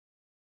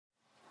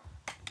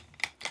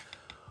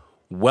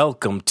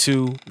Welcome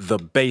to the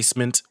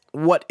basement.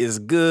 What is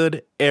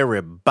good,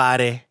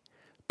 everybody?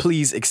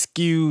 Please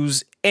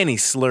excuse any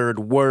slurred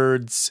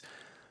words.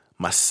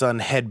 My son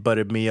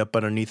headbutted me up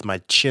underneath my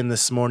chin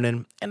this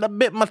morning, and I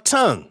bit my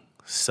tongue.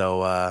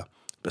 So,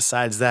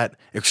 besides that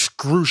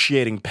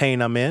excruciating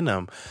pain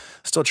I'm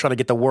still trying to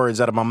get the words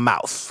out of my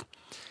mouth.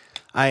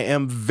 I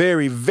am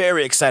very,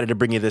 very excited to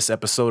bring you this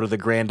episode of the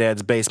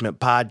Granddad's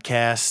Basement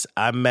podcast.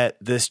 I met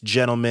this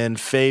gentleman,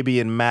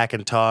 Fabian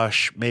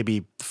Mackintosh,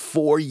 maybe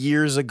 4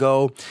 years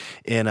ago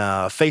in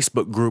a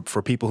Facebook group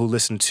for people who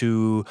listen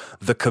to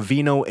the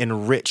Covino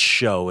and Rich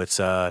show. It's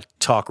a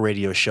talk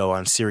radio show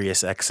on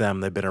Sirius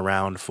XM. They've been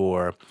around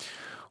for,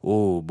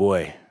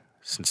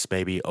 since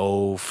maybe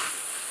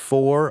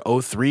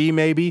 03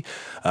 maybe.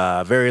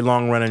 Very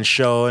long-running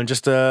show, and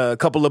just a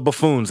couple of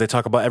buffoons. They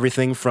talk about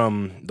everything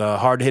from the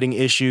hard-hitting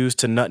issues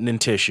to nutting in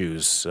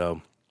tissues.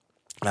 So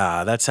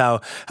that's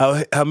how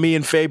me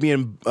and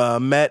Fabian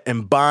met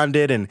and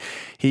bonded, and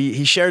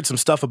he shared some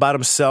stuff about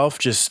himself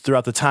just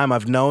throughout the time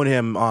I've known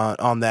him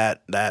on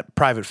that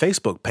private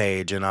Facebook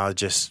page, and I was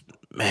just...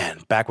 Man,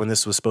 back when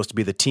this was supposed to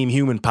be the Team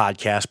Human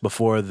podcast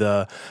before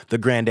the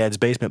Granddad's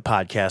Basement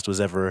podcast was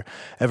ever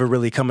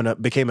really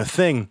became a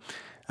thing,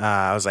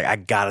 I was like, I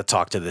gotta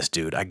talk to this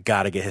dude. I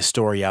gotta get his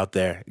story out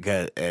there.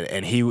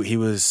 And he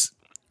was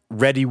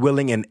ready,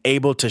 willing, and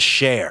able to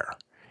share.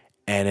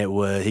 And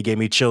he gave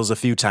me chills a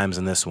few times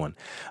in this one,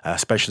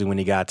 especially when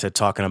he got to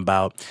talking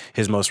about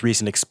his most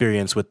recent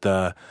experience with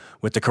the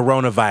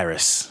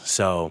coronavirus.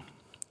 So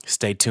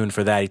stay tuned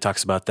for that. He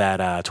talks about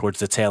that towards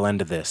the tail end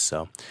of this.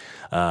 So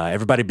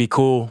everybody be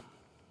cool,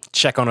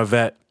 check on a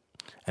vet,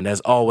 and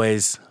as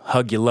always,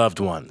 hug your loved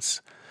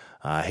ones.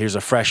 Here's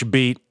a fresh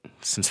beat.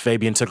 Since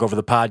Fabian took over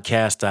the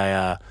podcast,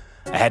 I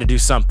had to do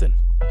something.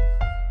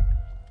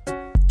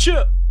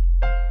 Chill.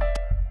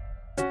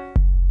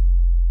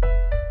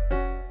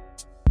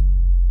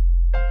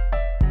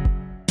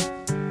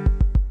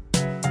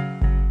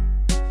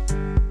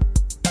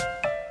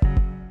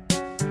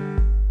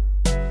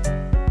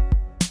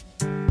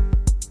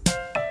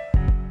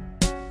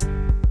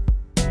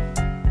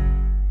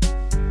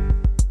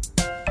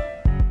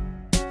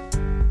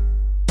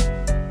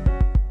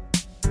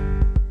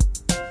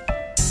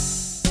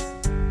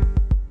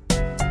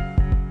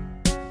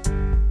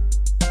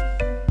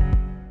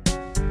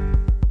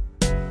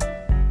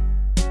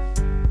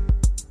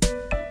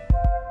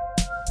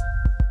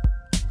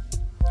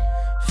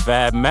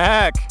 Fab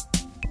Mac.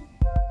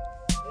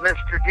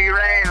 Mr.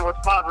 D-Rain, what's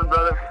poppin',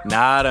 brother?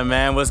 Nada,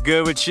 man. What's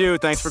good with you?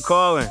 Thanks for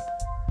calling.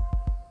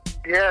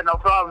 Yeah, no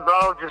problem,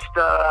 bro. Just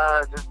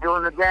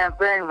doing the damn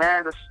thing,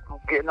 man. Just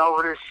getting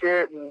over this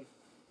shit and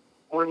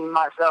weaning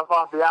myself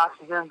off the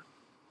oxygen.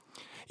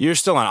 You're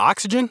still on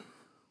oxygen?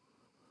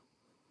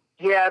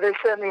 Yeah, they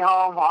sent me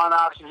home on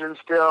oxygen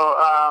still.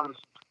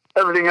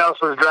 Everything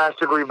else was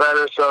drastically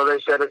better, so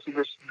they said if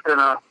you're just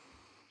gonna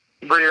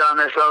breathe on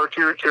this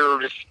O2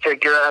 tube, just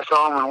take your ass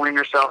home and wean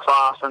yourself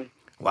off. And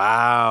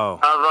wow.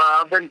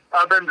 I've been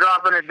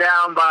dropping it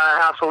down by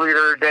half a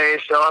liter a day,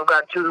 so I've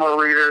got 2 more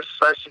liters.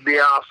 So I should be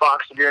off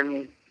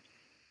oxygen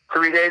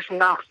 3 days from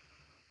now.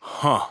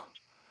 Huh.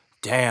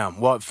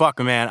 Damn. Well, fuck,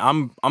 man.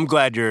 I'm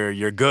glad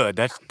you're good.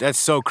 That's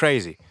so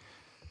crazy.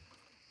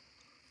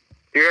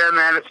 Yeah,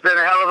 man. It's been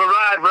a hell of a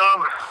ride,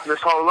 bro.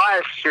 This whole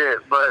life shit,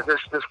 but this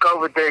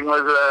COVID thing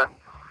was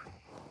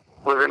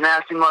a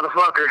nasty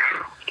motherfucker.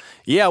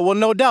 Yeah, well,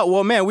 no doubt.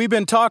 Well, man, we've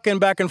been talking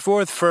back and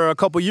forth for a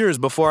couple years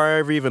before I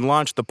ever even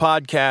launched the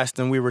podcast,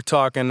 and we were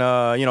talking,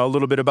 a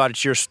little bit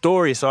about your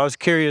story. So I was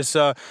curious,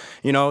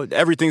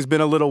 everything's been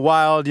a little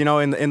wild,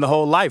 in the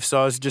whole life.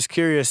 So I was just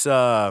curious,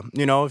 if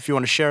you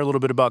want to share a little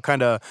bit about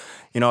kind of,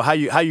 how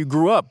you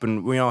grew up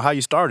and, how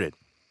you started.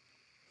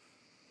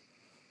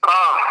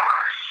 Oh,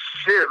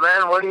 shit,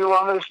 man. Where do you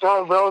want me to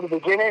start, bro? The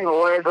beginning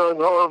or where it goes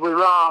horribly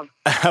wrong?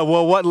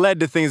 Well, what led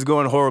to things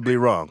going horribly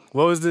wrong?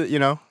 What was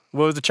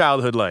the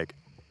childhood like?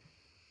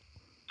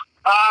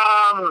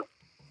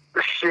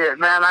 Shit,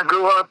 man. I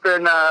grew up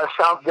in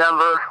South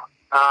Denver,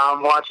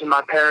 watching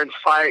my parents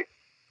fight.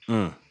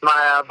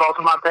 Both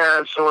of my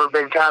parents were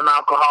big-time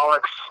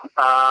alcoholics.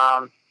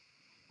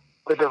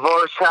 The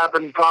divorce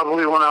happened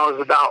probably when I was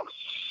about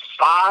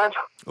 5,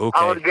 okay.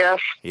 I would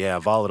guess. Yeah,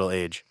 volatile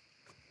age.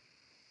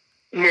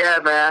 Yeah,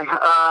 man.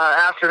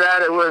 After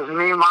that, it was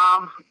me,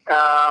 Mom,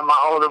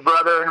 my older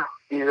brother.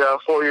 He's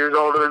 4 years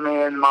older than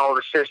me, and my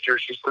older sister,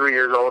 she's 3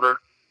 years older.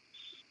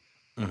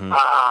 Mm-hmm.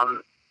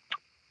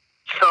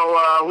 So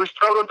we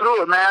struggled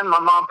through it, man. My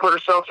mom put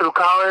herself through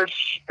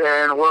college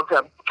and worked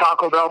at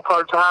Taco Bell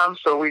part-time,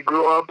 so we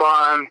grew up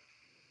on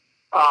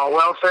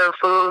welfare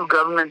food,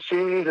 government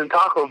cheese, and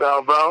Taco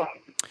Bell, bro.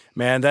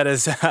 Man, that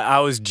is, I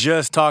was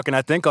just talking,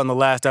 I think on the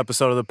last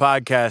episode of the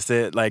podcast,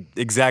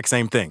 exact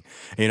same thing.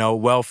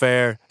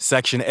 Welfare,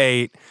 Section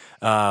 8,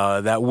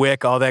 that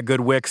WIC, all that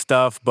good WIC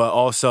stuff, but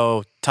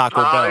also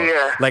Taco Bell.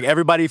 Yeah. Like,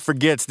 everybody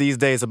forgets these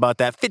days about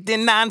that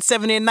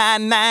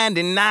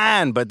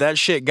 $59.79.99, but that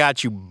shit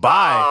got you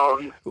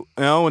by,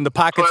 when the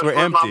pockets were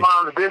empty.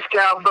 My mom's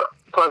discount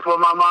Plus, with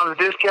my mom's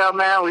discount,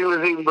 man, we was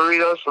eating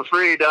burritos for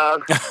free,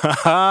 dog.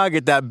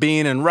 Get that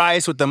bean and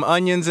rice with them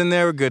onions in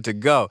there. We're good to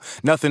go.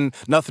 Nothing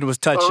was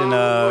touching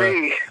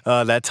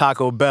that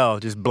Taco Bell.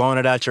 Just blowing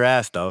it out your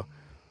ass, though.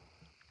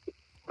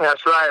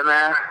 That's right,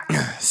 man.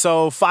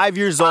 So 5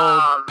 years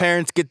old,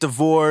 parents get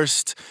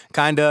divorced.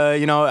 Kind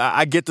of,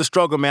 I get the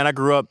struggle, man. I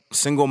grew up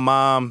single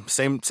mom,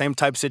 same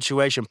type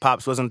situation.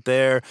 Pops wasn't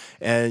there,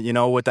 and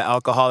with the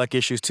alcoholic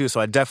issues too.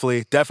 So I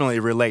definitely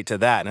relate to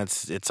that. And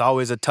it's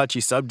always a touchy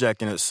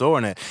subject, and it's sore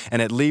in it,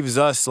 and it leaves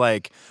us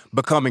like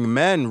becoming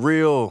men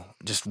real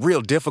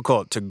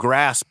difficult to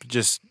grasp.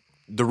 Just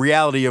the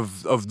reality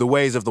of the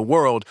ways of the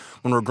world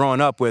when we're growing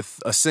up with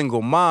a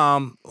single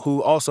mom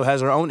who also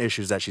has her own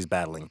issues that she's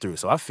battling through.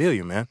 So I feel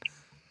you, man.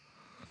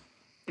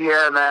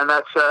 Yeah, man,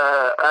 that's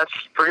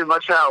pretty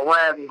much how it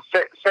went.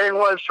 Same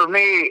was for me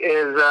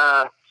is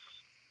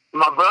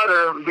my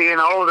brother being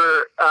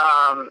older.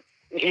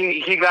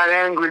 He got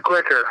angry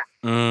quicker,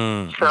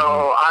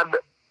 so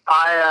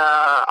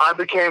I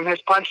became his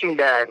punching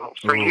bag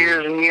for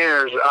years and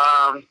years.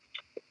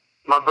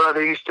 My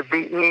brother used to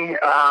beat me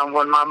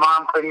when my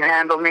mom couldn't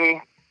handle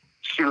me.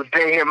 She would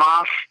pay him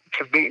off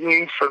to beat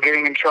me for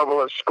getting in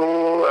trouble at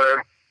school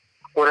or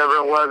whatever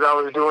it was I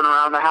was doing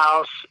around the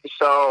house.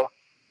 So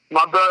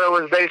my brother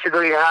was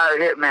basically a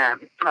hired hitman.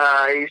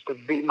 He used to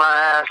beat my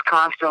ass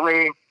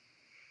constantly.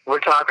 We're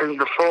talking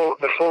the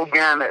full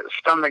gamut: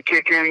 stomach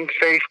kicking,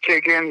 face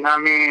kicking. I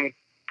mean,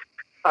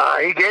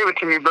 he gave it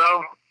to me,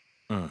 bro.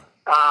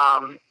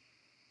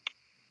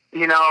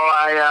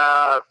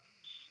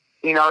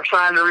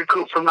 Trying to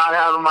recoup from not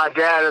having my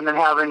dad and then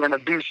having an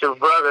abusive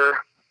brother.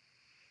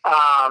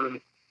 All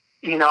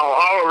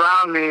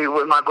around me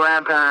with my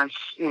grandparents,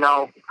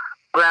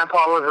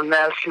 Grandpa was a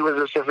mess. He was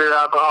a severe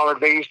alcoholic.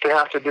 They used to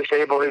have to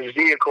disable his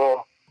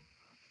vehicle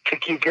to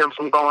keep him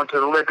from going to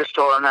the liquor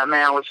store, and that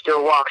man would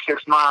still walk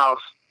 6 miles.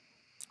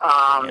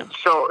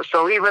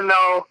 So even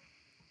though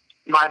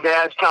my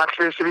dad's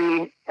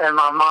toxicity and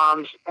my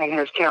mom's and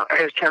his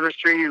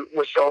chemistry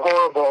was so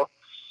horrible,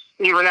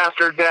 even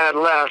after Dad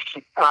left,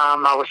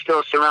 I was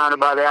still surrounded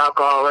by the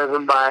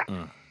alcoholism, by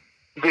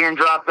being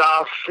dropped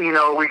off,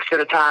 weeks at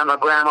a time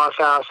at Grandma's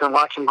house and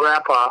watching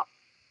Grandpa.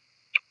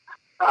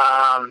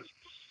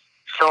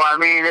 So I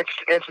mean,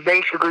 it's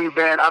basically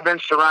I've been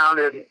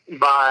surrounded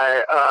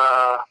by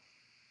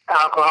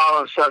alcohol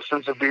and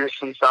substance abuse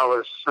since I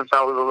was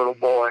a little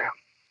boy.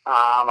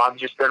 I've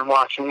just been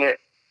watching it.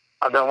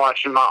 I've been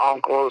watching my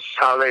uncles,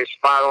 how they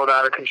spiraled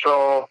out of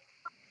control.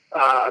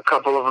 A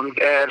couple of them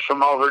dead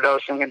from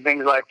overdosing and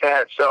things like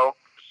that. So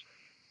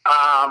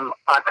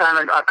I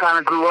kind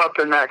of grew up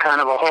in that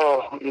kind of a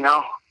hole,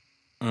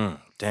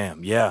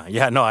 Damn.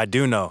 Yeah. No, I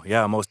do know.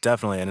 Yeah, most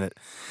definitely. And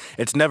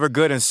it's never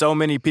good. And so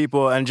many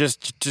people, and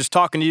just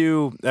talking to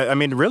you, I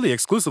mean, really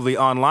exclusively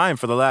online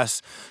for the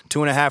last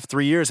 2.5,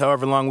 3 years,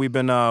 however long we've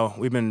been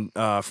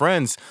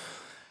friends.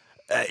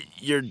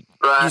 You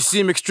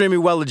seem extremely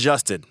well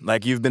adjusted.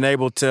 Like you've been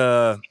able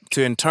to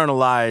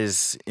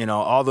internalize,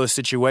 all those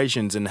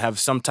situations and have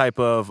some type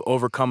of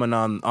overcoming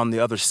on the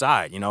other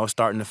side.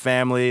 Starting a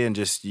family and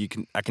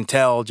I can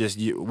tell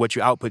what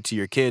you output to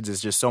your kids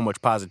is just so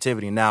much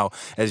positivity now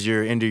as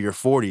you're into your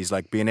 40s.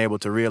 Like being able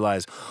to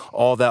realize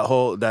all that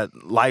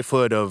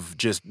lifehood of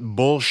just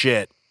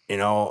bullshit.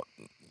 You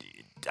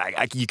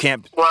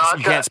can't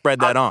spread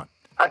that on.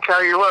 I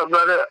tell you what,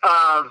 brother.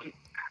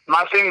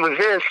 My thing was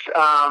this.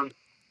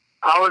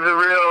 I was a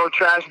real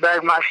trash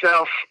bag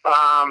myself.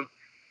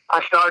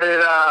 I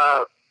started,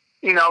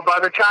 by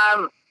the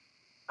time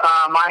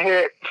I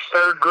hit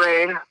 3rd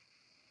grade,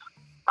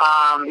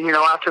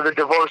 after the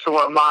divorce and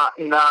whatnot,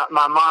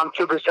 my mom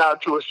took us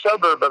out to a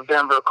suburb of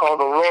Denver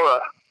called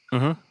Aurora.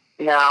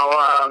 Mm-hmm.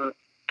 Now,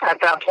 at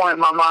that point,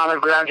 my mom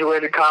had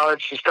graduated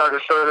college. She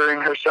started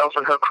furthering herself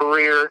in her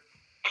career,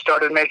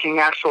 started making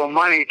actual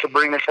money to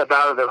bring us up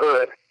out of the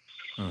hood.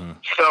 Mm-hmm.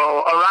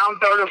 So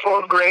around 3rd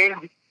or 4th grade,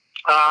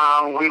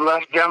 we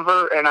left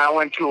Denver and I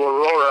went to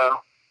Aurora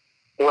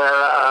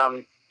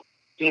where,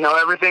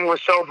 everything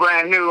was so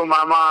brand new.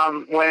 My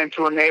mom went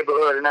into a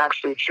neighborhood and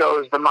actually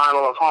chose the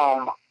model of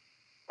home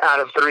out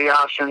of 3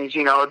 options,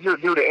 due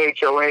to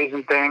HOAs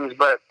and things.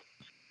 But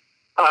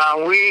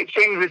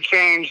things had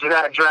changed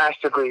that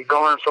drastically,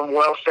 going from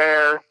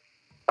welfare,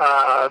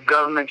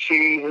 government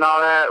cheese and all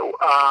that.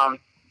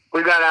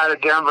 We got out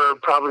of Denver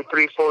probably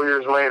 3-4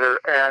 years later,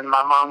 and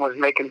my mom was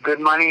making good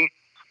money.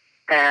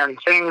 And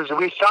things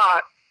we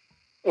thought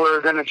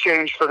were going to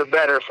change for the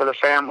better for the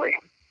family.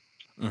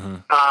 Mm-hmm.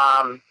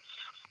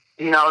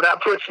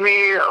 That puts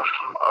me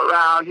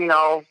around,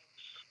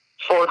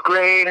 4th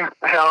grade. Hell,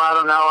 I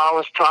don't know. I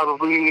was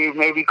probably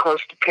maybe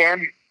close to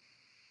 10.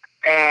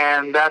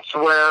 And that's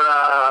where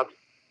I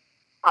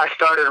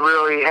started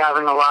really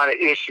having a lot of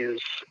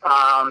issues.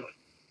 I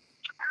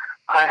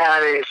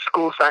had a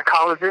school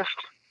psychologist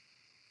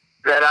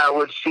that I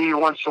would see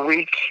once a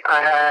week.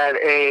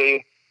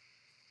 I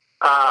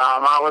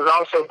was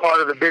also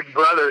part of the Big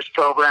Brothers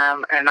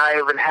program, and I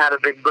even had a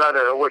big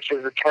brother, which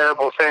is a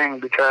terrible thing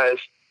because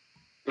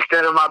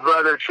instead of my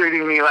brother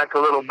treating me like a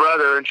little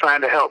brother and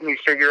trying to help me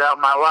figure out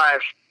my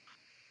life,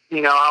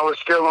 I was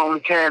still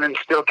only 10 and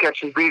still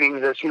catching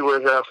beatings as he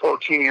was a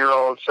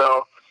 14-year-old.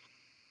 So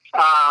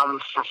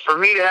for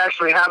me to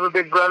actually have a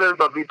big brother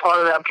but be part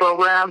of that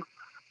program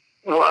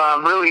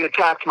really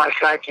attacked my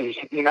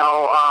psyche,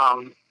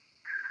 knowing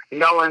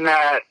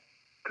that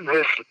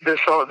this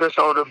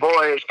older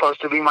boy is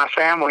supposed to be my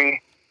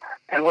family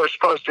and we're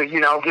supposed to,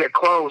 get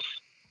close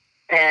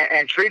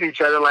and treat each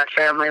other like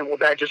family. Well,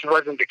 that just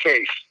wasn't the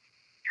case.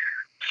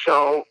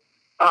 So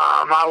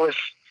I was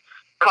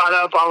caught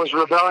up. I was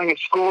rebelling at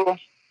school.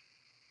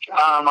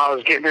 I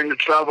was getting into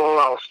trouble.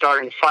 I was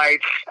starting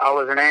fights. I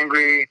was an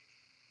angry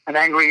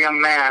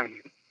young man.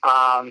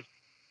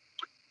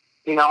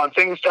 And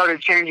things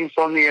started changing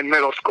for me in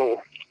middle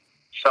school.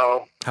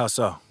 So how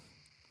so?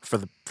 For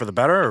the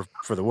better or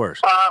for the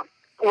worse?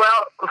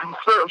 Well,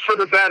 for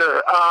the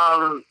better.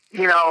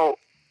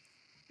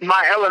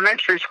 My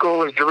elementary school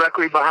was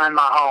directly behind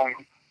my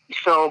home.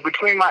 So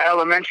between my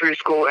elementary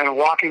school and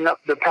walking up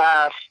the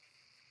path,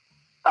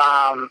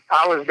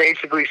 I was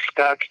basically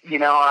stuck.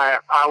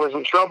 I was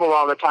in trouble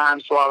all the time,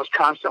 so I was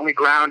constantly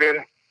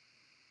grounded.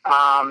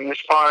 As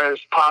far as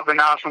popping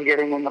off and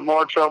getting into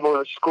more trouble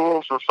at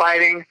school for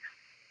fighting,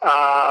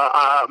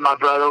 my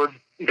brother would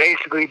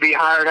basically be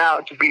hired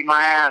out to beat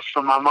my ass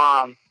for my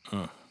mom.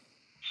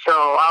 So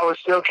I was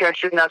still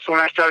catching. That's when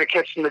I started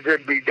catching the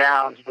good beat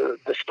downs,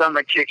 the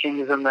stomach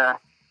kickings and the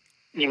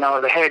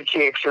head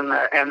kicks and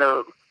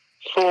the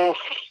full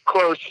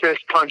closed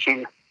fist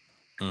punching.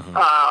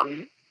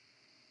 I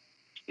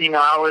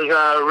was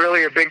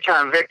really a big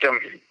time victim.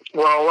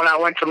 Well, when I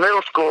went to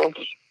middle school,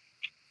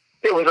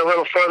 it was a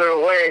little further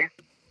away,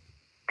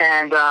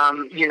 and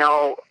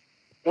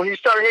when you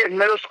start hitting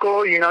middle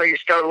school, you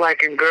start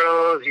liking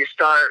girls, you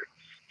start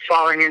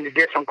falling into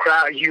different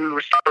crowds. You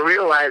start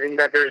realizing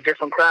that there's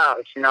different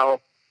crowds. We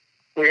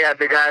had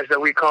the guys that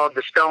we called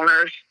the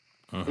stoners,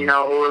 who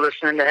were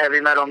listening to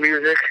heavy metal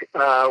music.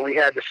 We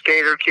had the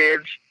skater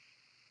kids.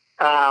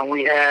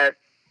 We had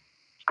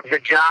the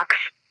jocks,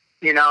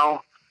 and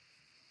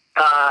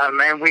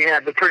we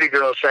had the pretty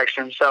girl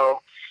section.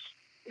 So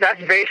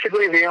that's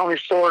basically the only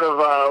sort of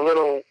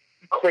little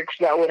cliques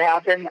that would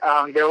happen.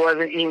 There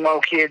wasn't emo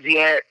kids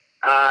yet.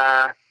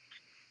 There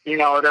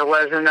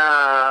wasn't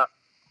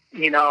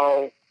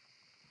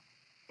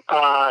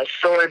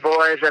soy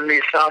boys and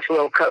these soft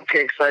little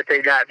cupcakes like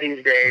they got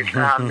these days.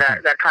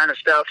 That kind of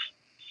stuff,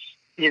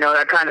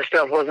 that kind of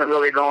stuff wasn't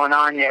really going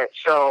on yet.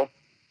 So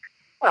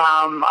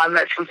I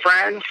met some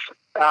friends,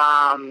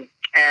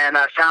 and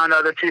I found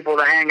other people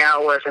to hang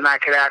out with, and I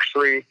could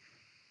actually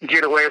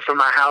get away from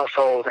my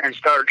household and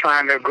start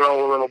trying to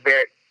grow a little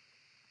bit.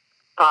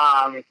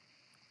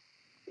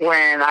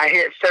 When I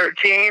hit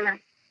 13,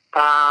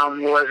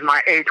 was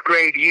my 8th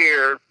grade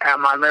year at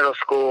my middle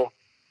school.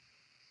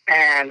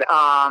 And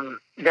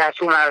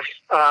that's when I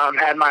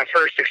had my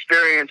first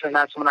experience, and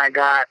that's when I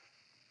got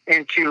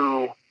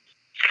into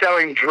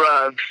selling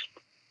drugs.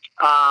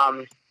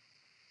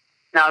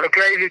 Now, the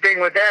crazy thing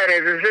with that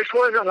is this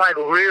wasn't like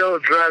real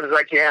drugs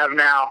like you have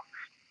now.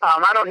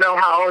 I don't know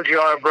how old you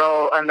are,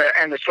 bro, and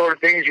the sort of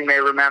things you may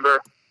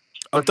remember.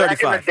 I'm 35.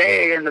 Back in the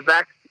day, in the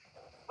back.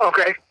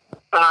 Okay.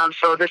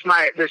 So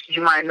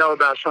you might know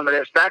about some of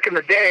this. Back in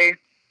the day,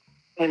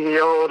 in the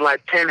old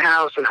like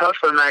Penthouse and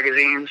Hustler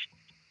magazines,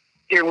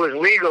 it was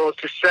legal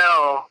to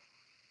sell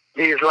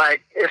these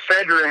like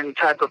ephedrine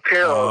type of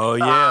pills. Oh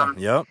yeah,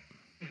 yep.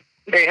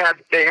 They had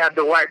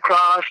the White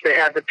Cross, they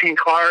had the Pink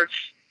Hearts.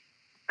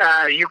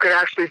 You could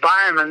actually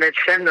buy them, and they'd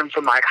send them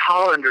from like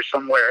Holland or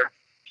somewhere.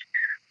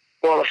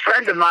 Well, a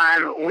friend of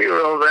mine, we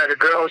were over at a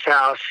girl's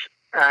house,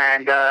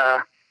 and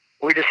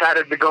we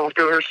decided to go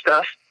through her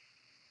stuff,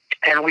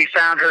 and we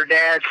found her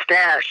dad's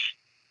stash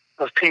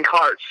of Pink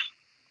Hearts.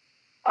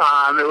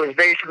 It was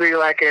basically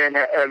like an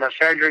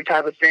ephedrine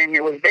type of thing.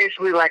 It was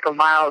basically like a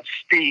mild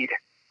speed.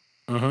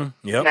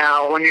 Yep.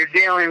 Now, when you're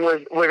dealing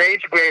with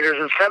 8th graders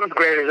and 7th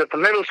graders at the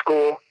middle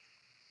school,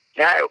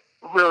 that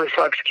really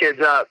fucks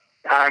kids up.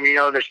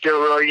 They're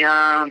still real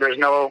young. There's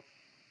no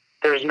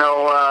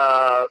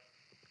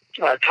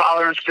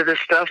tolerance to this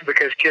stuff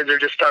because kids are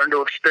just starting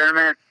to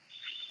experiment.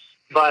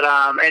 But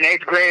in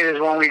 8th grade is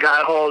when we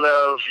got hold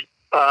of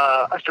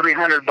a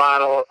 300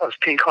 bottle of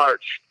Pink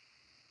Hearts.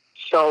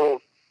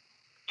 So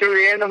through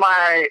the end of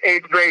my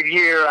 8th grade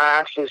year, I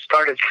actually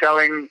started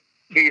selling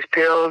these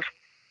pills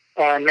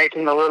and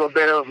making a little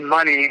bit of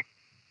money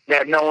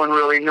that no one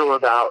really knew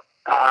about.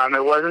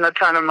 It wasn't a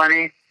ton of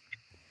money,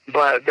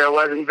 but there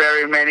wasn't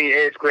very many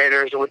 8th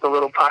graders with a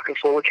little pocket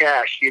full of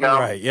cash,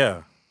 Right,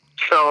 yeah.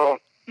 So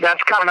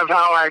that's kind of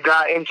how I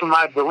got into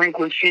my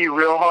delinquency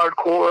real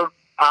hardcore.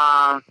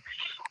 I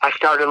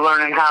started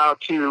learning how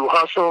to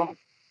hustle.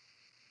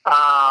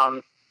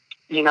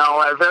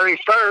 At very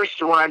first,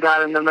 when I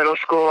got into middle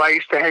school, I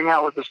used to hang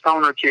out with the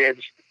stoner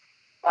kids.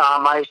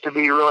 I used to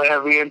be really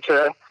heavy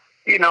into,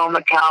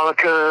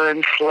 Metallica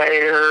and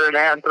Slayer and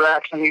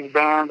Anthrax and these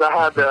bands.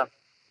 I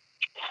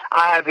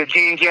had the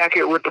jean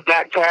jacket with the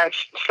back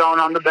patch sewn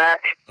on the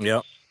back.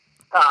 Yep.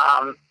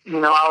 I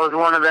was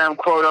one of them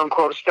quote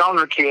unquote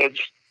stoner kids.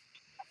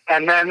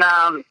 And then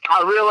I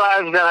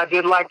realized that I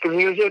did like the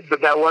music,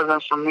 but that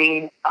wasn't for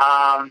me.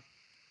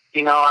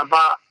 You know, I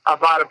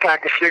bought a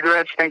pack of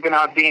cigarettes, thinking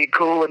I'd be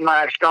cool with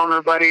my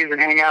stoner buddies and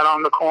hang out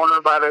on the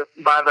corner by the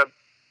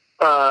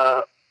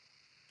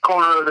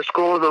corner of the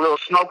school, the little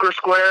smoker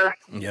square.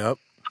 Yep.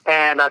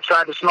 And I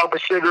tried to smoke a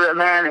cigarette,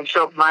 man, and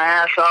choked my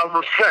ass off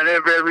in front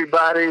of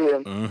everybody.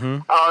 And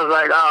I was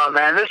like, oh,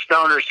 man, this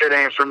stoner shit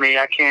ain't for me.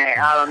 I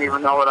don't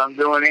even know what I'm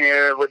doing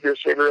here with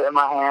this cigarette in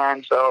my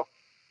hand. So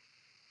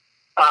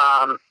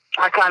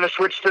I kind of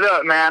switched it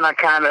up, man. I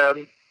kind of,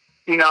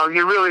 you know,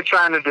 you're really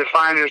trying to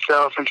define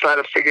yourself and try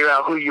to figure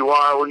out who you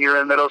are when you're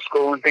in middle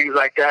school and things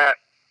like that.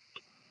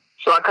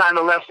 So I kind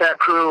of left that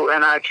crew,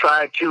 and I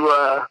tried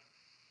to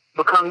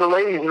become the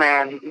ladies'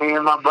 man. Me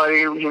and my buddy,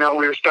 you know,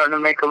 we were starting to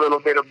make a little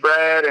bit of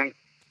bread, and,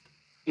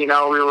 you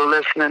know, we were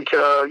listening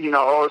to, you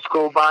know, old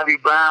school Bobby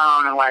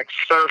Brown and like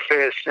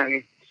Surface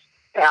and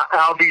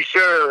I'll Be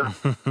Sure,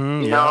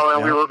 you know,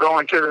 and we were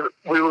going to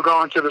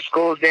the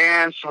school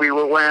dance. We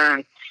were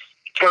wearing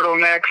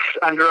turtlenecks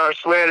under our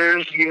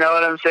sweaters, you know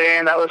what I'm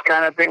saying? That was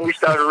kind of thing. We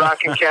started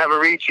rocking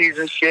Cavaricis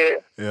and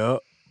shit. Yeah.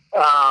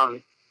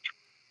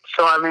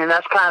 So, I mean,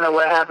 that's kind of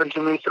what happened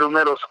to me through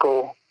middle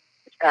school.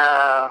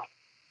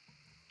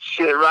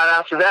 Shit, right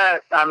after that,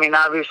 I mean,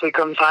 obviously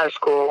comes high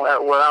school.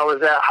 Where I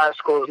was at, high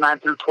school was 9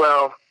 through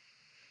 12.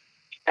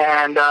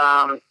 And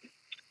I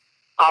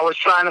was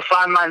trying to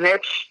find my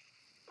niche.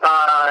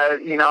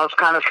 You know, it's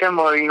kind of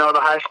similar. You know,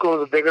 the high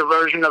school is a bigger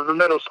version of the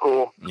middle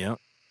school. Yeah.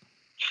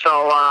 So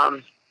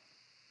I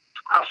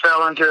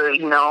fell into,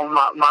 you know,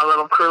 my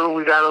little crew.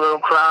 We got a little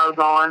crowd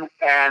going.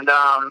 And,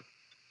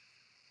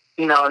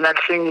 you know,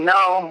 next thing you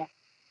know,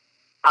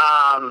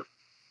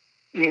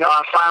 you know,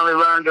 I finally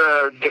learned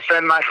to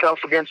defend myself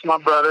against my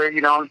brother.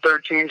 You know, I'm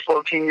 13,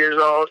 14 years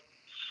old.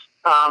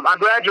 I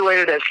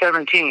graduated at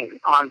 17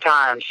 on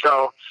time.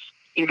 So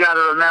you got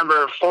to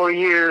remember, 4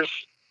 years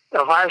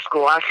of high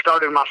school, I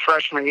started my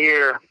freshman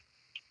year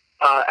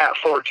at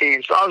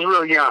 14. So I was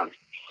real young.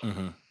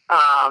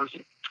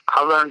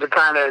 I learned to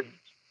kind of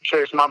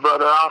chase my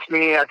brother off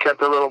me. I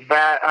kept a little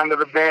bat under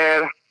the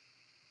bed.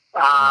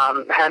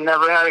 Had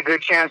never had a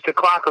good chance to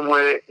clock him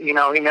with it. You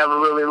know, he never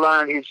really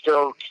learned. He'd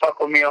still fuck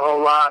with me a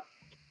whole lot.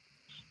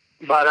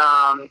 But,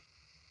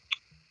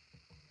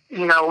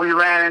 you know, we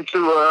ran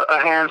into a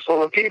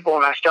handful of people,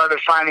 and I started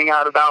finding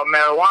out about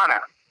marijuana.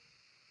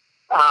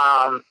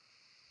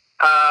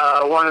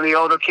 One of the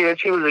older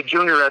kids, he was a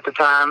junior at the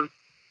time,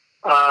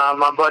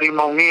 my buddy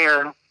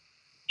Monir,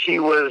 he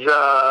was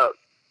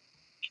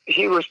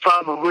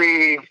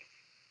probably,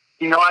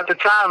 you know, at the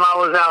time I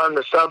was out in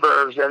the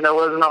suburbs and there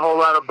wasn't a whole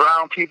lot of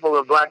brown people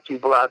or black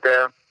people out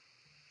there.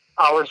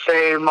 I would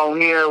say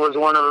Monir was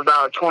one of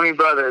about 20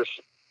 brothers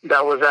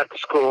that was at the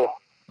school.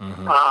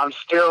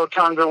 Still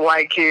tons of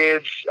white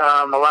kids,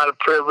 a lot of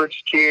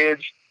privileged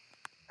kids.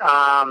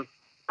 I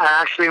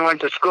actually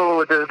went to school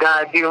with this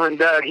guy, Dylan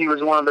Doug. He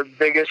was one of the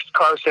biggest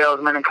car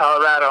salesmen in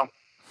Colorado.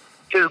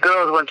 His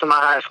girls went to my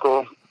high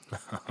school.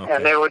 Okay.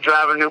 And they would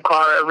drive a new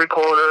car every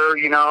quarter,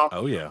 you know.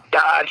 Oh, yeah.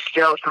 Dodge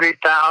Stealth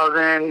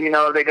 3000, you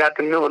know, they got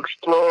the new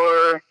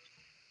Explorer.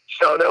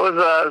 So there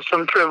was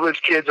some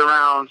privileged kids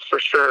around for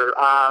sure.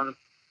 My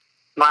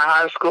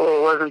high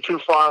school wasn't too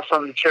far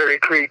from Cherry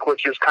Creek,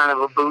 which is kind of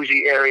a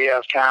bougie area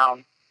of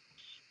town.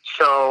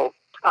 So,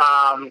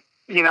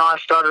 you know, I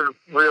started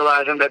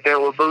realizing that there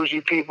were bougie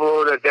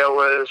people, that there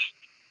was,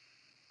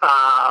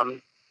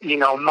 you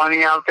know,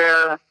 money out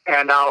there.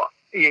 And,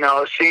 you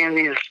know, seeing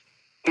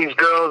these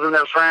girls and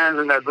their friends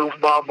and their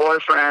goofball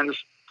boyfriends,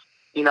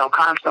 you know,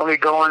 constantly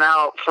going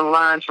out for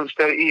lunch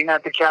instead of eating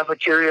at the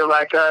cafeteria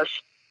like us,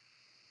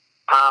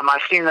 I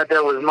seen that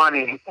there was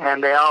money,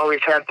 and they always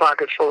had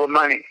pockets full of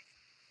money.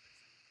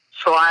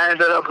 So I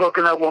ended up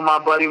hooking up with my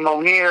buddy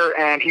Monir,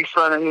 and he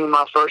fronted me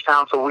my first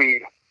ounce of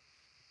weed.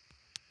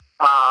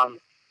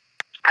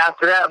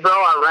 After that, bro,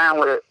 I ran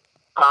with it.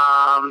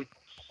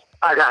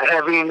 I got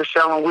heavy into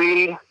selling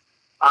weed.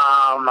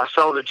 I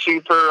sold it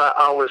cheaper.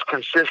 I was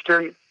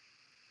consistent.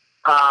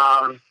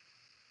 I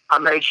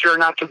made sure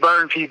not to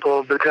burn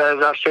people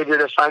because I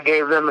figured if I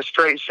gave them a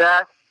straight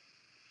sack,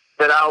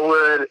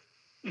 that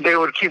they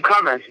would keep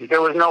coming.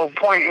 There was no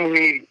point in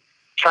me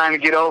trying to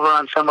get over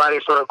on somebody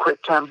for a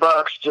quick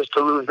 $10 just to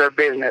lose their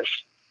business.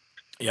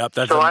 Yep.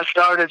 So I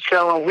started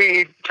selling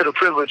weed to the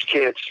privileged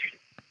kids.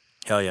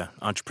 Hell yeah.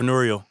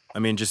 Entrepreneurial. I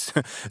mean, just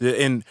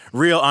in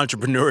real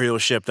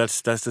entrepreneurship,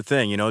 that's the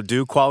thing, you know,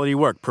 do quality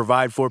work,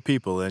 provide for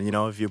people. And, you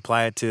know, if you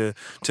apply it to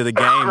the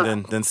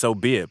game, then so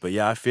be it. But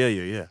yeah, I feel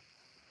you. Yeah.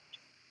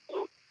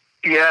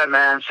 Yeah,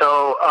 man.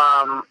 So,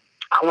 I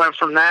went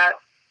from that,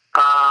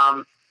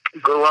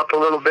 grew up a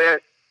little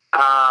bit,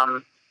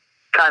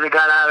 kind of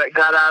got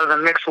out of the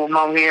mix with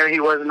Monir.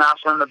 He wasn't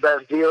offering the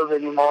best deals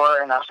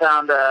anymore. And I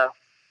found a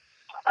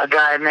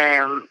guy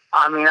named,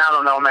 I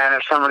don't know, man,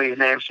 if some of these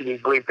names should be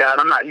bleeped out.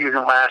 I'm not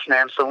using last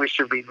names, so we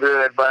should be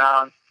good. But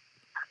I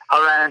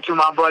ran into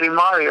my buddy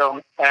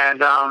Mario, and,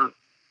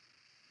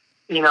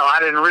 you know, I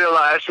didn't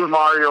realize who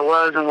Mario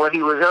was and what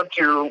he was up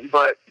to,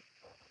 but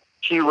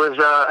he was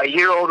a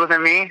year older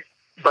than me,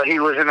 but he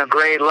was in a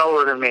grade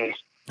lower than me.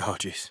 Oh,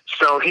 jeez.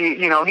 So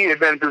he had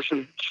been through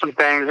some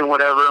things and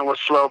whatever, and was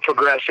slow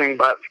progressing.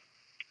 But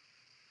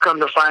come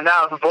to find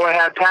out, the boy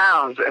had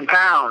pounds and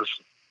pounds.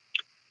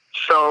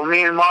 So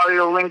me and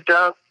Mario linked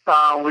up.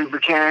 We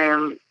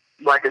became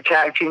like a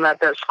tag team at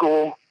that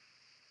school.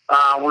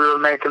 We were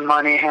making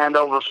money hand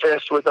over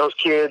fist with those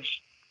kids.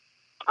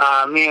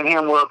 Me and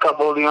him were a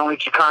couple of the only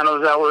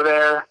Chicanos that were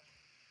there.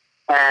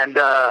 And,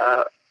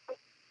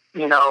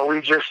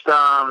 we just,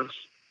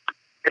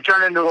 it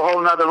turned into a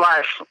whole nother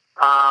life.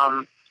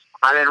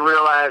 I didn't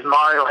realize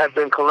Mario had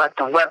been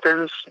collecting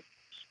weapons.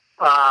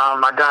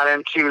 I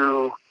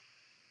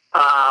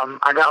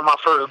got my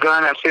first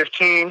gun at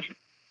 15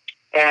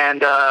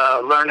 and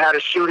learned how to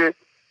shoot it.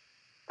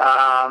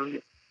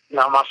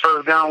 My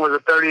first gun was a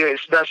 .38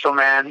 Special,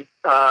 man.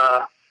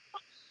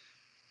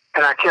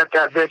 And I kept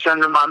that bitch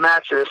under my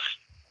mattress.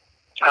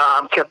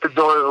 Kept the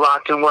doors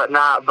locked and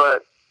whatnot,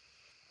 but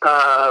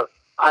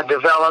I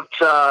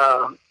developed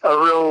a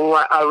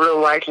real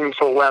liking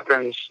for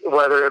weapons,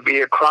 whether it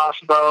be a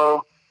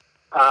crossbow,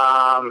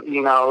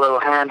 little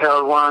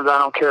handheld ones. I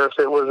don't care if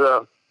it was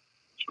a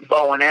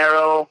bow and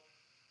arrow.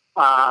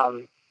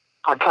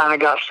 I kind of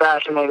got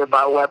fascinated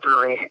by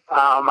weaponry.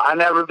 I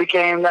never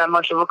became that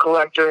much of a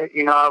collector.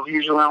 I've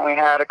usually only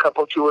had a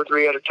couple, 2 or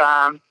 3 at a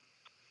time,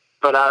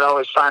 but I'd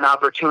always find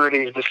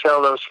opportunities to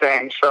sell those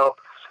things. So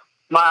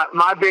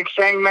my big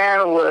thing,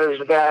 man, was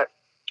that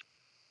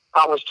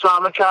I was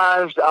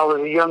traumatized. I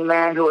was a young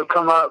man who had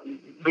come up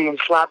being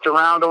slapped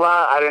around a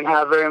lot. I didn't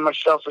have very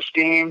much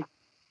self-esteem.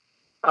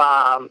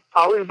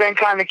 Always been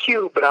kind of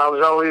cute, but I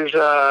was always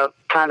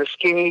kind of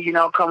skinny,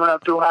 coming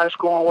up through high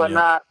school and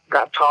whatnot. Yeah.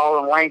 Got tall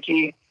and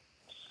lanky.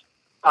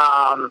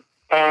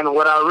 And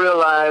what I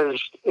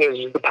realized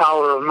is the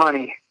power of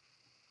money.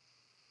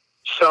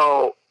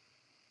 So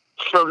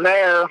from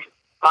there,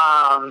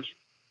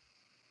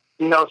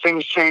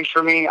 things changed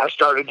for me. I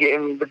started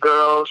getting the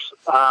girls.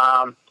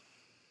 I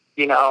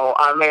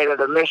made it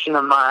a mission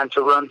of mine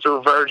to run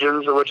through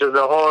virgins, which is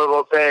a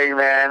horrible thing,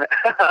 man.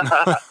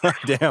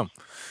 Damn.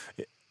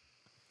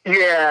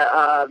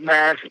 Yeah,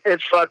 man,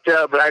 it's fucked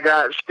up, but I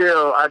got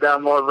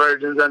more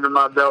virgins under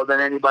my belt than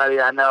anybody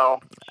I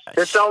know.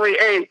 It's only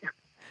 8,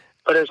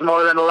 but it's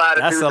more than a lot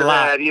of dudes have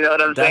had, you know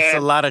what I'm saying? That's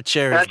a lot of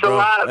cherries, That's bro. a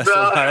lot, That's bro.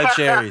 a lot of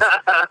cherries.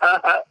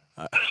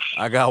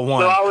 I got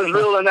one. So I was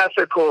real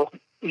unethical.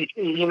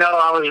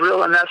 I was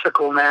real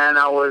unethical, man.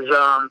 I was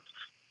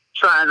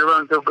trying to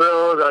run through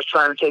girls. I was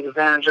trying to take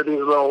advantage of these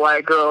little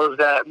white girls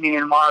that me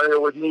and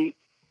Mario would meet.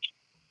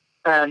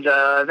 And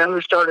then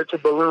we started to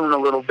balloon a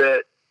little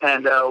bit.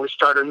 And we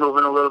started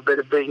moving a little bit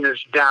of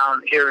business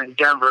down here in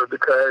Denver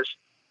because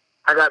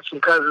I got some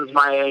cousins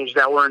my age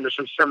that were into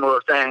some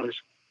similar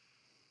things.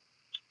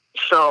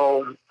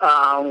 So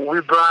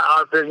we brought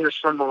our business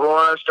from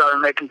Aurora, started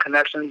making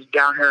connections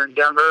down here in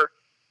Denver.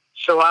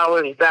 So I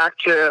was back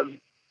to,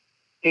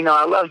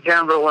 I left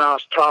Denver when I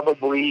was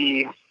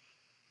probably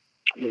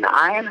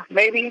 9,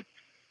 maybe.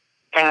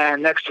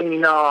 And next thing you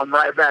know, I'm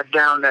right back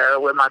down there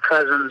with my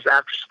cousins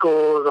after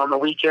schools on the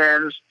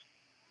weekends.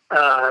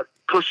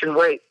 Pushing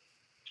weight.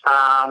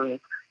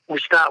 We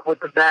stopped with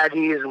the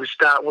baggies. We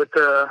stopped with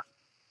the,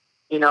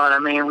 we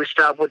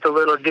stopped with the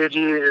little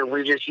digis, and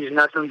we just used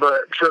nothing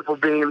but triple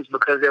beams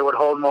because they would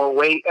hold more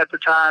weight at the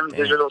time. Damn.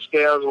 Digital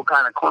scales were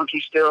kind of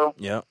clunky still.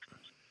 Yep.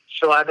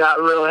 So I got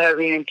real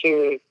heavy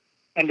into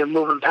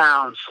moving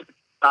pounds.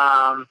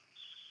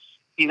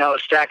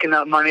 Stacking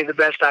up money the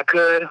best I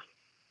could.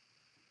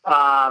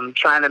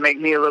 Trying to make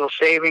me a little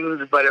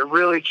savings, but it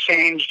really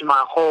changed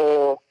my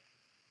whole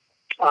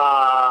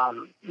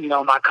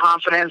my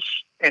confidence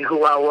in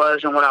who I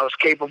was and what I was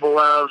capable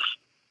of.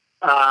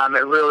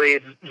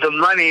 The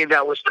money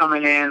that was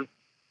coming in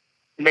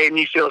made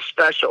me feel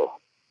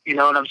special. You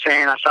know what I'm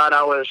saying? I thought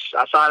I was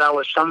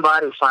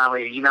somebody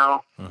finally,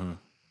 Mm-hmm.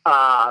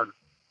 I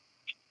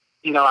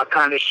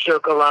kind of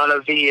shook a lot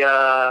of the,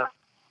 I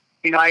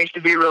used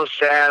to be real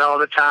sad all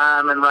the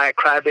time and write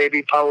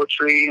crybaby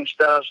poetry and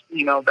stuff,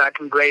 back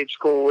in grade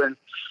school. And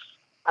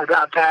I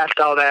got past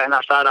all that and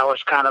I thought I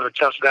was kind of a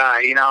tough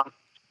guy,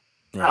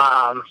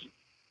 Right.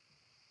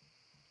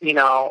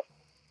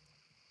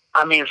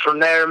 From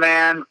there,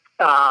 man,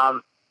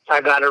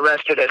 I got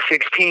arrested at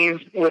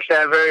 16 with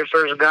that very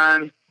first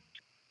gun.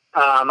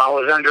 I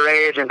was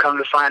underage, and come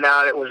to find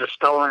out it was a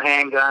stolen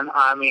handgun.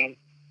 I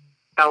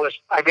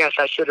guess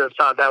I should have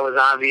thought that was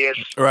obvious.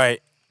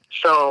 Right.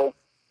 So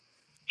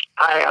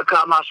I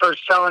got my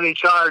first felony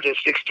charge at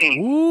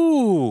 16.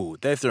 Ooh,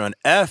 they threw an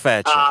F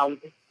at you.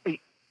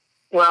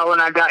 Well, when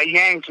I got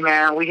yanked,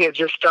 man, we had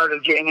just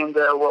started getting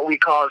into what we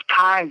called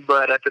kind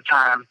bud at the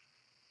time.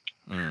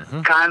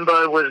 Mm-hmm. Kind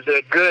bud was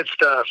the good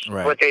stuff.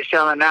 Right. What they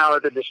selling now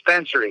at the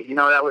dispensary.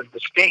 That was the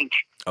stink.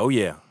 Oh,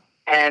 yeah.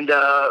 And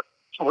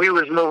we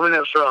was moving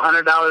it for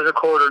 $100 a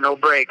quarter, no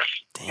breaks.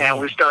 Damn.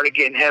 And we started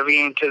getting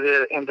heavy into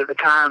the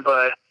kind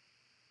bud.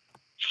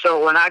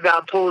 So when I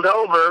got pulled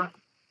over,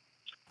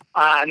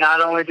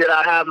 not only did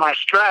I have my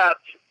strap,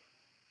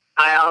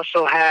 I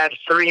also had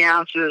 3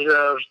 ounces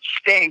of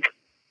stink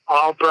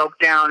all broke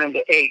down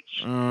into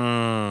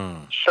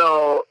 8s.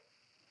 So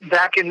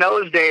back in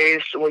those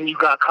days, when you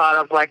got caught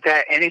up like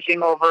that,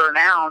 anything over an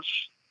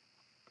ounce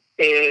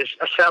is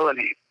a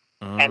felony.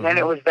 And then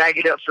it was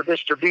bagged up for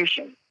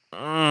distribution.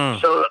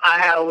 So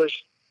I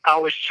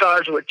was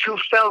charged with 3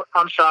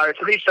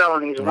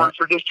 felonies, right. One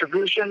for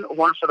distribution,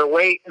 one for the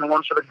weight, and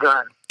one for the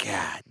gun.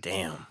 God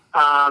damn.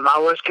 I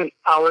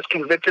was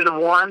convicted of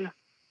one,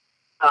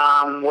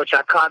 which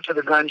I caught to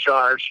the gun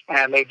charge,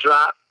 and they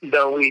dropped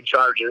the weed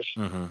charges.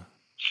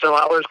 So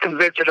I was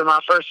convicted of my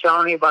first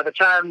felony. By the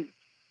time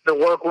the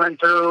work went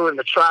through and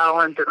the trial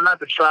went through, not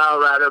the trial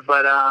rather,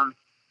 but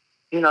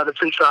the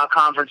pre-trial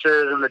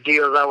conferences and the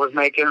deals I was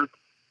making,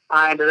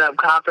 I ended up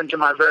copping to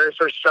my very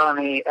first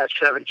felony at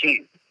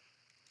 17.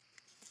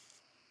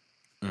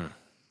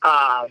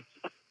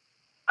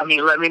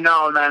 Let me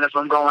know, man, if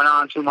I'm going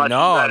on too much.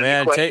 No,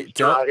 man,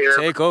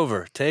 take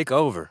over.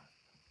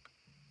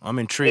 I'm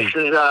intrigued.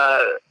 This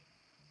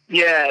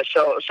is,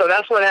 so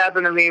that's what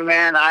happened to me,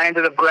 man. I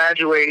ended up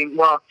graduating.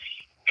 Well,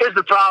 here's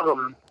the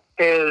problem,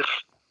 is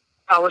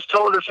I was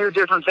told a few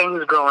different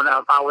things growing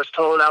up. I was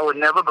told I would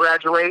never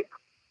graduate.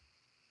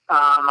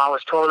 I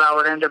was told I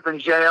would end up in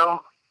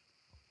jail.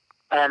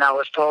 And I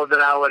was told that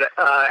I would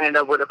end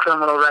up with a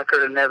criminal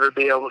record and never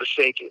be able to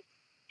shake it.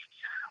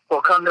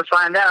 Well, come to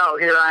find out,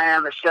 here I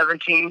am at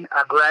 17.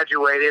 I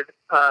graduated.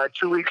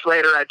 2 weeks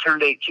later, I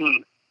turned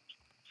 18.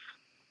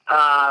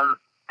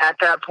 At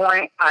that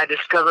point, I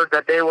discovered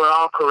that they were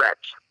all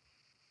correct,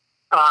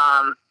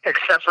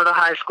 except for the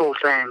high school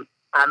thing.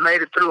 I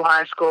made it through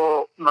high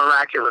school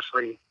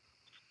miraculously.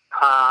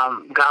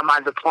 Got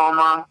my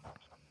diploma.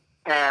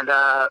 And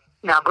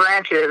now,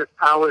 granted,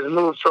 I was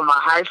moved from my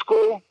high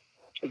school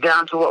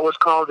down to what was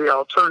called the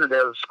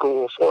alternative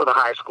school for the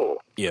high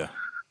school. Yeah.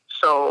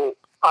 So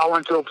I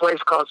went to a place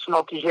called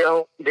Smoky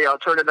Hill. The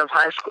alternative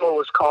high school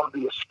was called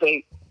the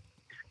Estate.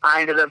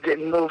 I ended up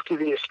getting moved to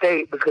the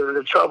Estate because of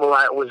the trouble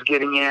I was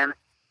getting in.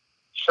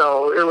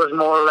 So it was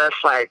more or less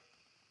like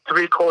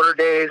 3/4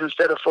 days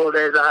instead of 4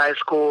 days of high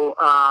school.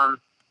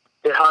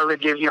 They hardly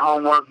give you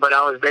homework, but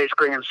I was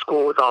basically in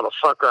school with all the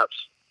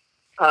fuck-ups.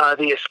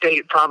 The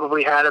Estate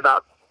probably had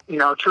about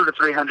 200 to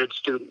 300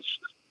 students,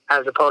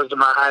 as opposed to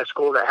my high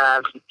school that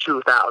had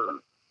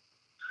 2,000.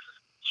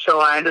 So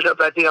I ended up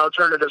at the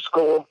alternative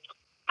school,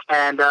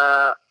 and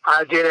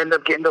I did end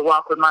up getting to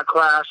walk with my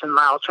class, and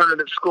my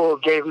alternative school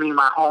gave me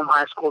my home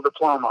high school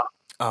diploma.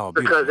 Oh,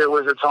 because it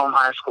was its home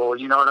high school,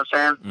 you know what I'm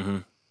saying? Mm-hmm.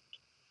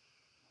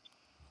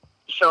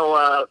 So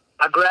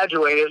I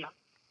graduated,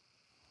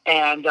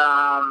 and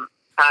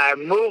I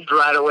moved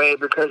right away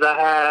because I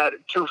had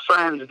 2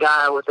 friends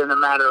die within a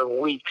matter of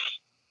weeks.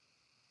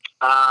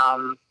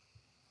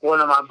 One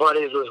of my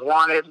buddies was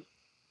wanted.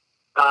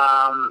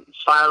 5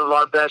 of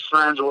our best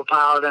friends were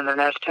piled in an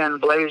S10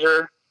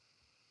 Blazer.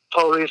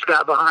 Police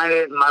got behind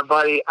it, and my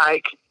buddy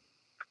Ike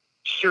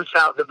shoots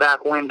out the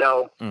back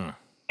window,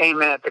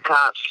 aiming at the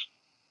cops.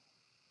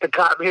 The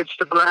cop hits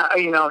the ground,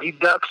 he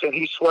ducks and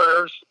he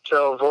swerves to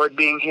avoid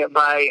being hit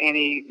by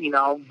any,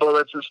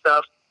 bullets and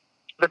stuff.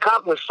 The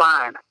cop was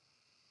fine,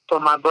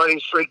 but my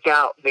buddies freaked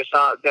out. They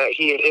thought that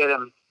he had hit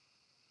him.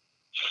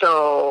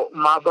 So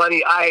my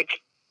buddy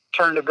Ike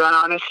turned a gun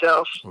on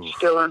himself,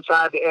 still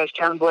inside the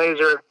S10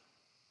 Blazer,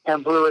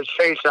 and blew his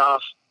face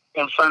off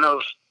in front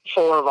of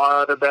 4 of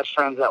our other best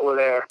friends that were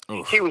there.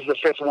 He was the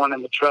 5th one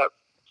in the truck.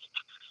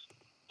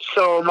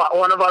 So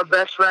one of our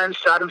best friends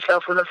shot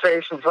himself in the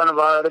face in front of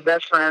our other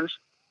best friends.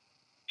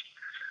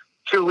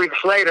 2 weeks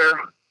later,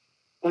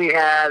 we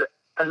had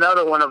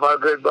another one of our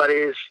good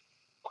buddies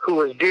who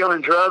was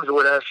dealing drugs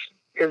with us.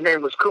 His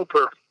name was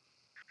Cooper.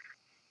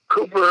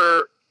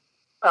 Cooper,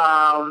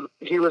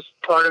 he was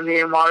part of me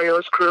and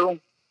Mario's crew,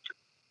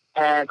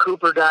 and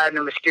Cooper died in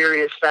a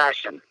mysterious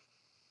fashion.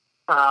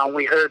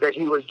 We heard that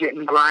he was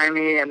getting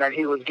grimy and that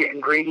he was getting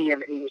greedy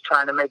and he was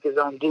trying to make his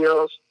own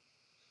deals.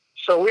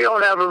 So we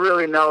don't ever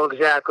really know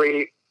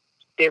exactly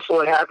if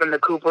what happened to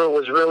Cooper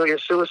was really a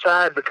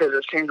suicide because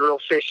it seemed real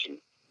fishy.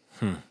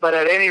 But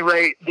at any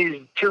rate,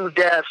 these 2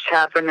 deaths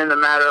happened in a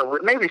matter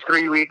of maybe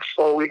 3 weeks,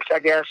 4 weeks, I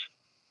guess.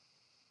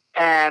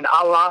 And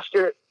I lost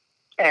it,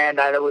 and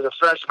I was a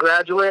fresh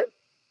graduate,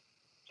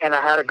 and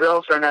I had a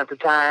girlfriend at the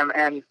time.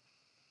 And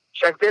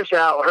check this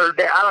out. Her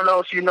dad, I don't know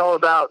if you know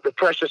about the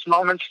Precious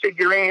Moments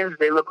figurines.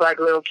 They look like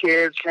little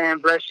kids saying,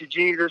 "Bless you,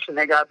 Jesus," and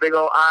they got big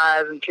old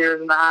eyes and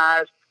tears in the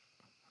eyes.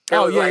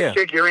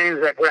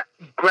 Figurines that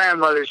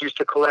grandmothers used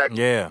to collect.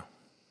 Yeah.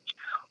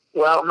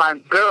 Well, my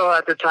girl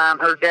at the time,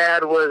 her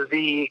dad was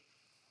the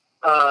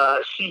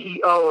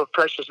CEO of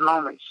Precious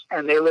Moments,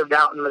 and they lived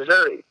out in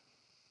Missouri.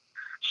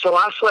 So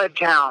I fled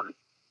town.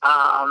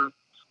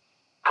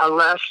 I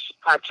left.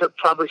 I took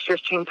probably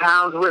 15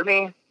 pounds with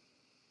me,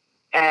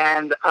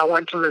 and I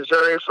went to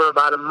Missouri for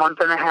about a month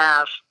and a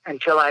half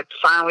until I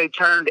finally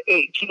turned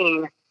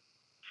 18,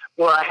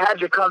 where I had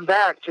to come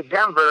back to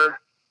Denver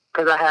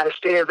because I had a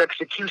stay of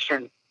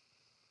execution.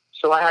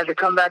 So I had to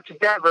come back to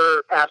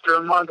Denver after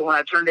a month when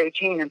I turned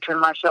 18 and turn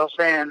myself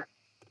in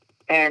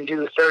and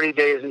do 30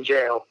 days in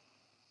jail.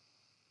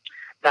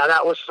 Now,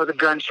 that was for the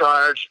gun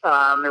charge.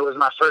 It was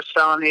my first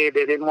felony.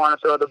 They didn't want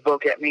to throw the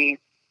book at me.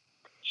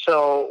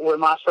 So with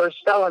my first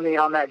felony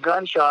on that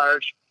gun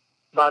charge,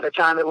 by the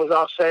time it was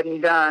all said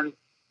and done,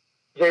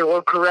 they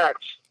were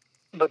correct,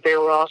 but they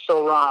were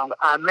also wrong.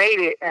 I made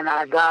it, and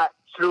I got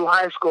through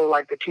high school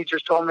like the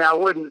teachers told me I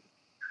wouldn't.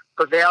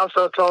 But they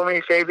also told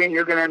me, Fabian,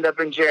 you're going to end up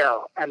in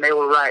jail. And they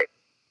were right.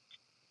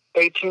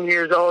 18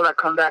 years old, I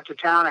come back to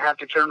town. I have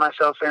to turn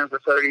myself in for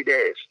 30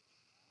 days.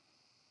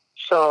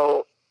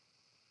 So,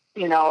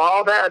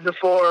 all that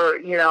before,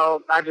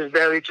 I just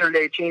barely turned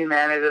 18,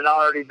 man. It had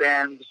already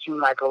seemed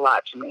like a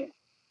lot to me.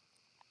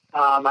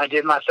 I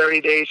did my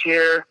 30 days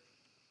here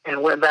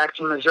and went back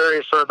to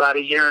Missouri for about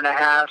a year and a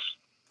half.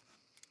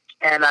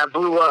 And I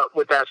blew up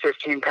with that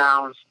 15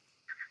 pounds.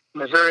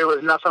 Missouri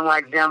was nothing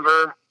like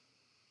Denver.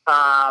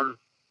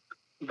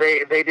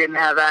 They didn't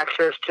have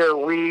access to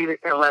weed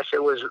unless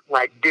it was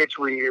like ditch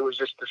weed. It was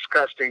just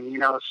disgusting,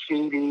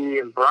 seedy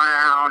and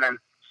brown and,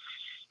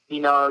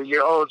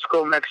 your old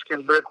school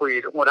Mexican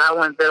brickweed. What I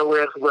went there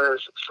with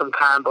was some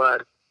pine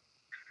bud.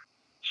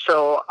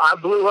 So I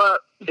blew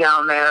up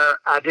down there.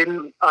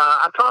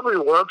 I probably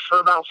worked for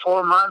about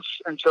 4 months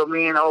until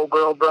me and the old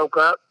girl broke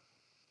up.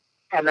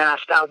 And then I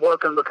stopped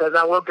working because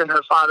I worked in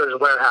her father's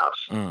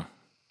warehouse. Mm.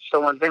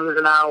 So when things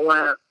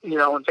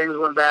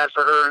went bad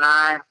for her and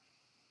I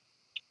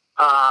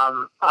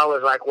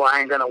was like, well, I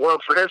ain't going to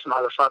work for this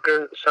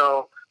motherfucker.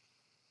 So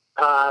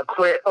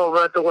quit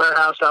over at the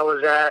warehouse I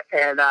was at,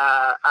 and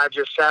I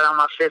just sat on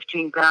my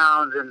 15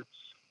 pounds and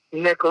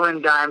nickel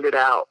and dimed it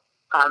out.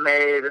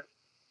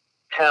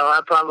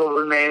 I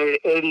probably made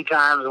 80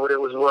 times what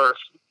it was worth.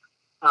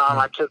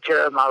 I took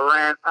care of my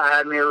rent. I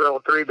had me a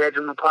little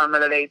 3-bedroom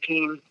apartment at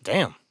 18.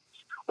 Damn.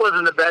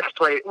 Wasn't the best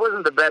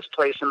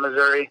place in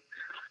Missouri,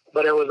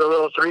 but it was a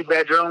little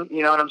 3-bedroom.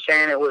 You know what I'm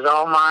saying? It was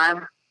all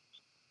mine,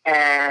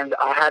 and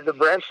I had the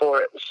bread for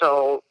it.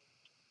 So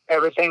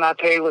everything I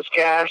paid was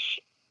cash.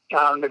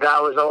 The guy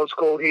was old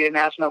school. He didn't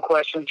ask no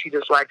questions. He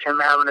just liked him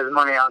having his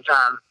money on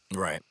time.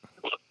 Right.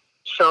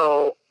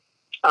 So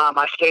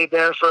I stayed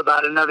there for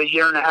about another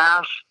year and a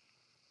half.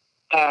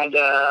 And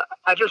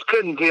I just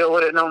couldn't deal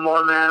with it no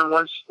more, man.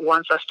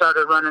 Once I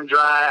started running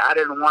dry, I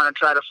didn't want to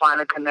try to find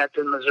a connect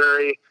in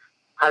Missouri.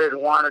 I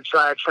didn't want to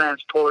try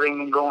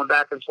transporting and going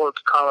back and forth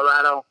to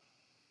Colorado.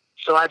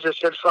 So I just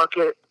said, fuck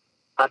it.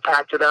 I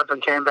packed it up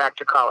and came back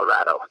to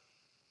Colorado.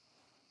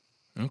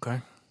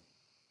 Okay.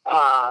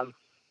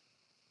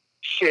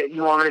 Shit,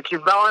 you want me to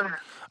keep going?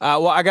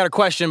 Well, I got a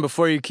question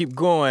before you keep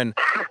going.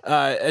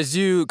 As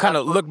you kind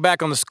of look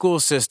back on the school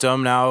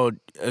system now,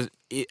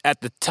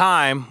 at the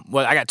time,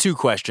 well, I got 2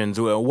 questions.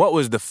 What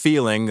was the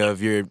feeling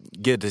of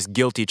get this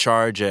guilty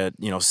charge at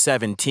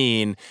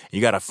 17?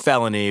 You got a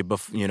felony,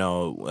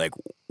 like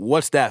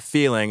what's that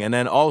feeling? And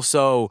then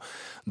also,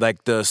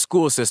 like the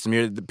school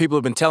system, the people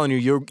have been telling you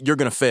you're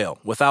going to fail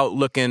without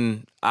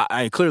looking.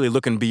 Clearly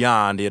looking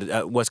beyond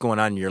what's going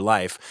on in your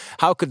life.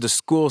 How could the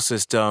school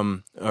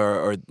system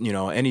or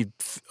any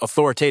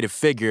authoritative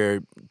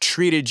figure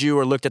treated you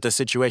or looked at the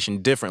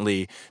situation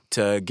differently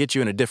to get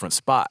you in a different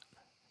spot?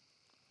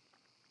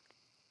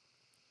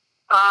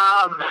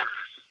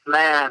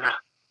 Man,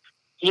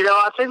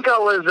 I think I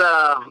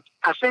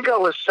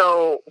was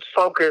so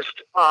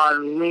focused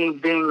on me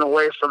being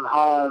away from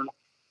home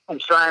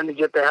and trying to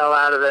get the hell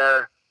out of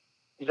there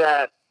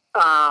that,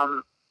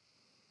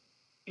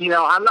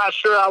 I'm not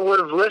sure I would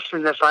have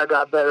listened if I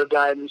got better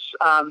guidance.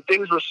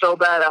 Things were so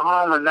bad at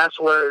home, and that's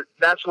where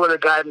the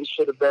guidance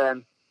should have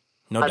been.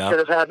 No doubt. I should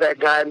have had that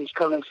guidance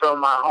coming from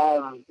my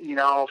home,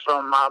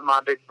 from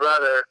my big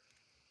brother.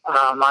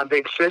 My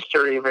big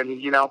sister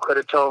even, could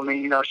have told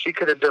me, she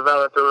could have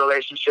developed a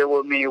relationship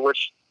with me,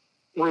 which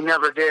we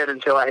never did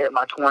until I hit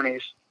my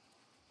 20s.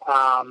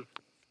 My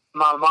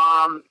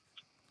mom,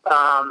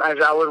 as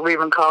I was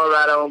leaving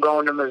Colorado and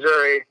going to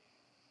Missouri,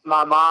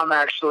 my mom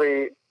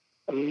actually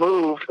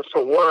moved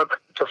for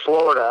work to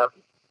Florida.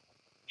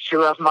 She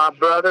left my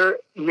brother,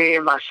 me,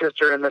 and my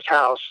sister in this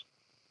house.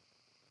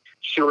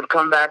 She would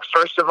come back,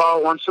 first of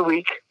all, once a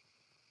week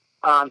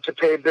to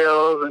pay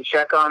bills and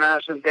check on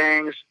us and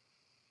things.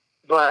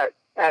 But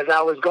as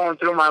I was going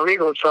through my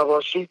legal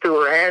trouble, she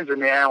threw her hands in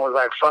the air and was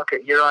like, fuck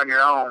it, you're on your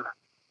own.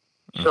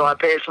 Mm-hmm. So I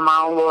paid for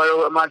my own lawyer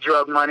with my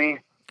drug money.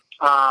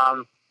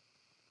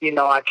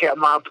 I kept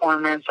my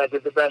appointments. I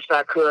did the best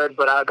I could,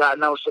 but I got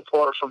no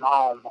support from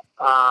home.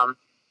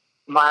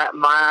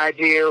 My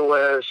idea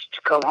was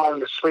to come home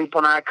to sleep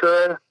when I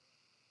could.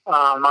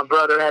 My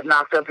brother had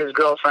knocked up his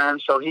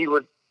girlfriend, so he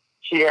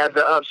had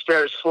the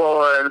upstairs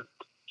floor, and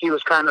he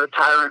was kind of the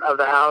tyrant of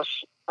the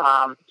house.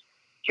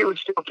 He would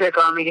still pick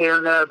on me here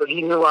and there, but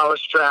he knew I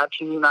was strapped.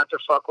 He knew not to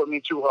fuck with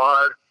me too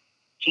hard.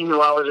 He knew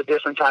I was a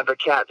different type of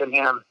cat than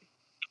him.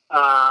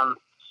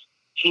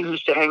 He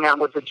used to hang out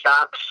with the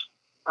jocks.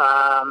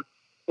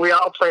 We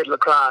all played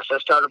lacrosse. I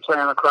started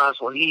playing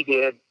lacrosse when he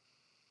did.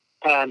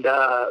 And,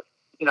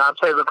 I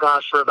played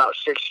lacrosse for about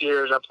 6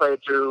 years. I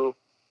played through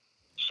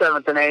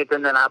 7th and 8th,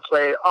 and then I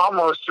played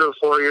almost through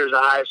 4 years of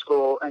high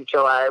school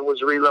until I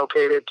was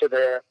relocated to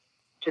the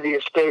to the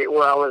estate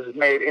where I was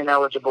made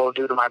ineligible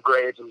due to my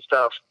grades and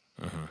stuff.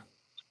 Mm-hmm.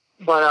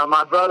 But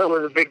my brother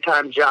was a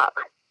big-time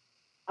jock.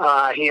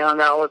 He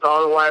hung out with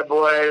all the white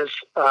boys.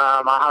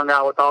 I hung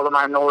out with all the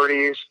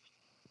minorities.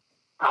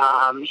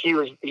 He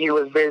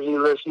was busy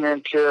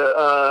listening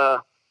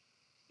to,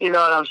 you know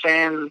what I'm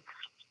saying?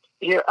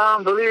 You're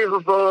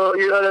unbelievable.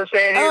 You know what I'm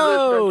saying? He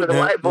was listening to the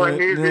white boy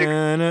music.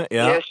 Yeah.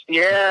 Yes,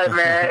 yeah,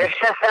 man.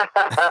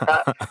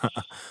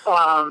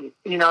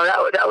 You know,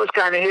 that was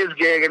kind of his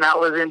gig, and I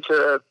was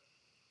into,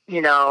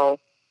 you know,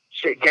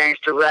 shit,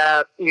 gangster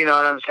rap. You know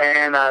what I'm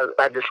saying?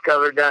 I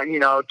discovered that, you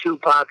know,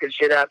 Tupac and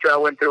shit after I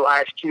went through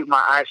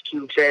my Ice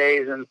Cube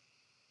phase, and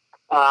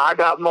I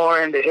got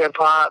more into hip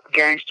hop,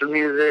 gangster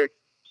music.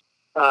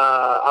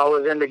 I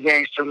was into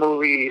gangster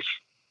movies.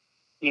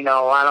 You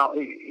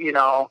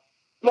know,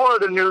 more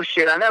of the new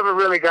shit. I never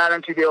really got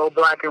into the old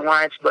black and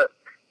whites, but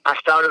I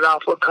started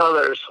off with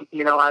colors.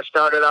 You know, I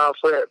started off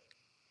with,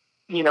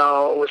 you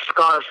know, with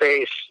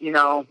Scarface. You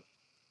know,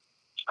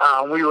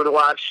 we would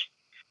watch,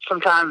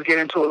 sometimes get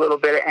into a little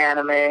bit of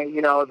anime,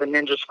 you know, the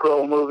Ninja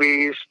Scroll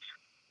movies,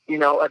 you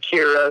know,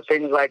 Akira,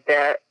 things like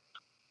that.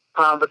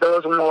 But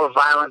those were more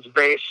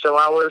violence-based, so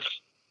I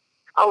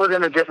was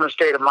in a different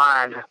state of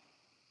mind.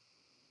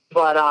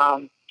 But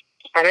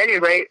at any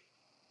rate,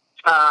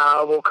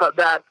 we'll cut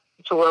back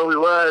to where we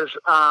was.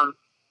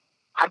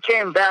 I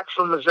came back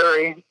from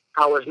Missouri.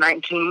 I was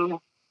 19.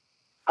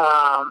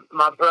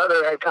 My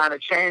brother had kind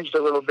of changed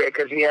a little bit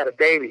because he had a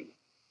baby.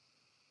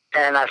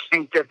 And I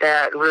think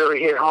that really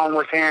hit home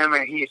with him,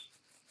 and he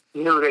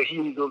knew that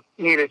he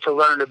needed to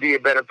learn to be a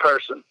better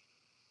person.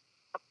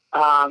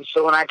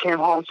 So when I came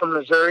home from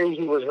Missouri,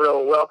 he was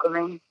real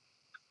welcoming.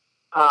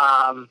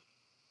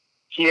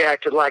 He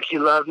acted like he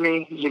loved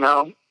me, you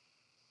know.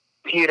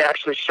 He'd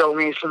actually show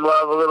me some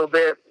love a little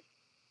bit.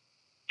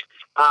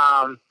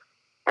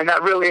 And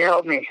that really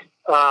helped me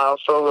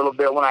for a little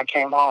bit when I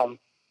came home.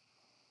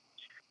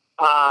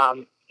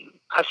 I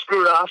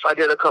screwed off. I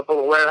did a couple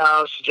of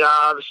warehouse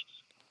jobs.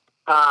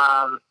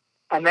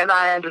 And then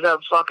I ended up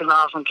fucking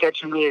off and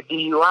catching me a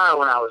DUI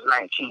when I was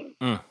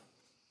 19.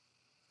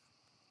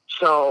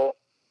 So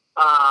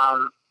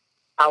I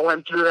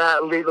went through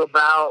that legal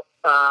bout.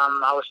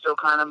 I was still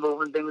kind of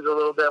moving things a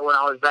little bit when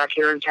I was back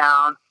here in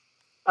town.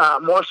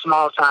 More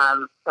small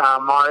time.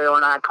 Mario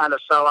and I kind of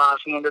fell off.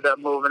 He ended up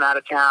moving out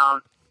of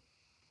town.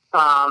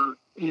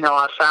 You know,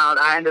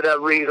 I ended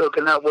up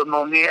re-hooking up with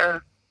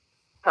Monir.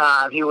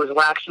 He was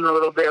waxing a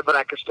little bit, but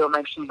I could still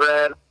make some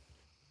bread.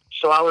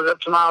 So I was up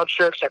to my old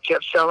tricks. I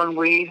kept selling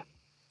weed.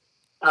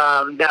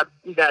 That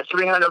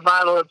 300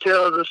 bottle of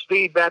pills of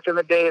speed back in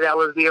the day, that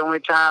was the only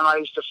time I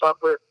used to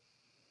fuck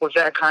with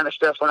that kind of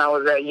stuff when I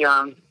was that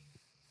young.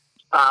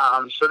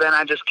 So then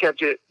I just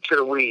kept it to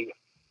the weed.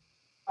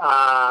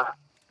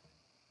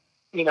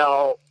 You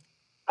know,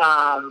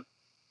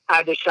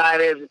 I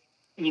decided,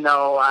 you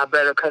know, I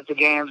better cut the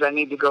games. I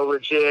need to go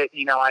legit.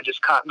 You know, I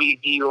just caught me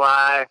a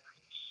DUI.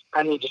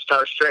 I need to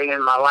start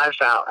straightening my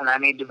life out, and I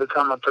need to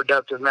become a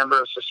productive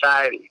member of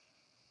society.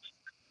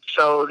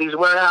 So these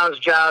warehouse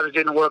jobs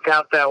didn't work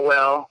out that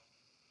well.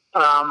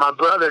 My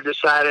brother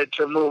decided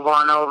to move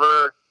on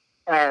over,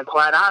 and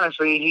quite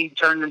honestly, he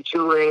turned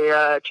into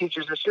a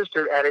teacher's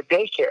assistant at a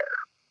daycare,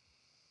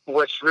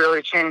 which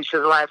really changed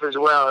his life as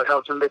well. It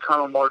helped him become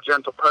a more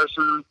gentle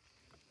person.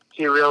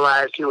 He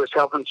realized he was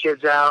helping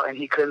kids out, and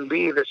he couldn't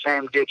be the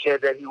same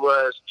dickhead that he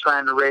was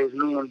trying to raise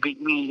me and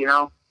beat me, you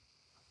know?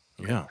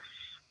 Yeah.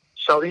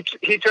 So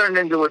he turned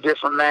into a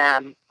different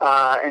man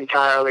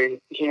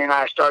entirely. He and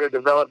I started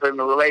developing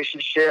a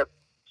relationship.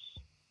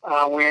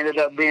 We ended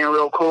up being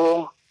real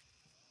cool,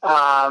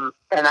 and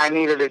I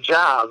needed a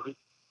job.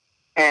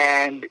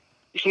 And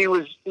he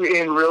was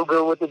in real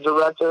good with the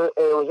director.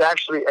 It was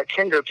actually a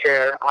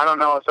KinderCare. I don't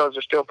know if those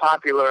are still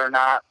popular or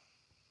not.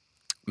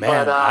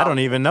 Man, but, I don't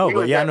even know,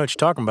 but yeah, I know what you're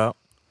talking about.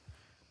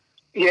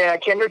 Yeah,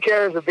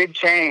 KinderCare is a big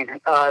chain.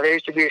 There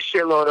used to be a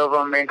shitload of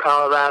them in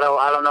Colorado.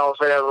 I don't know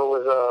if it ever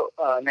was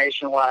a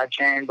nationwide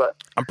chain, but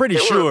I'm pretty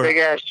sure. It was a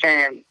big-ass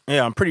chain.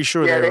 Yeah, I'm pretty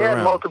sure they were had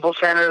around. multiple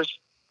centers.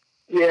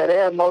 Yeah, they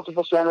had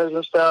multiple centers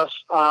and stuff.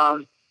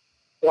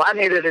 Well, I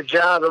needed a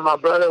job, and my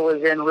brother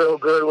was in real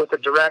good with the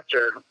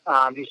director.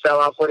 He fell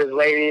off with his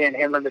lady, and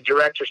him and the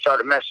director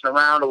started messing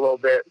around a little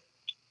bit.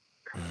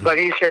 Mm-hmm. But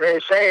he said, hey,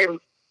 Fabe,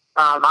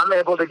 I'm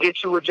able to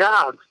get you a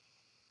job.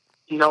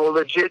 You know, a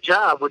legit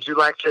job. Would you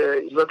like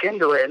to look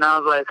into it? And I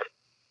was like,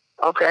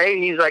 okay.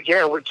 He's like,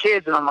 yeah, we're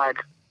kids. And I'm like,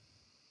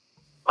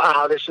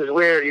 wow, this is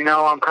weird. You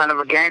know, I'm kind of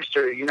a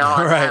gangster. You know,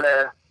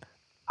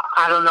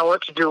 I don't know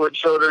what to do with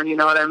children. You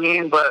know what I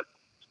mean? But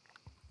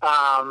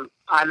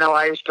I know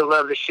I used to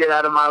love the shit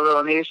out of my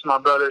little niece, my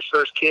brother's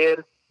first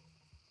kid.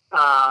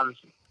 I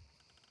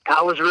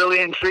was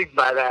really intrigued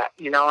by that,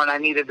 you know, and I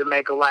needed to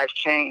make a life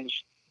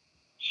change.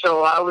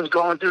 So I was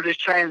going through this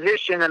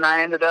transition, and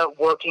I ended up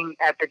working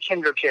at the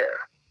KinderCare,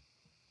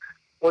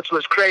 which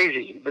was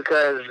crazy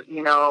because,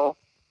 you know,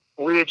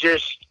 we had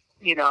just,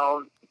 you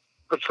know,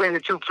 between the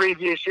 2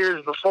 previous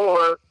years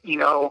before, you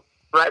know,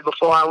 right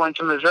before I went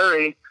to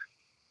Missouri,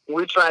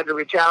 we tried to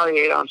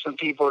retaliate on some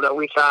people that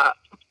we thought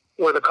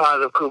were the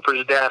cause of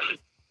Cooper's death.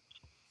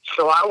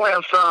 So I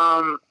went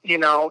from,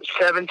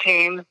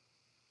 17,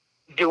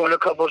 doing a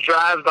couple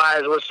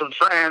drive-bys with some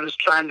friends,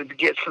 trying to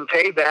get some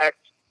payback,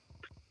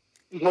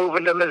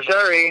 moving to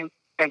Missouri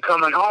and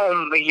coming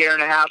home a year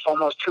and a half,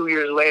 almost 2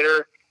 years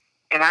later,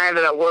 and I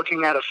ended up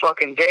working at a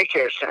fucking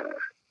daycare center.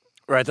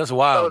 Right, that's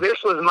wild. So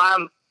this was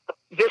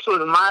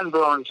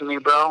mind-blowing to me,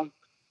 bro.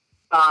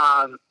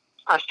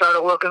 I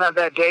started working at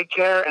that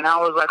daycare, and I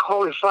was like,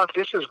 holy fuck,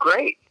 this is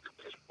great.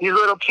 These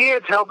little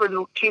kids,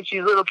 helping teach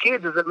these little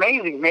kids is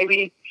amazing.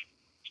 Maybe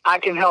I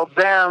can help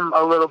them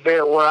a little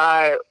bit where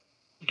I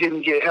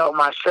didn't get help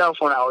myself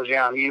when I was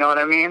young. You know what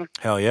I mean?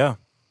 Hell yeah.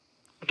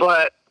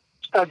 But,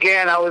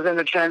 again, I was in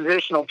the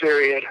transitional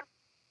period.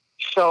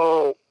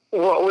 So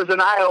what was an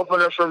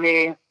eye-opener for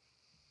me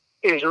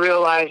is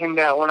realizing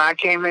that when I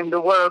came into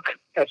work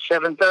at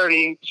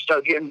 7:30,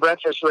 start getting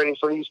breakfast ready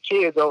for these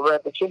kids over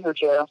at the kinder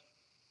care,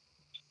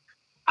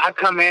 I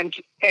come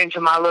into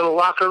my little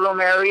locker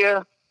room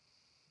area,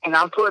 and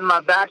I'm putting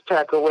my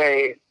backpack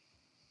away,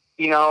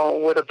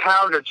 with a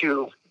pound or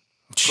two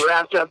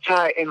wrapped up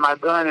tight in my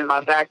gun in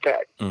my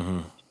backpack.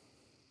 Mm-hmm.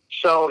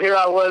 So here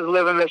I was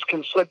living this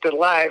conflicted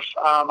life.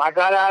 I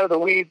got out of the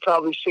weed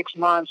probably 6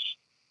 months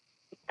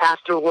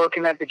after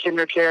working at the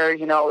kinder care. It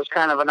was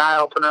kind of an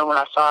eye-opener when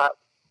I thought,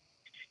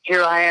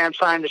 here I am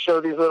trying to show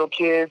these little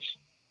kids,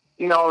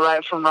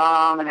 right from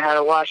wrong and how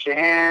to wash your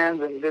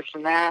hands and this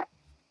and that.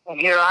 And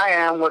here I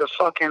am with a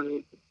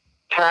fucking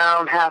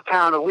half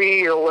pound of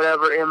weed or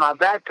whatever in my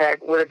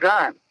backpack with a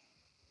gun.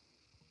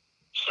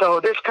 So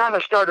this kind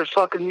of started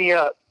fucking me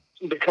up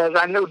because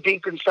I knew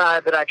deep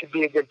inside that I could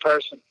be a good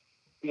person.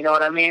 You know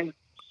what I mean?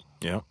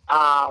 Yeah.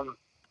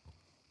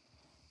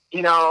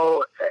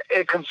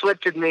 It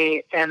conflicted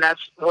me, and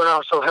that's what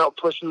also helped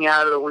push me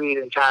out of the weed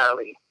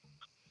entirely.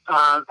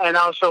 And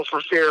also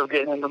for fear of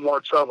getting into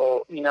more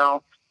trouble.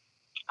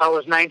 I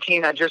was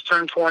 19. I just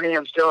turned 20.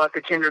 I'm still at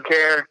the kinder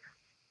care.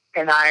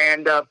 And I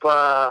end up,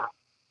 I'm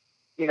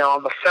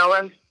a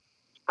felon.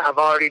 I've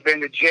already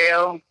been to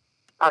jail.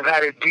 I've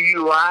had a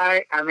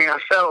DUI. I mean, I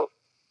felt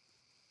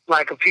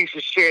like a piece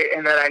of shit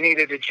and that I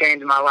needed to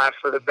change my life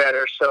for the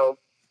better. So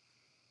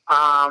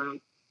I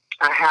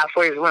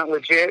halfway went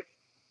legit.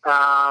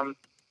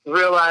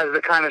 Realized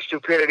the kind of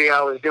stupidity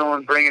I was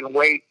doing, bringing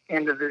weight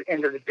into the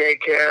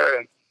daycare,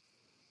 and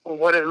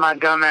what is my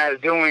dumb ass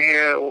doing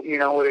here?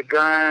 With a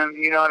gun.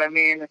 You know what I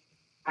mean?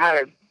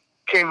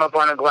 Came up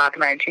on a Glock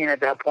 19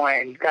 at that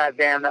point, and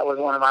goddamn, that was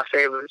one of my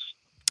favorites.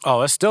 Oh,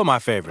 that's still my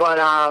favorite. But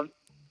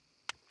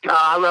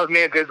I love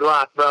me a good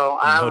Glock, bro.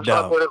 I haven't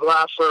fucked with a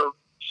Glock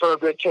for a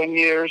good 10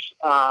 years.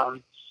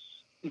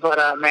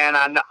 But man,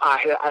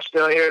 I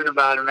still hear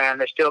about it, man.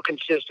 They're still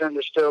consistent.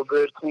 They're still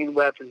good, clean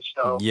weapons.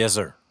 So yes,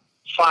 sir.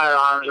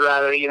 Firearms,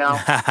 rather,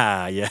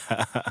 Yeah.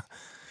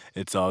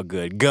 It's all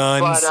good.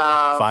 Guns,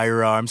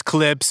 firearms,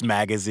 clips,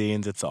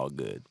 magazines. It's all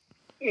good.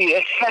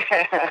 Yeah.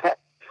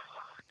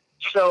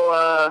 So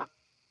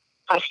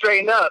I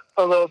straightened up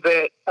a little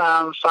bit.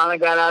 Finally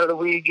got out of the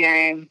weed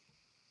game.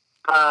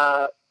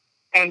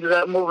 Ended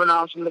up moving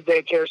on from the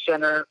daycare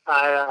center.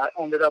 I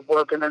ended up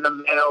working in the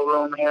mail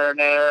room here and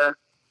there.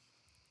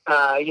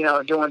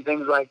 Doing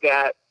things like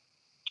that.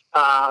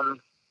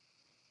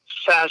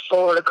 Fast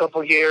forward a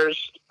couple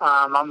years,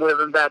 I'm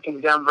living back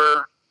in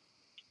Denver.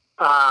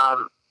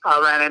 I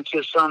ran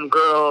into some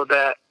girl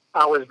that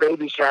I was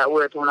babysat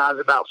with when I was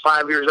about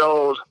 5 years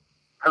old.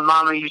 Her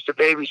mama used to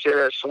babysit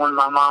us when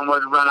my mom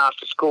would run off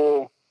to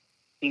school,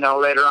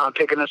 later on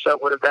picking us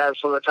up with a bag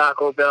full of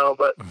Taco Bell.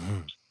 But,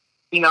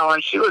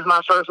 and she was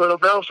my first little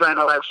girlfriend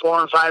at like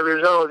 4 and 5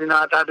 years old.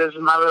 I thought this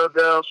was my little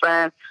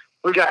girlfriend.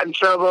 We got in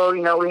trouble.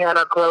 We had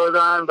our clothes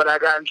on, but I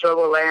got in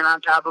trouble laying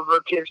on top of her,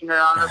 kissing her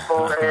on her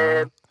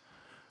forehead.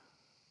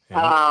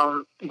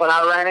 Yeah. But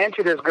I ran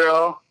into this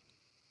girl,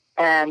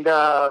 and,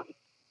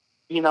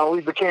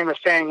 we became a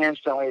thing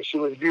instantly. She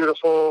was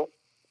beautiful.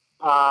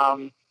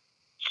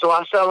 So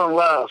I fell in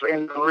love,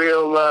 in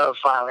real love,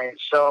 finally.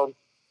 So,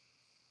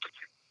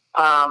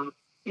 that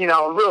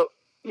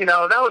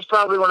was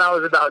probably when I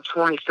was about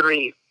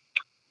 23.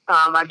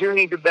 I do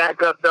need to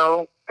back up,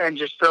 though, and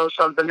just throw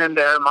something in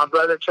there. My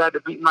brother tried to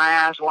beat my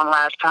ass one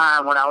last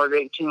time when I was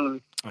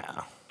 18.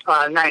 Yeah.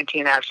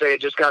 19, actually. I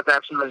just got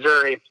back from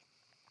Missouri.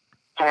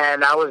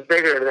 And I was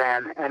bigger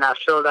then, and I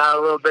filled out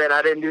a little bit.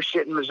 I didn't do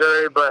shit in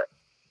Missouri, but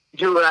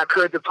do what I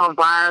could to pump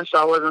iron so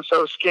I wasn't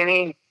so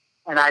skinny,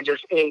 and I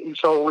just ate and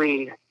sold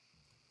weed.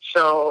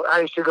 So I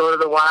used to go to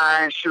the Y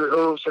and shoot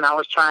hoops, and I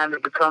was trying to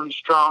become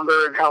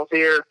stronger and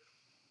healthier.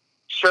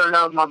 Sure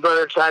enough, my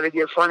brother tried to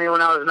get funny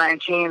when I was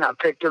 19. I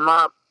picked him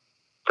up,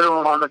 threw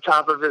him on the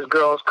top of his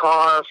girl's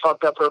car,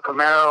 fucked up her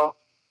Camaro.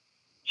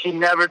 He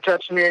never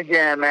touched me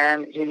again,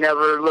 man. He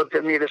never looked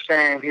at me the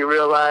same. He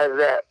realized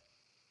that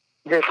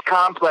this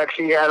complex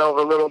he had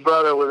over little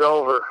brother was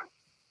over.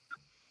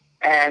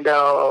 And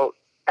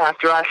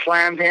after I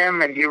slammed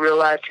him and he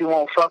realized he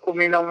won't fuck with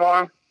me no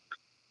more,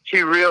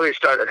 he really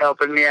started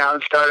helping me out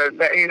and started,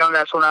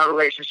 that's when our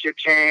relationship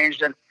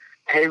changed. And,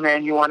 hey,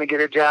 man, you want to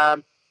get a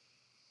job?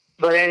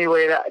 But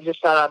anyway, I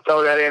just thought I'd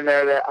throw that in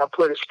there, that I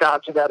put a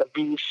stop to that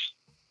abuse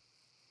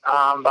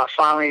by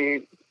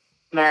finally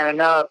manning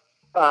up,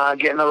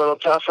 getting a little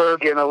tougher,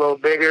 getting a little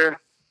bigger.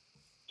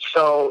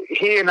 So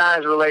he and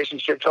I's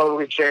relationship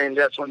totally changed.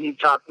 That's when he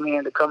talked me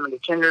into coming to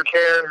kinder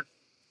care.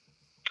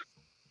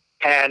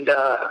 And,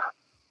 that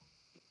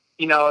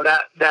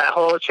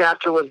whole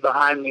chapter was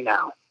behind me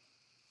now.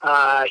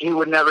 He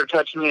would never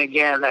touch me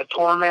again. That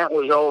torment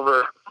was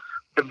over.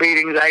 The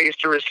beatings I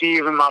used to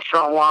receive in my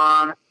front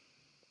lawn,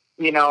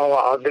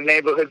 the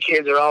neighborhood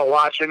kids are all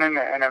watching him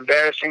and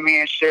embarrassing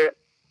me and shit.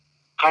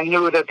 I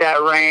knew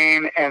that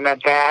reign and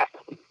that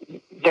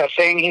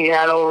thing he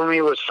had over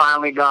me was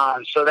finally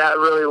gone. So that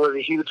really was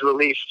a huge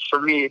relief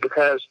for me,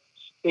 because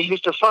he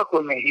used to fuck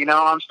with me.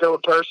 I'm still a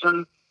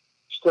person,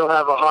 still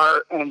have a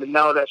heart, and to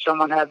know that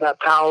someone had that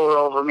power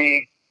over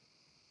me,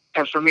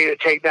 and for me to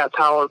take that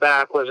power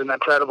back was an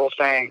incredible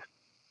thing.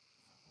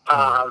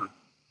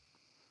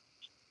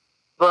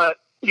 But,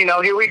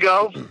 here we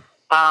go.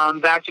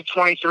 Back to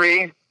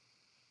 23.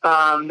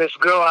 This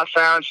girl I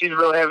found, she's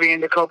real heavy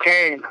into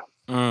cocaine.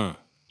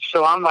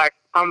 So I'm like,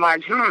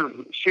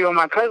 few of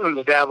my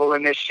cousins dabble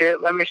in this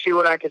shit. Let me see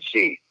what I could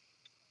see.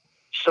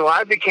 So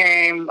I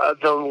became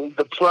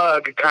the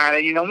plug,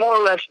 kind of, more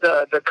or less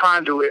the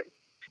conduit.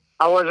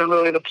 I wasn't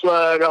really the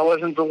plug. I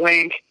wasn't the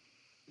link,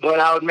 but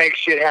I would make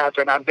shit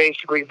happen. I'd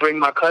basically bring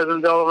my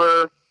cousins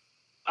over,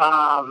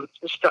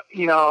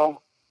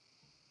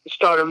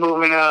 started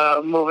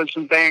moving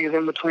some things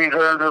in between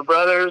her and her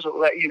brothers,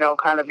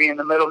 kind of being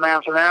the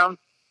middleman for them.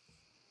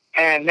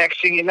 And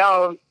next thing you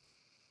know,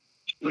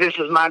 this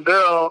is my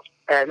girl.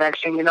 And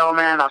next thing you know,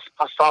 man, I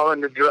fall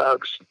into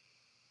drugs.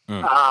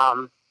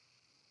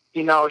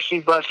 She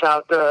busts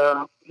out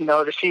the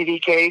CD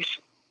case,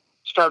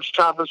 starts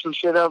chopping some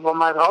shit up. I'm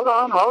like,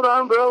 hold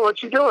on, bro,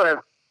 what you doing?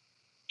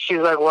 She's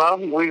like, well,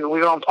 we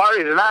gonna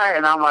party tonight.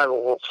 And I'm like,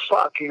 well,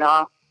 fuck, Her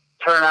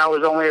and I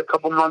was only a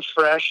couple months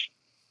fresh.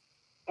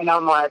 And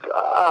I'm like,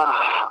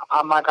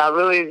 I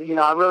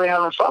really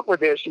haven't fucked with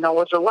this.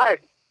 What's it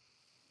like?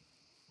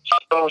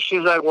 So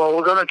she's like, well,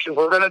 we're gonna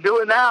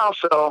do it now.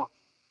 So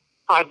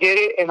I did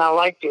it, and I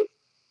liked it.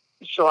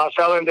 So I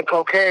fell into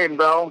cocaine,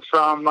 bro,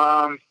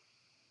 from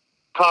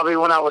probably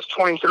when I was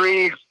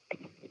 23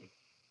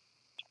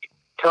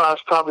 till I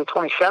was probably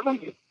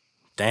 27.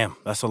 Damn,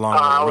 that's a long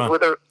run. I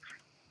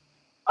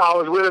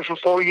was with her for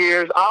 4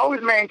 years. I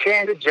always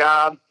maintained a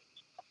job.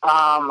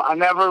 I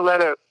never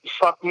let it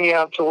fuck me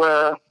up to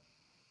where,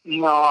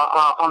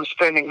 I'm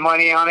spending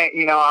money on it.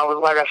 I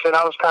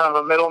was kind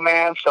of a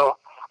middleman, so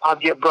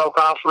I'd get broke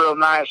off real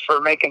nice for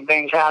making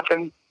things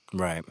happen.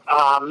 Right.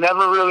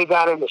 Never really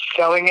got into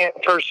selling it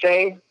per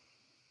se,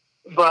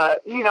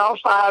 but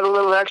if I had a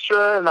little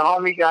extra and the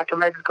homie I can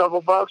make a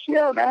couple bucks,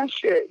 yeah, man,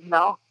 shit.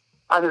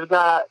 I just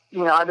got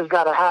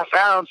a half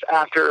ounce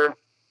after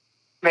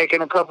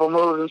making a couple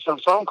moves and some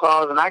phone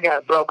calls, and I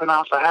got broken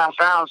off a half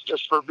ounce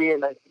just for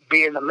being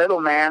the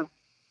middleman.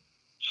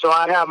 So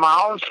I'd have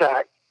my own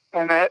sack,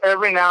 and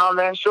every now and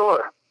then,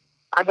 sure,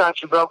 I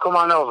got you, bro. Come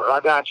on over.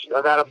 I got you.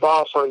 I got a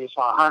ball for you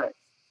for 100.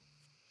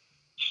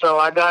 So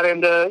I got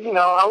into,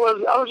 I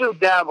was just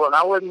dabbling.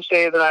 I wouldn't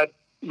say that I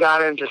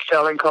got into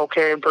selling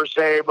cocaine per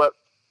se, but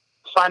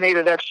if I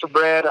needed extra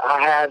bread,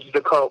 I had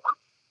the coke.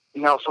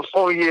 For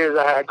 4 years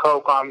I had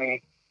coke on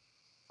me.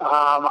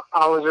 I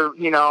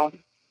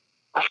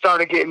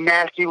started getting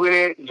nasty with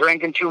it,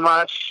 drinking too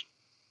much.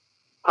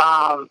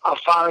 I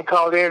finally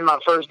called in my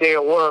first day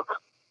of work.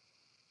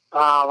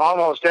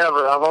 Almost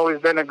ever. I've always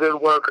been a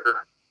good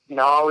worker.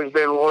 Always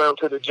been loyal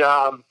to the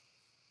job.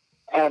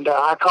 And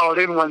I called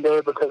in one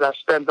day because I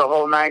spent the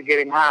whole night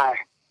getting high.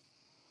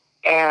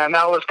 And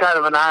that was kind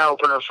of an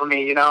eye-opener for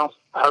me,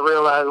 I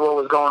realized what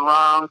was going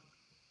wrong.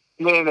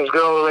 Me and this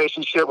girl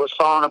relationship was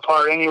falling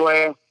apart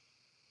anyway.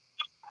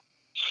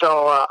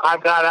 So I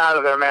got out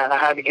of there, man. I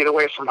had to get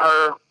away from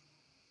her.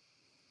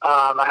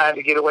 I had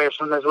to get away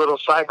from this little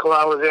cycle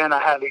I was in.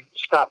 I had to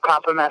stop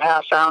copping that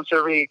half ounce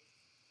every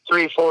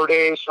 3-4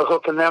 days for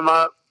hooking them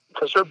up,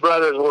 because her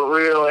brothers were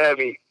real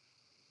heavy.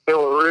 They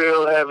were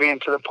real heavy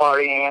into the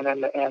partying,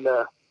 and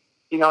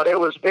it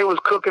was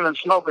cooking and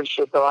smoking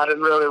shit, though. I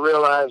didn't really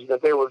realize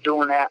that they were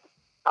doing that.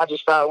 I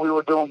just thought we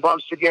were doing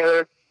bumps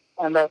together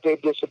and that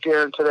they'd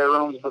disappear into their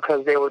rooms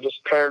because they were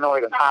just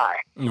paranoid and high.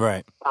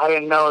 Right. I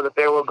didn't know that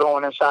they were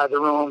going inside the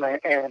room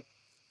and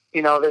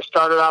they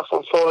started off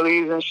with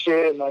 4Ds and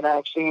shit, and then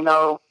next thing you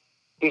know,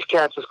 these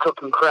cats was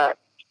cooking crack.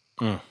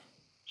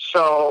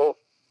 So,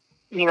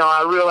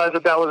 I realized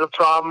that was a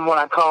problem when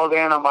I called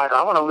in. I'm like,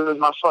 I want to lose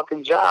my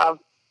fucking job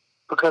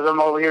because I'm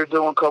over here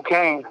doing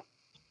cocaine.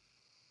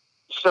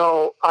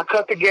 So I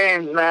cut the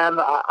games, man.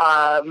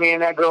 Me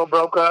and that girl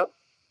broke up.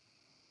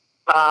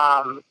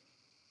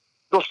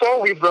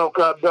 Before we broke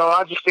up, though,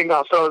 I just think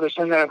I'll throw this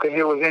in there because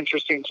it was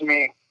interesting to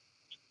me.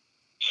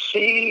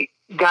 She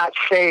got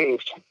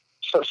saved.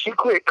 So she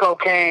quit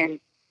cocaine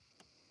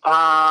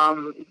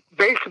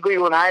basically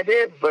when I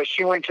did, but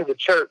she went to the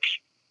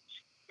church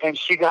and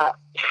she got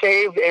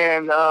saved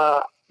and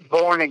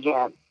born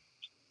again.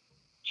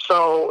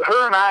 So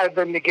her and I have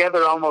been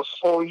together almost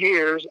 4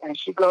 years, and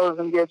she goes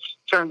and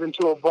turns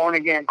into a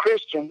born-again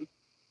Christian.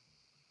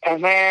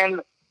 And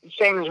then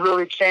things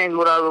really changed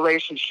with our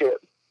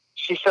relationship.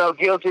 She felt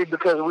guilty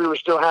because we were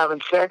still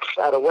having sex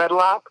out of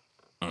wedlock.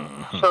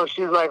 Mm-hmm. So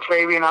she's like,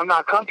 Fabian, I'm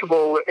not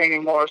comfortable with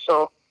anymore.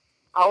 So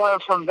I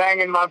went from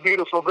banging my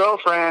beautiful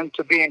girlfriend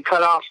to being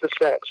cut off the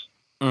sex.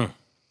 Mm.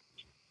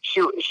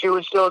 She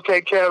would still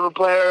take care of a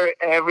player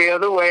every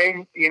other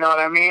way, you know what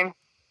I mean?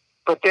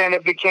 But then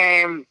it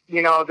became,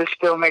 this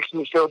still makes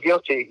me feel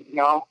guilty,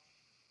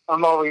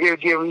 I'm over here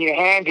giving you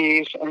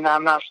handies, and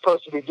I'm not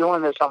supposed to be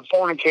doing this. I'm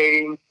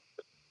fornicating.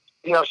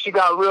 She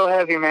got real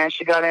heavy, man.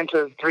 She got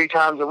into 3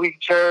 times a week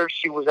church.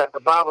 She was at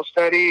the Bible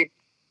study.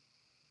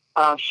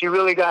 She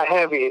really got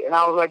heavy. And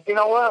I was like, you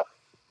know what?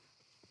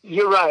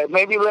 You're right.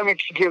 Maybe let me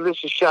give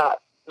this a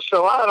shot.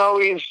 So I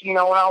always, when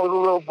I was a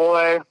little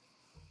boy,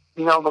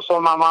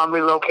 before my mom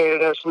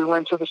relocated us, we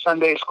went to the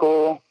Sunday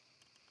school.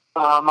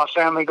 My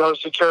family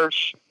goes to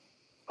church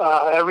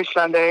every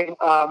Sunday,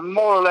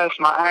 more or less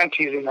my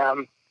aunties and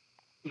them.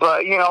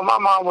 But, my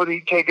mom would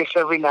take us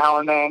every now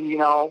and then,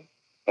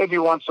 maybe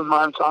once a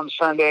month on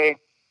Sunday.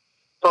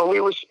 But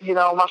we was,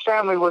 my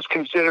family was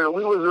considered,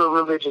 we was a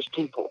religious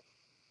people.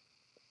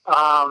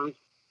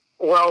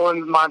 Well,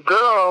 when my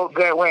girl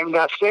went and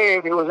got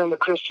saved, it was into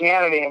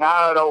Christianity, and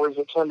I had always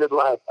attended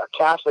like a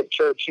Catholic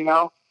church,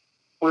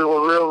 We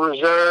were real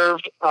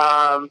reserved.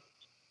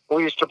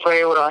 We used to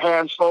pray with our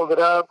hands folded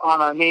up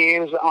on our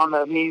knees, on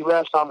the knee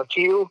rest on the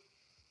pew.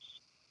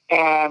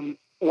 And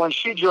when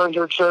she joined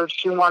her church,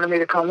 she wanted me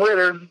to come with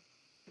her.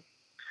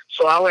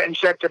 So I went and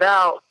checked it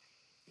out.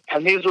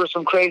 And these were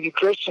some crazy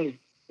Christian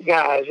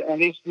guys. And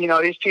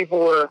these people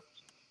were,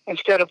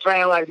 instead of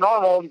praying like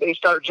normal, they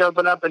start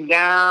jumping up and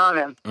down,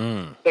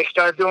 and they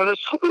start doing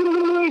this,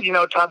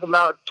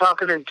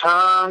 talking in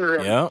tongues.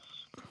 And, yeah.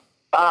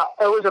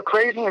 It was a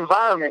crazy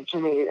environment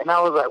to me. And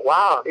I was like,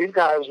 wow, these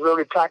guys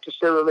really practice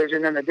their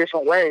religion in a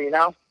different way,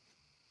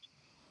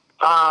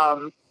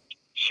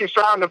 She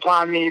frowned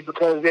upon me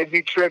because they'd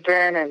be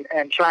tripping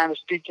and trying to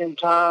speak in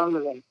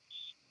tongues and,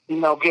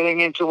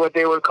 getting into what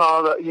they would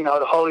call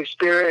the Holy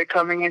Spirit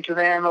coming into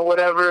them or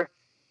whatever.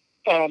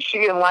 And she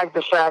didn't like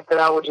the fact that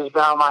I would just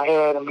bow my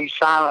head and be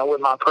silent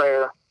with my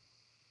prayer.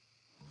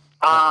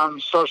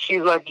 So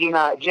she's like, you're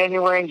not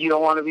genuine. You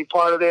don't want to be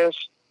part of this.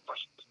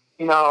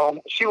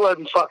 She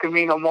wasn't fucking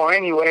me no more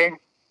anyway.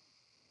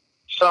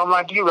 So I'm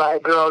like, you're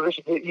right, girl. This,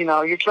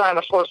 you're trying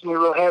to force me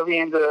real heavy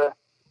into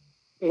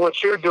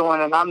what you're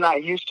doing, and I'm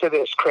not used to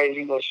this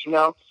craziness,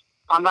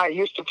 I'm not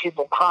used to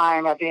people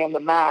crying at the end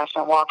of Mass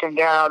and walking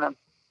down and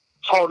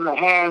holding their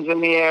hands in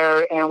the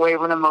air and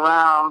waving them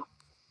around.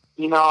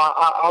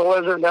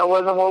 That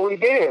wasn't what we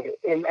did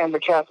in the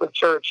Catholic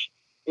Church.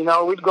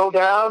 We'd go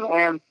down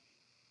and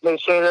they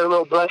say their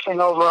little blessing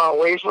over our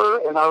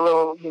wafer and our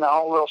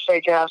little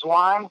fake ass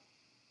wine,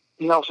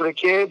 for the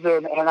kids.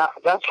 And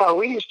that's how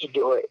we used to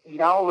do it,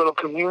 a little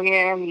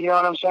communion, you know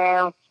what I'm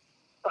saying?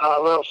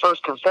 A little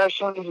first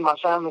confessions. My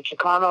family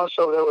Chicano,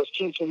 so there was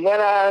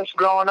quinceañeras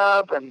growing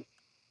up. And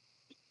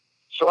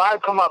so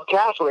I'd come up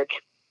Catholic,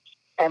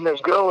 and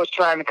this girl was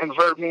trying to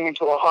convert me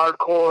into a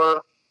hardcore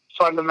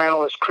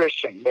fundamentalist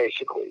Christian,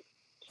 basically.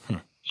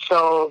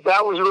 So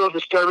that was real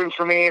disturbing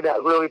for me.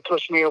 That really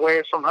pushed me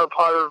away from her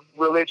part of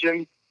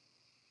religion.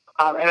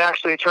 It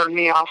actually turned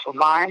me off of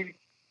mine.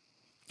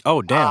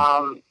 Oh,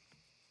 damn.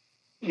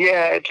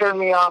 It turned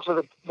me off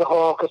of the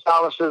whole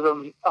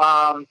Catholicism.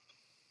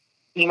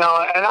 And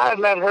I had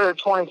met her at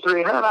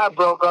 23. Her and I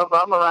broke up.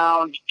 I'm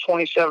around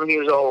 27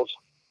 years old.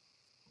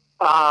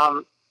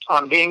 I'm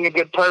being a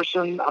good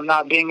person. I'm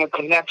not being a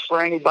connect for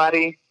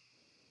anybody.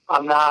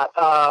 I'm not,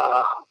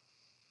 I'm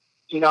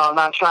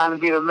not trying to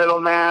be the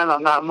middleman.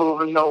 I'm not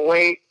moving no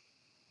weight.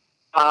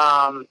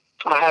 I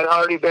had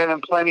already been in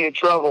plenty of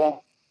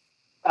trouble.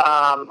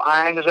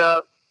 I ended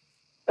up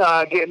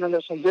getting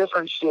into some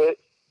different shit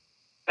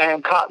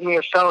and caught me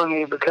a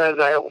felony because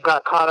I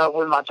got caught up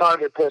with my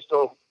target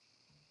pistol.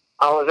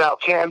 I was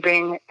out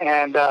camping,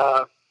 and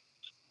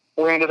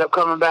we ended up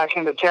coming back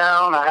into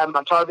town. I had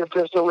my target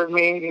pistol with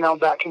me,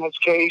 back in its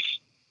case.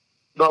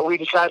 But we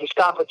decided to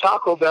stop at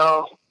Taco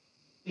Bell,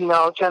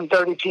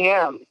 10:30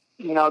 p.m.,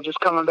 just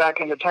coming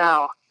back into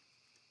town.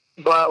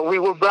 But we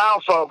were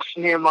brown folks,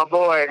 me and my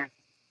boy,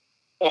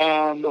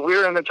 and we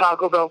were in the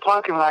Taco Bell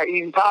parking lot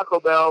eating Taco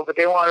Bell, but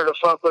they wanted to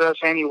fuck with us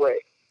anyway,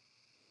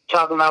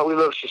 talking about we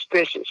look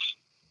suspicious.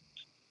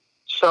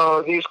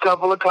 So these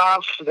couple of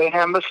cops, they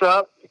hem us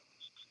up.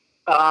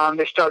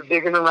 They start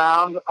digging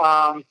around.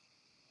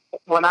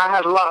 When I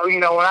had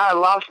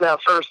lost that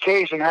first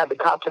case and had to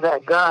cop to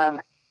that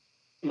gun,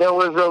 there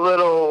was a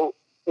little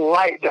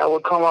light that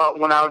would come up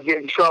when I would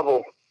get in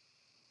trouble.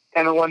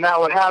 And when that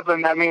would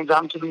happen, that means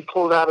I'm to be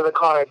pulled out of the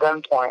car at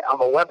gunpoint.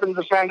 I'm a weapons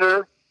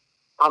offender.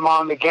 I'm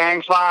on the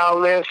gang file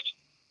list.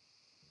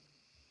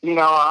 And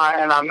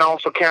I'm known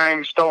for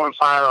carrying stolen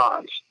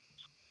firearms.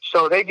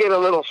 So they get a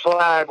little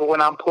flag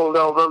when I'm pulled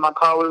over. My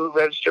car was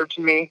registered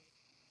to me.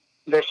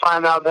 They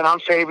find out that I'm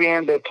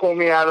Fabian. They pull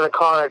me out of the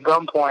car at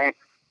gunpoint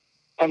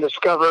and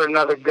discover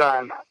another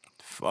gun.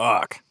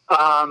 Fuck.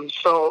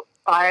 So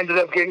I ended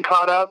up getting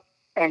caught up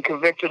and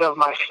convicted of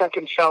my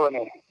second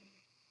felony.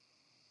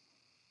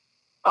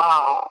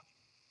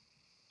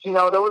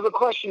 There was a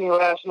question you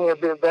asked me a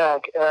bit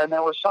back, and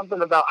there was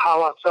something about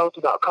how I felt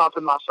about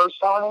copping my first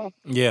felony.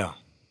 Yeah.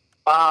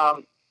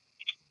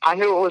 I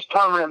knew it was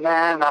permanent,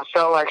 man, and I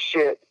felt like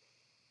shit.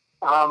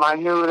 I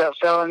knew that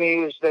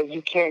felonies, that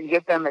you can't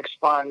get them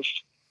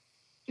expunged,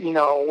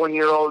 when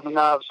you're old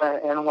enough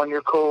and when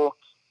you're cool.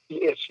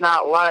 It's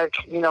not like,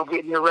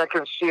 getting your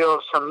record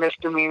sealed from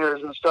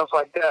misdemeanors and stuff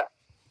like that.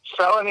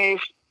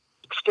 Felonies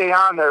stay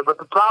on there, but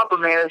the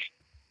problem is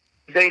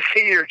they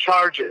see your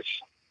charges.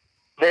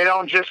 They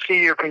don't just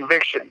see your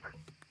conviction.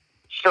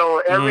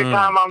 So every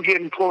time I'm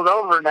getting pulled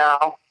over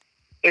now,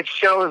 it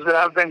shows that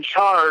I've been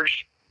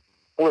charged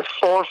with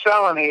 4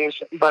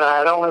 felonies, but I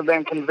had only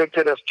been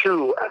convicted of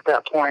 2 at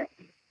that point.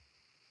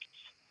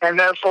 And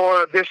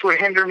therefore, this would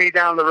hinder me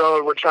down the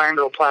road with trying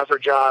to apply for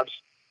jobs.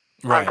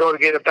 Right. I go to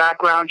get a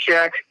background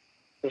check.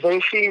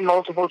 They see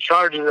multiple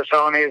charges of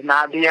felonies,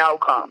 not the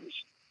outcomes.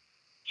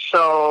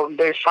 So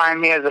they find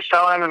me as a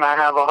felon, and I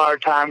have a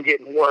hard time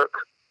getting work.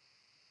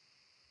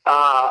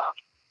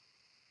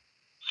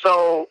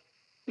 So,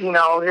 here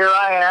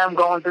I am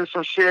going through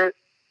some shit.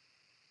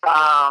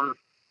 I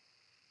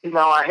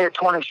hit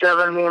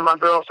 27. Me and my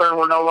girlfriend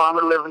were no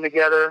longer living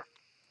together.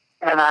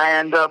 And I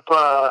end up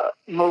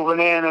moving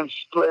in and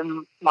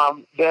splitting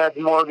my dad's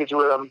mortgage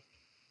with him.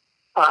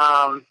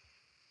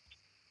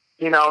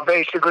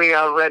 Basically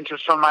I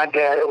rented from my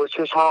dad. It was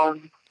his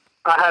home.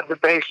 I had the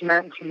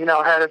basement,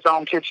 had its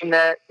own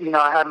kitchenette.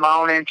 I had my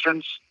own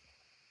entrance.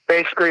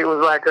 Basically, it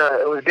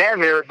was damn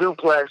near a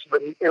duplex,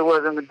 but it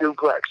wasn't a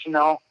duplex,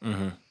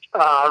 Mm-hmm.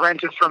 I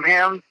rented from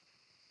him.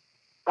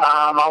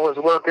 I was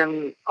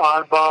working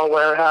oddball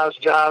warehouse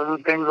jobs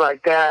and things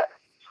like that.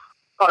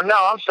 Oh, no,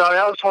 I'm sorry.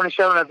 I was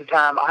 27 at the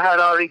time. I had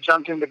already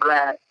jumped into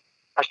granite.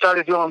 I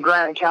started doing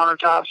granite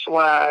countertops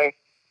when I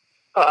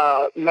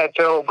met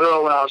the old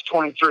girl when I was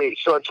 23.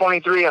 So at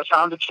 23, I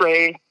found a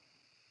trade,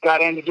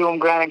 got into doing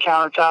granite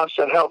countertops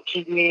that helped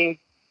keep me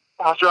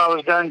after I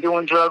was done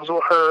doing drugs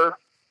with her.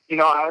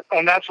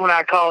 And that's when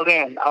I called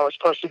in. I was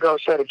supposed to go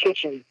set a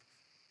kitchen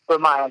for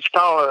my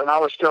installer, and I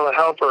was still a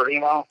helper,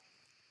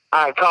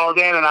 I called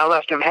in, and I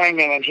left him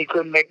hanging, and he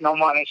couldn't make no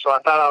money, so I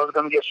thought I was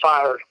going to get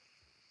fired.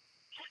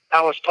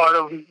 That was part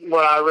of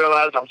what I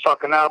realized. I'm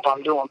fucking up.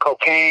 I'm doing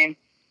cocaine.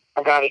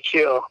 I got to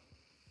chill.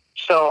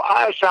 So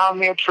I found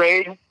me a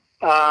trade.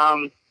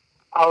 I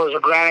was a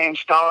granite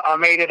installer. I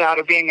made it out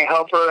of being a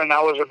helper, and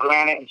I was a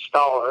granite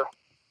installer.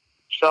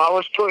 So I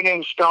was putting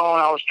in stone.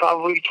 I was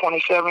probably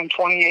 27,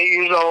 28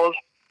 years old,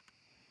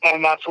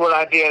 and that's what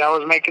I did. I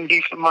was making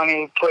decent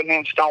money putting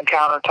in stone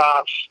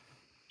countertops,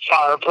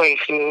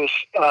 fireplaces,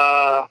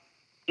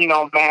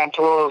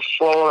 mantles,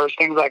 floors,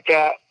 things like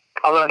that.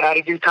 I learned how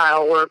to do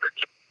tile work.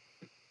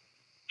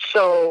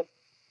 So,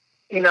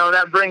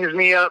 that brings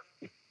me up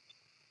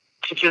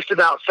to just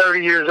about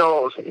 30 years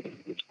old,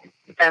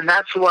 and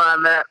that's where I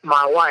met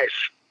my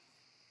wife.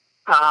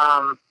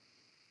 I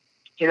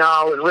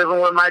was living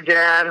with my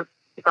dad,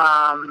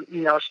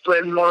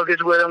 splitting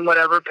mortgage with him,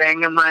 whatever,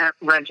 paying him rent,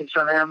 renting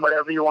from him,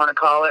 whatever you want to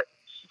call it.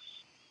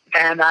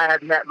 And I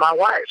had met my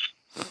wife.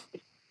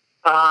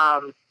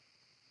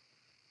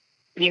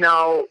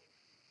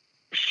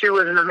 She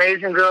was an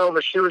amazing girl,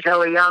 but she was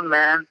hella young,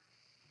 man.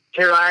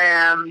 Here I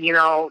am,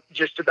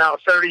 just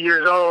about 30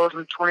 years old,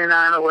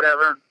 29 or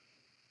whatever.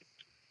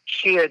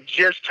 She had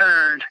just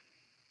turned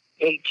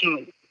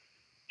 18.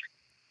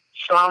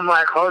 So I'm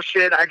like, oh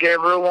shit, I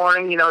gave her a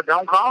warning,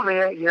 don't call me.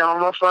 I'm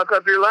going to fuck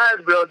up your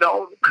life, girl.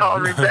 Don't call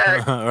me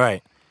back.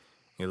 Right.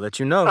 He'll let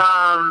you know.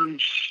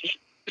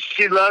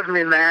 She loved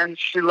me, man.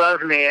 She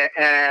loved me.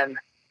 And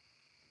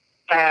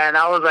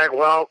I was like,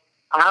 well,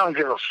 I don't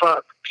give a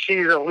fuck.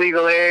 She's of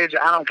legal age.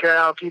 I don't care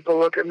how people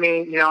look at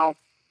me.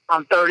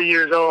 I'm 30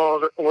 years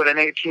old with an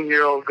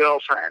 18-year-old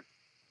girlfriend.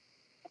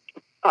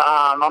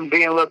 I'm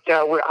being looked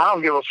at with, I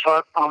don't give a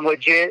fuck. I'm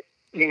legit.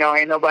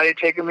 Ain't nobody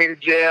taking me to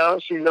jail.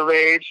 She's of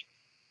age.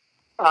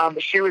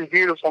 But she was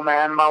beautiful,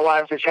 man. My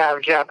wife is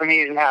half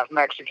Japanese and half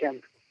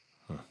Mexican.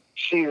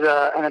 She's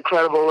an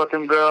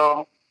incredible-looking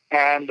girl.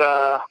 And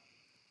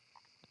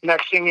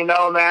next thing you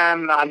know,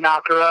 man, I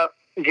knock her up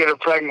and get her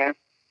pregnant.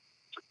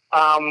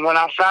 When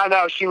I found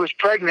out she was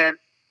pregnant,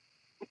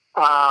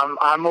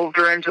 I moved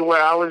her into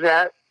where I was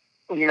at,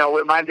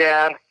 with my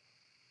dad.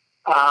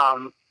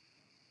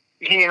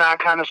 He and I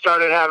kind of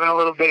started having a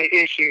little bit of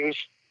issues.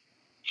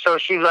 So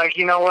she's like,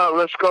 you know what,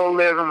 let's go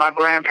live in my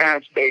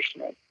grandparents'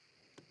 basement.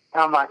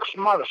 And I'm like,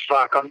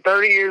 motherfucker, I'm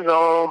 30 years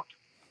old.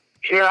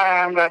 Here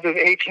I am, got this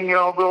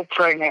 18-year-old girl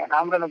pregnant, and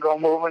I'm going to go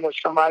move into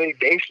somebody's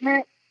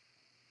basement?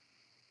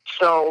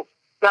 So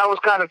that was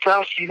kind of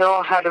tough,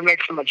 I had to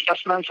make some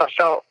adjustments. I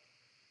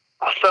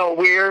felt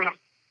weird.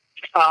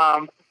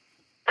 Come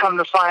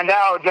to find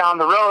out, down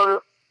the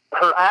road,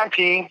 her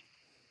auntie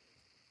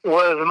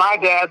was my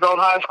dad's old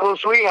high school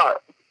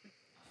sweetheart.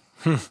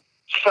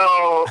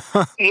 So,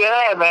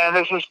 yeah, man,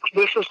 this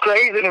is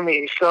crazy to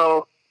me.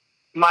 So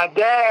my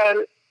dad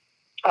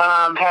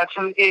had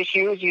some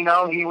issues. He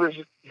was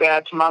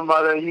bad to my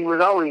mother. He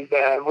was always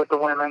bad with the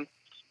women.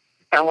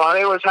 And while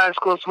they was high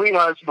school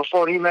sweethearts,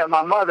 before he met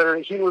my mother,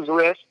 he was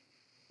with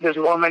this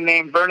woman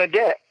named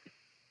Bernadette.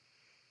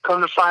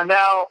 Come to find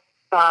out,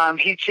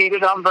 he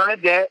cheated on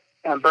Bernadette,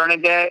 and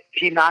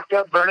he knocked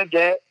up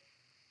Bernadette.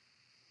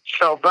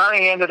 So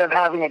Bernie ended up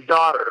having a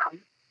daughter,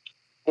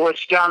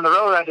 which down the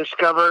road I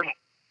discovered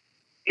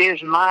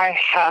is my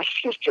half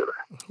sister.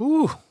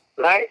 Ooh.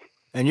 Right?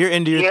 And you're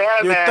into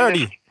you're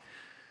 30.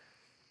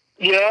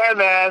 Yeah,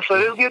 man. So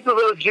this gets a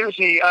little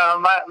juicy.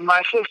 My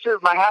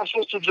half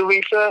sister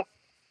Jaleesa,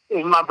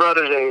 is my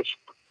brother's age.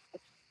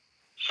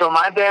 So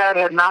my dad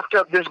had knocked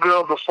up this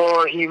girl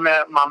before he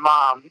met my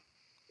mom.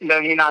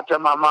 Then he knocked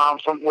up my mom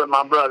with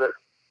my brother.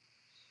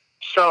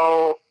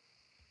 So,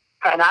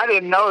 and I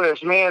didn't know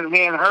this. Me and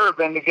her have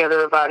been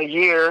together about a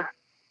year.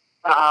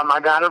 I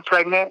got her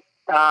pregnant.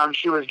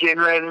 She was getting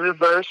ready to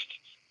burst.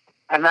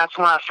 And that's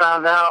when I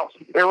found out.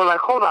 They were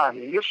like, hold on,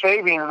 you're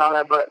Fabian and all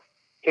that, but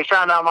they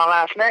found out my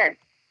last name.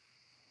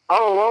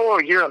 Oh, whoa,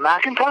 you're a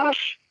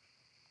Mackintosh?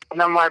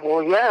 And I'm like,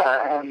 well,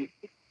 yeah. And,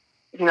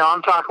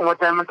 I'm talking with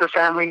them at the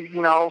family,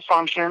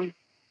 function.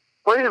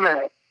 Wait a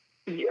minute.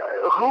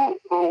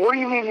 What do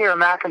you mean you're a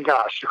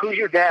Mackintosh? Who's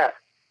your dad?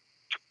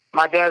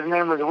 My dad's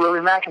name was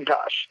Willie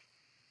Mackintosh.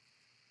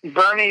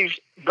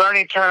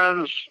 Bernie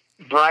turns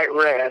bright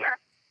red.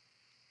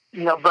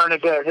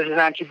 Bernadette, this is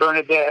Auntie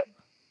Bernadette.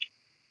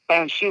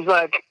 And she's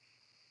like,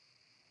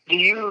 do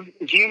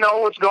you know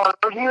what's going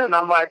on here? And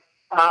I'm like,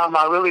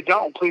 I really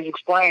don't. Please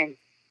explain.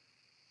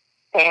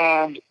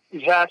 And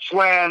that's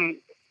when,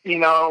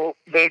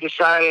 they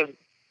decided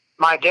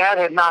my dad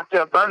had knocked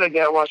up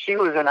Bernadette while she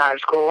was in high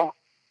school.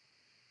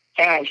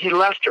 And he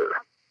left her.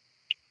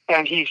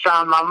 And he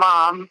found my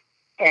mom,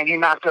 and he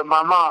knocked up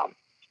my mom.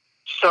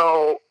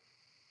 So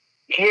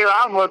here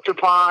I'm looked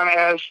upon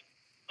as,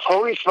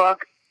 holy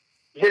fuck,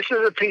 this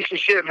is a piece of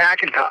shit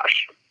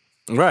Mackintosh.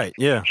 Right,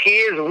 yeah. He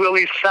is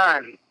Willie's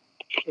son.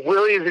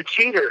 Willie is a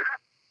cheater.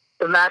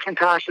 The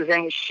Mackintoshes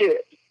ain't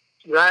shit,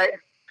 right?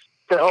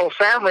 The whole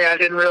family, I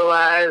didn't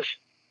realize,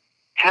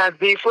 had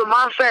beef with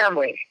my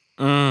family.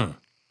 Mm.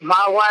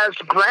 My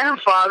wife's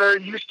grandfather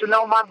used to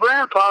know my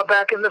grandpa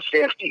back in the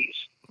 50s.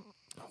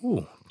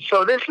 Ooh.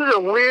 So this is a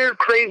weird,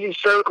 crazy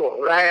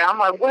circle, right? I'm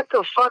like, what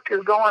the fuck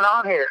is going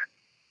on here?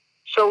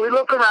 So we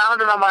look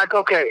around, and I'm like,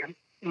 okay,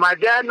 my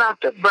dad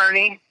knocked up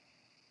Bernie,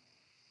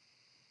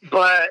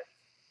 but,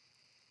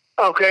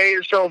 okay,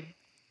 so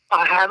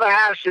I have a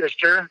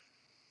half-sister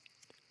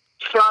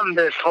from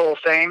this whole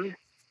thing,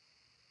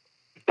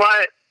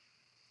 but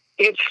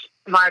it's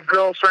my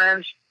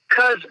girlfriend's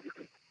cousin.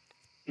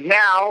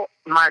 Now,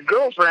 my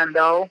girlfriend,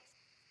 though,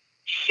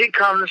 she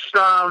comes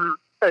from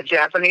a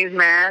Japanese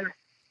man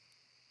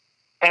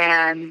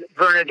and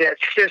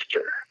Bernadette's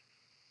sister.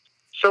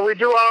 So we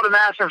do all the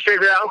math and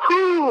figure out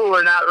who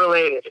are not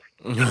related.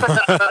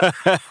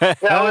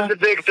 That was the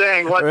big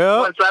thing. Once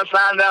I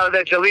found out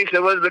that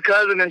Jaleesa was the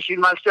cousin and she's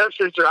my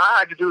stepsister, I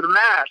had to do the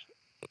math.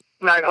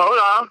 I'm like, hold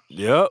on.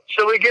 Yep.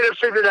 So we get it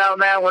figured out,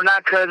 man. We're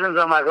not cousins.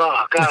 I'm like,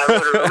 oh, God,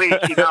 what a relief,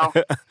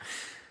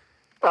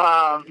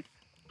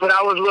 But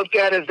I was looked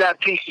at as that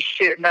piece of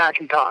shit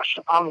Mackintosh.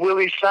 I'm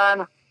Willie's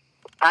son.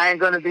 I ain't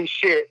going to be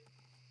shit.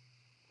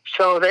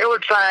 So they were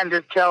trying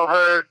to tell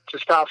her to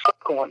stop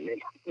fucking with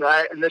me,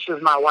 right? And this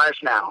is my wife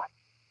now.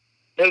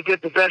 They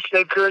did the best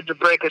they could to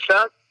break us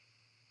up.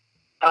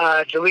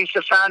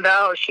 Jaleesa found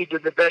out. She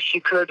did the best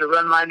she could to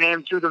run my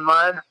name through the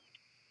mud,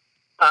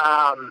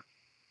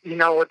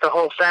 with the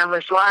whole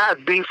family. So I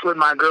had beef with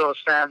my girl's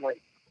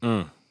family.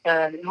 Mm.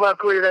 And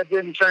luckily that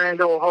didn't turn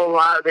into a whole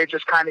lot. They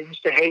just kind of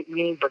used to hate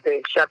me, but they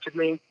accepted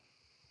me.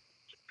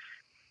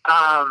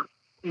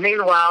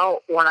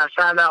 Meanwhile, when I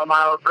found out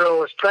my girl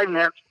was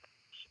pregnant,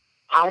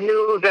 I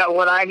knew that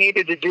what I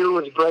needed to do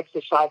was break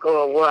the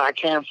cycle of where I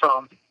came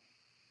from.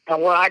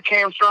 And where I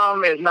came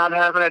from is not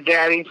having a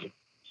daddy.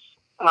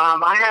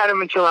 I had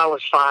him until I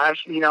was 5,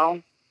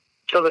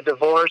 till the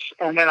divorce.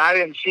 And then I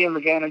didn't see him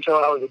again until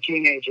I was a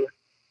teenager.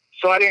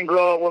 So I didn't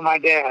grow up with my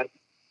dad.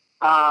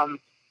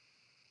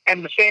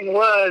 And the thing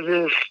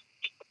is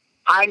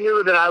I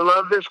knew that I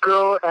love this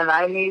girl and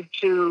I need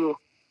to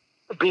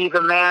be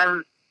the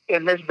man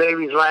in this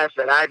baby's life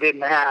that I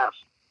didn't have.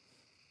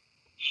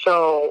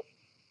 So,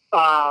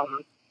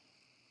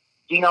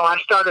 I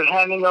started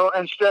handing her,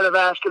 instead of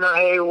asking her,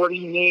 hey, what do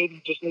you need?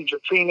 You just need your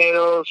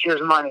prenatals.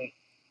 Here's money.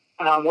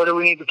 What do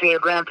we need to pay our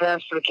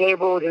grandparents for the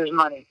cable? Here's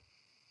money.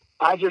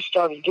 I just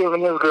started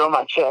giving this girl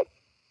my check.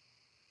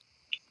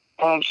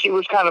 And she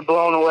was kind of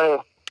blown away.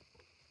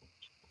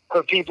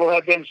 Her people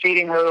had been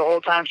feeding her the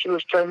whole time she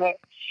was pregnant.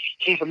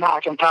 He's a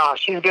Mackintosh.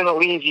 She's going to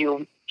leave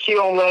you. She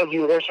don't love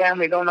you. Their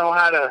family don't know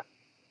how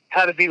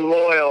to be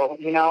loyal,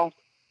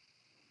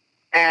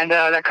 And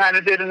that kind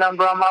of did a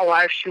number on my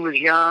wife. She was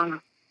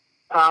young.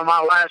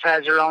 My wife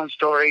has her own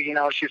story.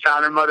 She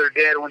found her mother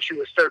dead when she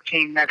was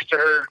 13 next to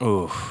her.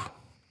 Oof.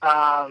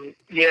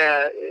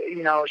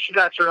 She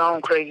got her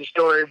own crazy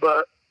story.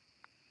 But,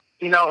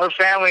 her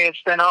family had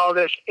spent all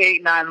this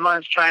 8-9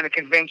 months trying to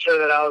convince her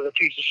that I was a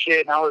piece of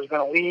shit and I was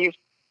going to leave.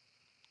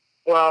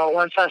 Well,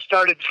 once I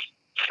started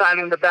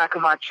signing the back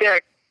of my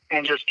check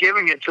and just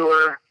giving it to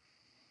her,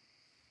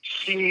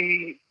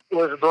 she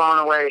was blown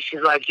away.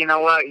 She's like, you know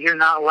what? You're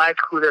not like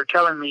who they're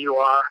telling me you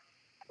are.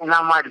 And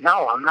I'm like,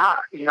 no, I'm not.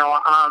 You know,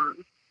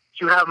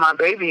 you have my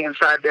baby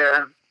inside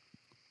there.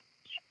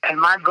 And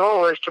my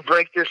goal is to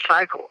break this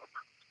cycle.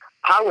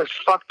 I was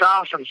fucked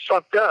off and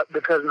fucked up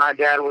because my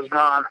dad was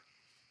gone.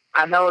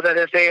 I know that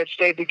if they had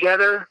stayed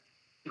together,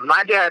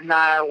 my dad and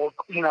I,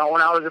 you know,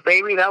 when I was a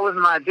baby, that was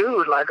my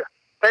dude. Like,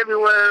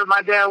 everywhere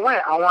my dad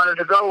went, I wanted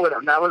to go with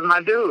him. That was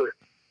my dude.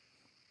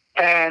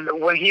 And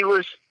when he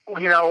was,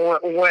 you know,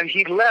 when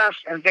he left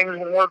and things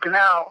weren't working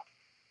out,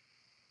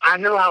 I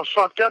knew how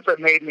fucked up it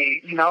made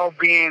me, you know,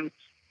 being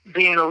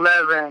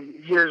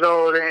 11 years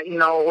old and, you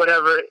know,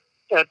 whatever,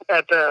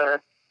 at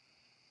the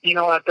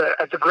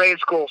grade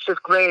school,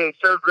 6th grade,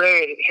 3rd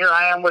grade. Here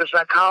I am with a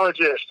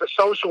psychologist, a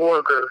social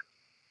worker,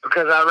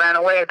 because I ran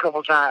away a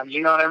couple times,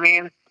 you know what I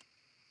mean?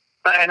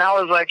 And I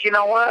was like, you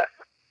know what?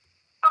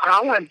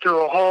 I went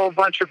through a whole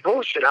bunch of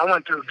bullshit. I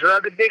went through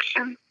drug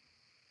addiction.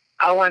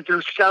 I went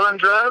through selling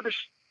drugs.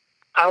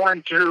 I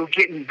went through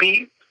getting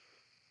beat.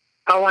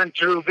 I went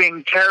through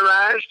being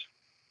terrorized.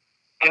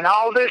 And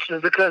all this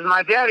is because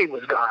my daddy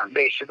was gone,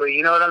 basically.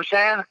 You know what I'm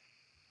saying?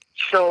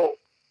 So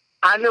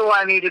I knew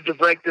I needed to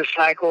break this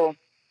cycle.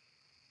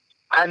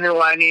 I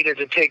knew I needed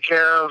to take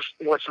care of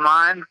what's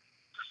mine.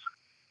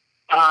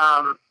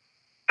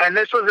 And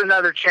this was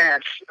another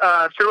chance.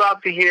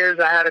 Throughout the years,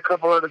 I had a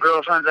couple of the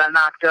girlfriends I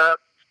knocked up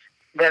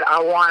that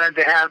I wanted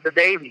to have the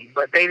baby,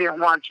 but they didn't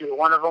want to.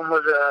 One of them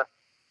was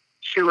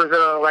she was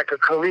like a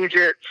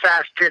collegiate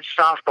fast-pitch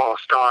softball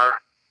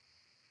star.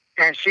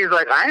 And she's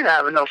like, I ain't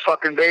having no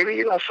fucking baby.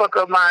 You're going to fuck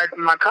up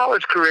my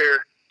college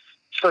career.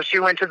 So she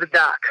went to the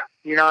doc.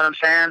 You know what I'm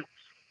saying?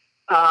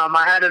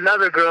 I had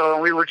another girl,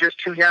 and we were just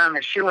too young,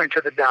 and she went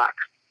to the doc.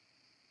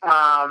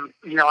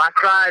 You know, I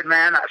cried,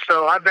 man.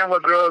 So I've been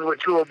with girls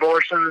with 2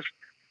 abortions,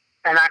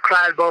 and I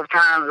cried both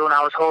times when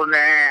I was holding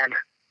their hand.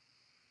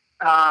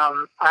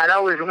 I'd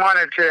always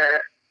wanted to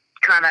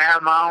kind of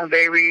have my own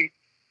baby,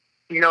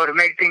 you know, to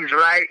make things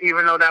right,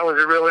 even though that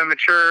was a real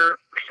immature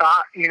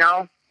thought, you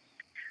know.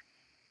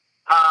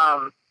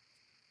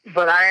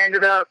 But I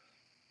ended up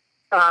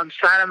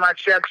signing my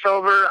checks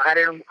over.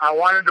 I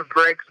wanted to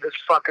break this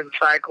fucking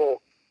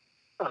cycle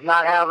of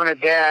not having a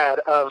dad,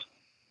 of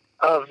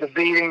the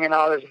beating and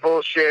all this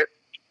bullshit.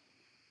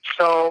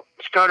 So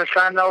started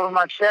signing over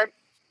my check.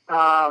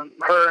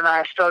 Her and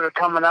I started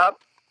coming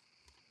up.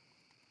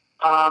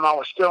 I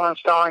was still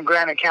installing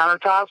granite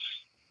countertops.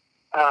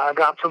 I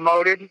got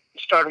promoted,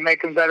 started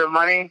making better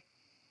money.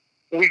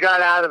 We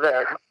got out of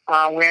there.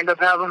 We ended up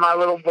having my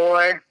little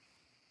boy.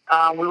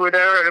 We were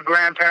there at her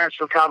grandparents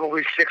for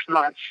probably 6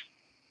 months.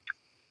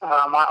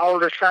 My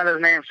oldest son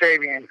is named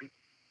Fabian.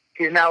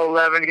 He's now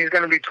 11. He's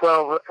going to be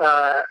 12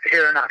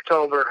 here in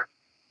October.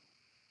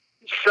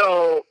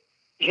 So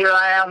here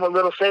I am with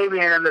little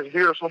Fabian and this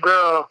beautiful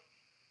girl,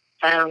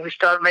 and we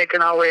start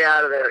making our way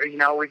out of there. You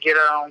know, we get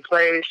our own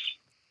place.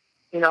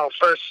 You know,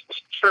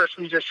 first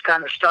we just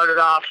kind of started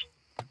off.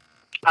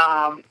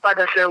 Like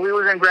I said, we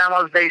was in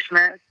Grandma's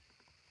basement,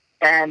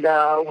 and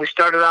we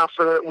started off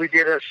we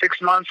did a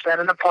 6 months at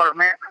an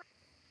apartment,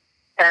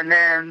 and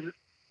then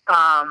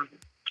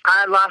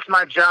I lost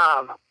my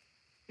job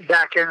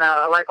back in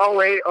like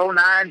 08,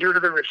 09 due to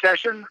the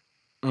recession.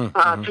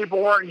 Mm-hmm.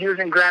 People weren't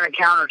using granite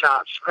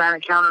countertops.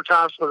 Granite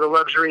countertops was a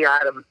luxury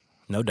item.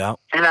 No doubt.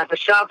 And at the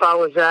shop I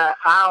was at,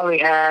 I only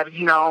had,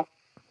 you know,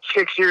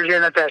 6 years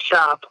in at that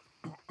shop.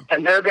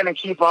 And they're going to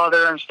keep all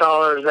their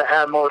installers that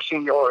have more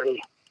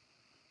seniority.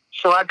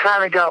 So I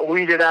kind of got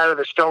weeded out of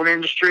the stone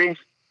industry.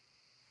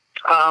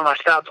 I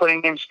stopped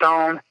putting in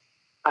stone.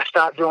 I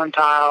stopped doing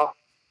tile.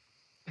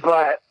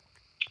 But,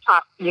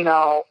 you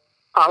know,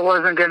 I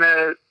wasn't going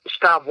to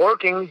stop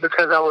working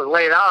because I was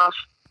laid off.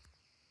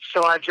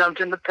 So I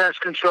jumped into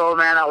pest control,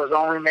 man. I was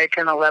only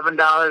making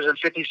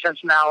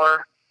 $11.50 an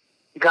hour.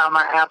 Got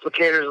my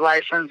applicator's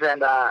license,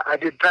 and I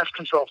did pest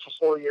control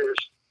for 4 years.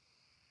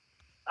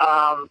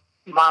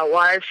 My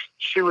wife,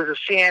 she was a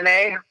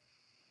CNA.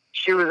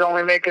 She was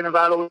only making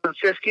about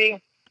 $11.50,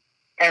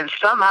 and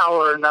somehow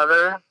or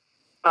another,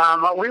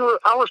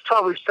 I was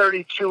probably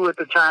 32 at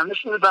the time.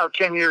 This was about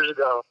 10 years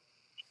ago.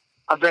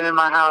 I've been in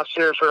my house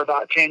here for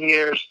about 10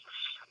 years.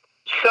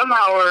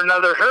 Somehow or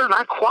another, her and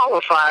I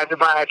qualified to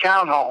buy a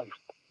townhome,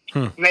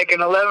 making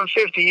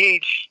 $11.50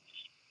 each.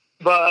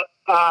 But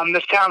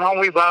this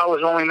townhome we bought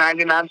was only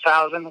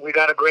 $99,000. We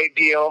got a great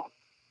deal.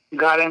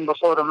 Got in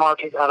before the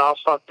market got all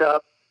fucked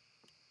up.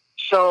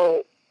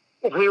 So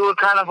we were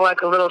kind of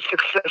like a little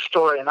success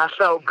story, and I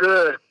felt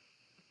good.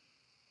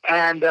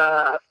 And,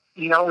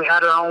 you know, we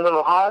had our own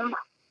little home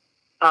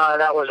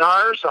that was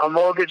ours. Our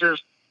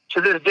mortgages,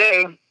 to this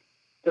day,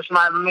 this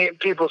might make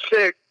people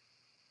sick,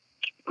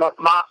 but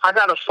I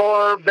got a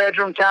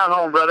 4-bedroom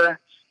townhome, brother.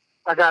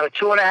 I got a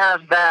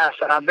 2.5 bath,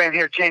 and I've been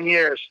here 10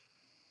 years.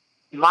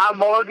 My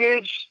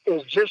mortgage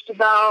is just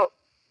about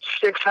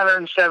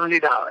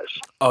 $670.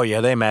 Oh,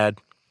 yeah, they mad.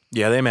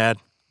 Yeah, they mad.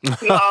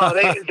 No,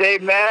 they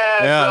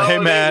mad, Yeah, bro. they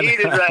mad. They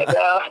heated right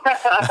now.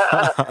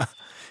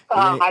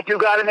 I do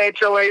got an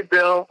HOA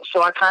bill,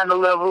 so I kind of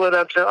level it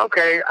up to,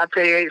 okay, I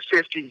pay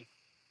 $8.50.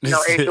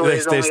 HOA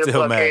is only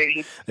still mad.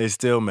 $1.80. They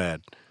still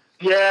mad.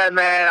 Yeah,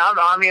 man.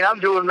 I'm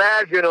doing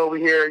mad good over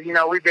here.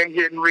 We've been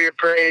getting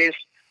reappraised.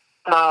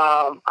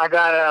 I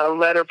got a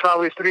letter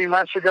probably 3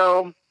 months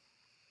ago.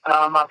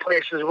 My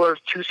place is worth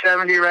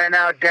 $270 right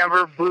now.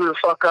 Denver blew the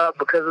fuck up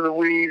because of the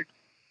weed.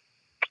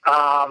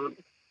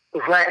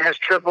 Rent has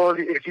tripled.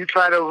 If you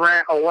try to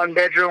rent a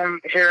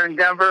 1-bedroom here in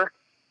Denver,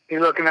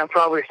 you're looking at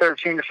probably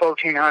 $1,300 to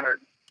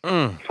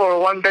 $1,400 for a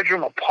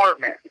 1-bedroom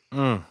apartment.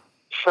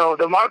 So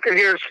the market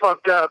here is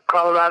fucked up.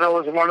 Colorado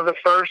was one of the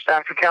first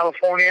after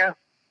California,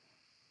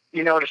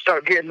 to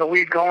start getting the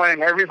weed going,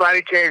 and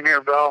everybody came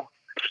here, bro.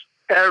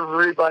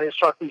 Everybody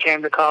fucking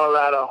came to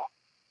Colorado.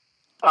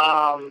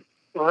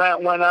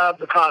 Rent went up,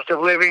 the cost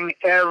of living,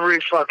 every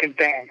fucking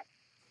thing.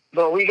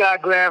 But we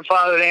got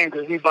grandfathered in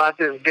because we bought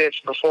this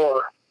bitch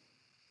before.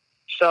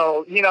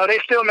 So, they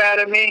still mad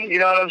at me. You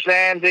know what I'm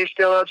saying? They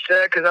still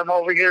upset because I'm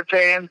over here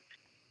paying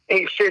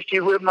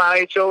 $8.50 with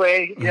my HOA.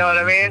 You know what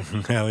I mean?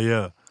 Hell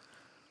yeah.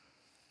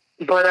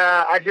 But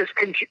I just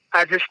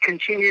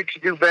continue to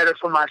do better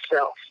for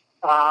myself.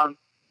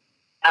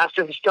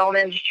 After the stone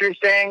industry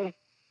thing,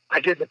 I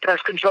did the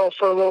pest control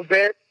for a little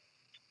bit.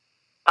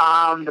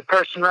 The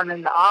person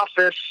running the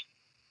office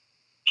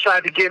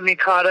tried to get me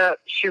caught up.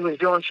 She was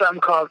doing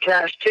something called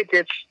cash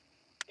tickets,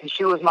 and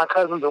she was my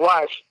cousin's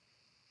wife.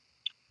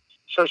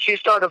 So she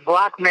started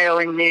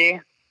blackmailing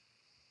me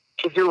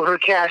to do her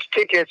cash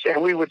tickets,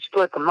 and we would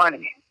split the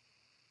money.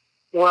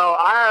 Well,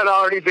 I had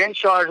already been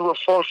charged with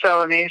 4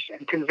 felonies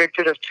and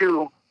convicted of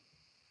 2.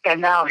 And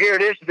now here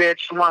this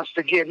bitch wants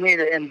to get me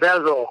to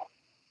embezzle,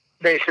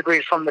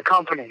 basically, from the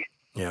company.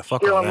 Yeah,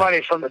 fuck stealing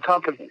money from the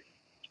company.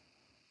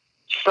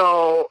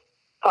 So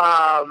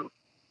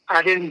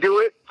I didn't do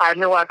it. I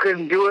knew I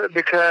couldn't do it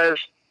because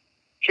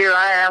here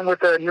I am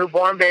with a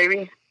newborn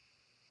baby,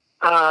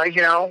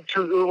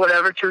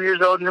 2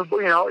 years old,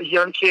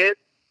 young kid.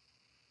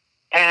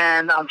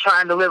 And I'm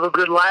trying to live a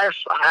good life.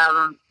 I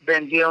haven't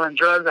been dealing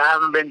drugs. I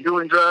haven't been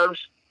doing drugs.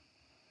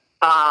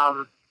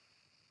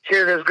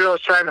 Here this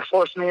girl's trying to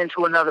force me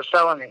into another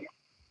felony.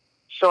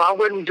 So I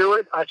wouldn't do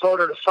it. I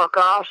told her to fuck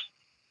off.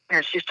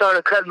 And she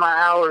started cutting my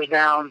hours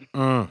down.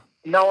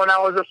 Knowing I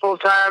was a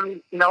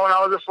full-time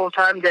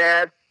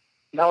dad,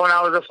 knowing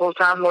I was a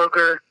full-time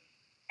worker.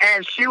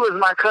 And she was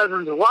my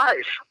cousin's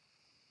wife.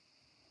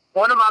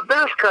 One of my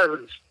best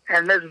cousins.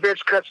 And this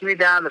bitch cuts me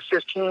down to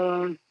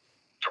 15,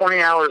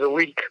 20 hours a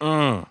week.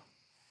 So,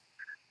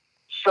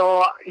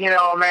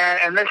 man,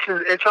 and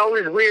it's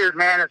always weird,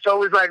 man. It's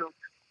always like,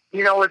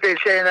 what they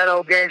say in that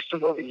old gangster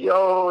movie,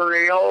 yo,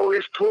 they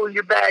always pull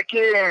you back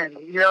in.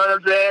 You know what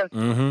I'm saying?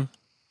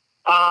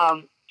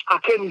 I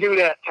couldn't do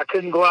that. I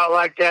couldn't go out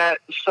like that.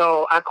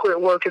 So I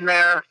quit working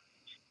there.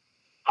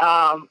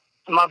 My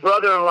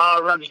brother-in-law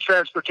runs a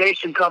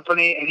transportation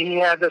company, and he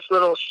had this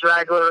little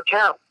straggler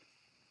account,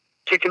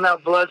 picking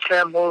up blood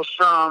samples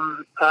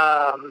from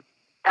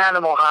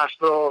animal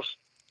hospitals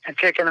and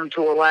taking them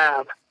to a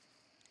lab.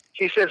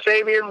 He said,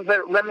 Fabian,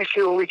 let me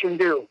see what we can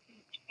do.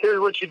 Here's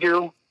what you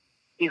do.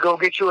 You go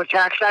get you a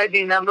tax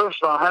ID number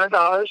for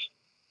 $100.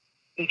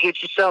 You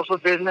get yourself a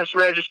business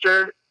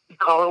registered. You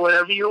call it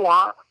whatever you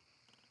want.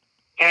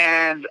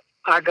 And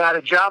I got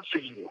a job for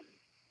you.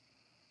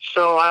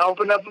 So I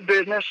opened up a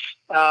business.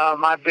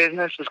 My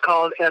business is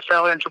called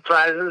SL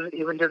Enterprises.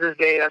 Even to this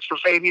day, that's for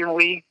Fabian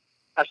Lee.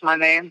 That's my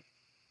name,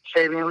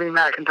 Fabian Lee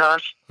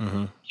Mackintosh.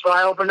 So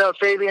I opened up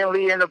Fabian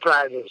Lee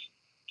Enterprises.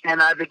 And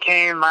I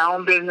became my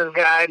own business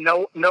guy.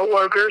 No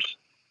workers.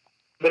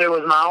 But it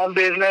was my own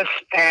business,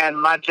 and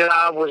my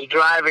job was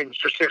driving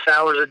for 6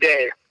 hours a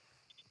day.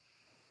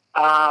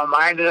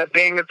 I ended up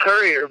being a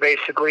courier,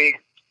 basically.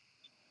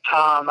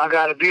 I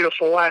got a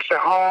beautiful wife at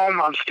home.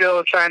 I'm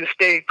still trying to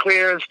stay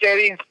clear and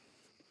steady.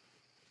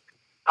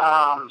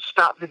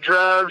 Stop the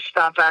drugs,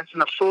 stop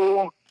acting a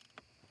fool.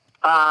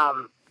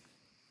 And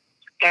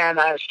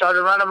I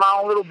started running my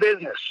own little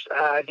business.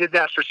 I did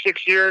that for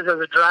 6 years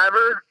as a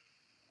driver.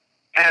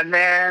 And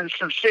then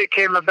some shit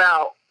came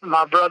about.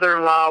 My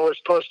brother-in-law was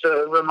supposed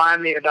to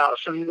remind me about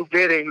some new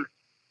bidding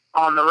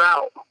on the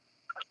route.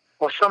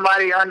 Well,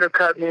 somebody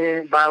undercut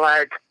me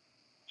by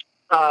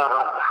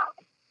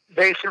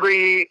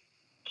basically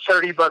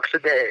 $30 a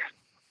day.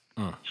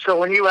 So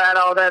when you add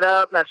all that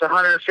up, that's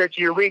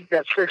 $150 a week.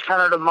 That's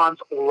 $600 a month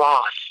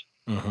loss.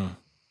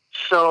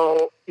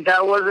 So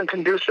that wasn't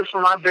conducive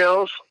for my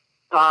bills.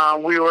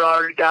 We were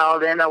already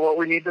dialed in at what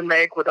we need to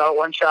make without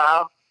one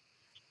child.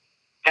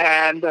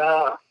 And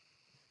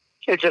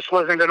it just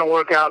wasn't going to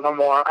work out no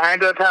more. I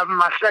ended up having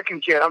my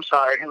second kid. I'm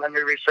sorry. Let me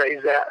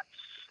rephrase that.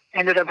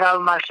 Ended up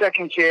having my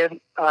second kid.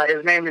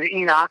 His name is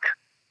Enoch.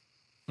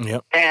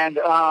 Yep. And,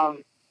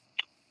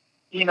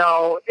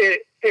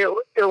 it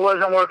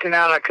wasn't working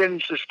out. I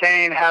couldn't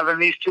sustain having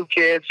these 2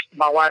 kids,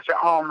 my wife at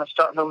home, and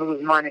starting to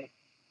lose money.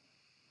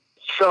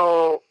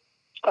 So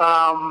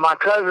my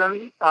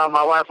cousin,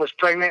 my wife was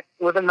pregnant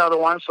with another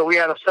one, so we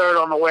had a third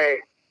on the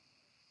way.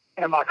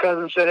 And my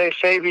cousin said, "Hey,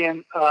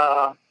 Fabian,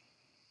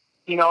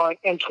 in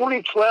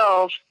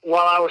 2012,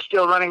 while I was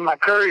still running my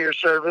courier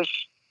service,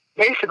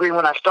 basically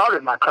when I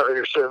started my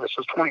courier service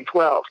was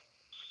 2012.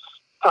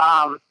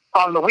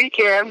 On the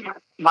weekend,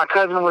 my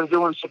cousin was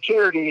doing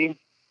security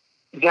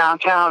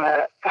downtown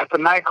at the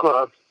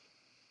nightclub.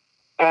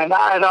 And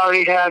I had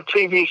already had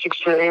previous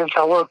experience.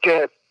 I worked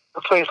at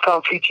a place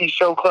called PT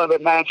Show Club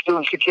at nights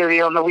doing security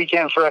on the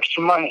weekend for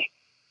extra money.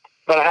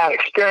 But I had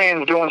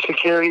experience doing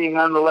security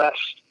nonetheless.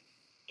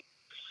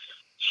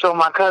 So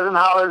my cousin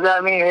hollers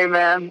at me, "Hey,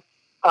 man,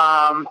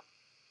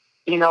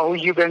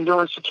 you've been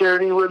doing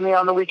security with me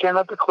on the weekend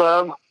at the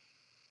club.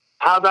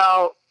 How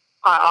about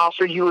I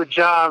offer you a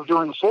job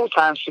doing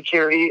full-time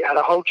security at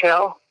a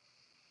hotel,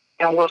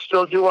 and we'll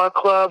still do our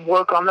club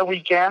work on the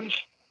weekends?"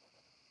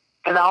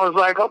 And I was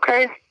like,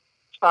 okay.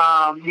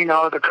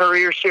 The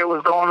courier shit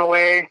was going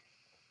away,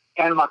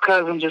 and my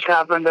cousin just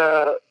happened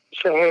to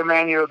say, "Hey,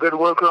 man, you're a good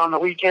worker on the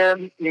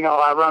weekend.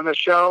 I run the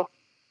show.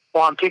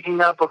 Well, I'm picking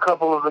up a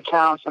couple of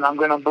accounts, and I'm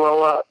going to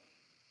blow up."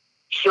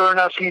 Sure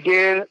enough, he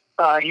did.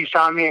 He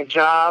found me a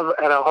job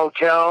at a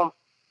hotel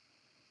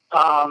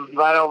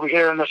right over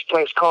here in this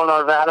place called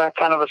Arvada,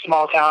 kind of a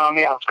small town on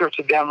the outskirts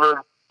of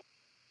Denver.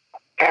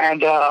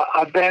 And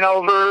I've been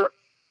over,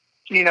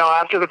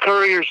 after the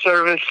courier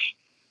service.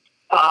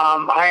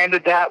 I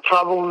ended that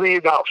probably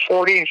about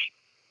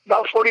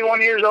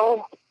 41 years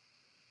old.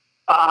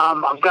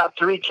 I've got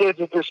 3 kids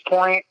at this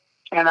point,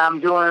 and I'm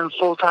doing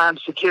full-time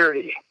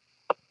security.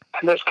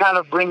 And this kind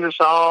of brings us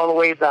all the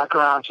way back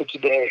around to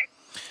today.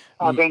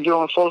 I've been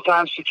doing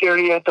full-time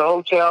security at the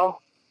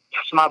hotel.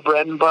 That's my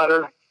bread and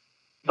butter.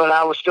 But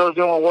I was still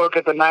doing work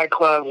at the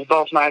nightclubs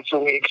both nights a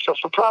week. So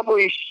for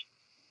probably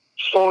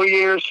 5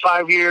 years,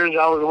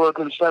 I was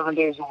working 7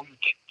 days a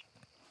week.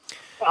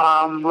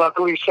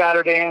 Luckily,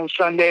 Friday and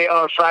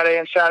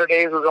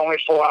Saturdays was only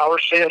 4-hour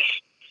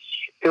shifts.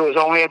 It was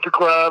only at the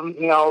club,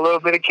 a little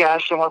bit of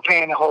cash, and we're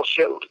paying the whole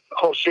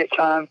shit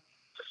time.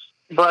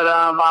 But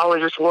I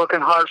was just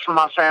working hard for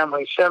my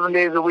family, 7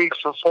 days a week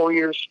for 4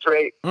 years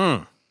straight.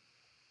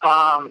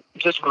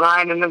 Just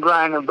grinding,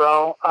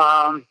 bro.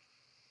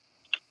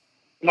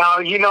 Now,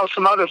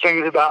 some other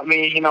things about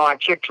me. I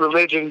kicked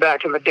religion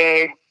back in the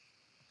day.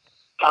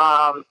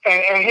 And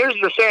here's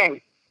the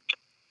thing.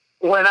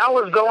 When I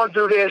was going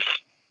through this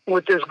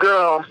with this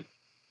girl,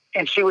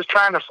 and she was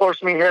trying to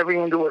force me heavy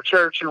into her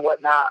church and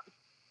whatnot,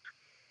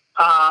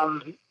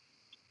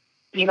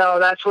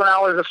 that's when I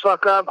was a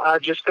fuck up. I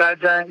just got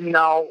done,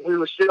 we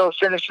were still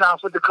finishing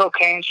off with the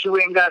cocaine. She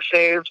went and got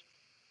saved.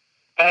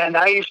 And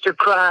I used to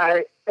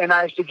cry, and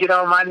I used to get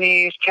on my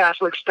knees,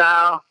 Catholic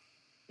style,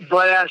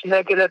 butt-ass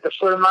naked at the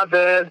foot of my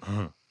bed,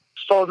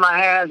 fold my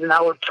hands, and I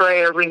would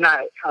pray every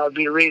night. I would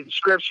be reading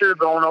scripture,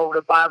 going over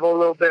the Bible a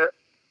little bit.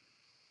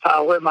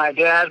 With my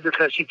dad,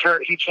 because he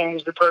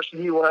changed the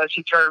person he was.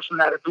 He turned from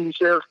that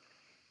abusive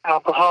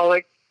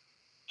alcoholic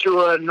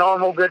to a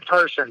normal, good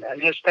person. And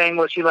his thing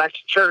was he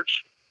liked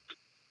church.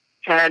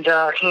 And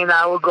he and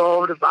I would go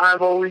over the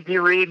Bible. We'd be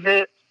reading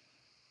it.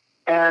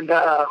 And,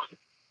 I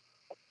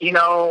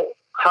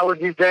would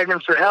be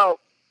begging for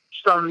help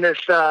from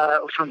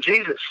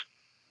Jesus.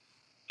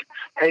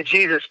 "Hey,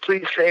 Jesus,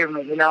 please save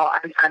me. I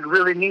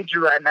really need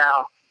you right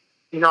now.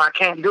 I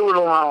can't do it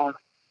alone."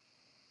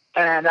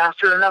 And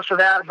after enough of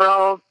that,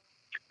 bro,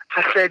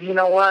 I said, "You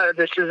know what?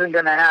 This isn't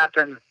going to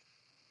happen.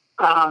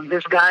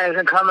 This guy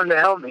isn't coming to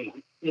help me.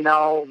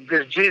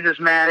 This Jesus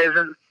man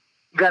isn't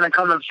going to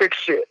come and fix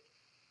shit.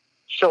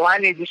 So I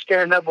need to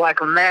stand up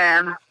like a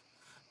man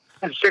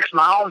and fix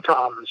my own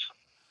problems."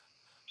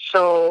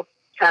 So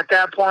at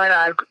that point,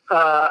 I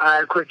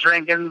quit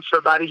drinking for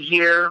about a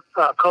year,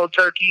 cold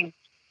turkey.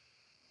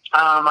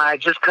 I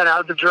just cut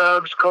out the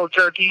drugs, cold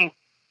turkey.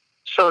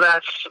 So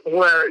that's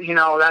where,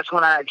 that's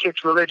when I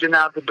kicked religion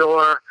out the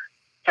door,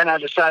 and I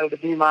decided to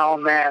be my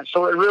own man.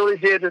 So it really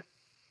did,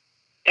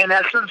 in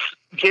essence,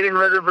 getting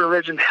rid of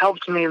religion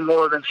helped me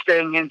more than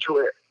staying into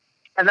it.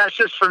 And that's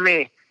just for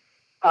me.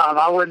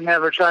 I would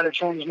never try to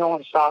change no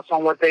one's thoughts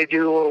on what they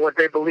do or what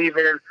they believe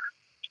in,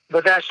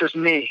 but that's just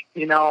me.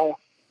 It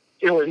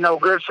was no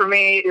good for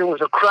me. It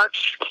was a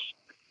crutch.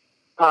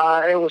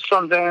 It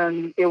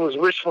was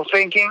wishful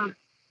thinking.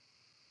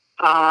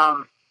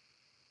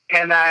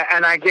 And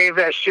I gave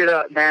that shit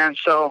up, man.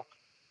 So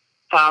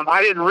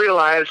I didn't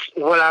realize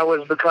what I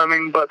was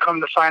becoming, but come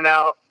to find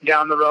out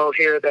down the road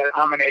here that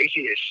I'm an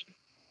atheist.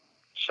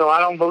 So I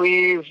don't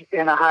believe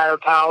in a higher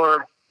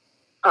power.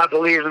 I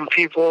believe in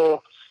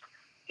people,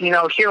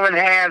 human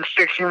hands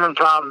fix human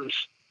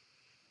problems.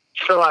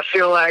 So I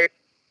feel like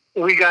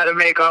we got to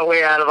make our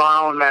way out of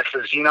our own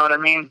messes. You know what I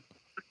mean?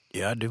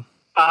 Yeah, I do.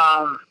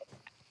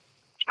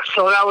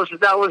 So that was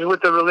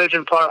with the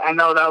religion part. I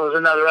know that was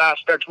another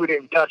aspect we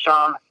didn't touch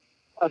on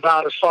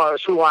about as far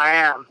as who I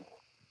am.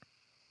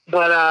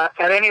 But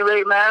at any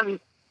rate, man,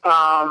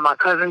 my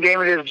cousin gave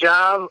me this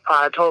job.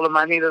 I told him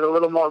I needed a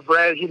little more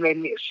bread. He made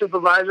me a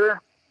supervisor.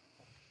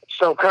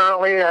 So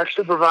currently I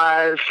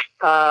supervise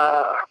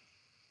a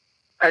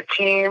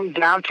team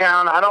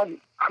downtown.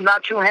 I'm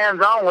not too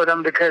hands-on with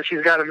him because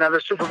he's got another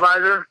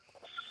supervisor.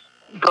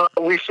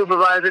 But we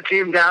supervise a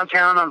team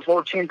downtown on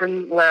 14th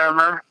and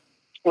Larimer,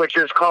 which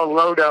is called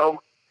Lodo.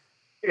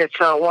 It's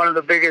one of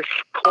the biggest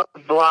club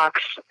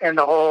blocks in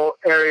the whole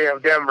area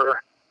of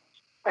Denver.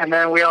 And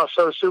then we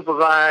also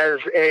supervise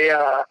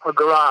a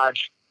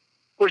garage,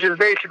 which is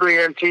basically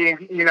empty.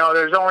 You know,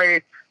 there's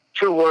only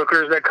 2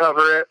 workers that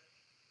cover it.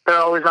 They're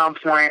always on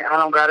point. I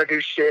don't got to do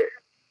shit.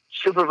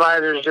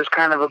 Supervisor is just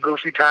kind of a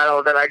goofy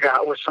title that I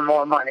got with some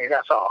more money.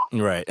 That's all.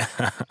 Right.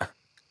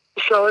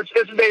 So it's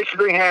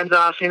basically hands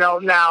off. You know,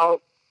 now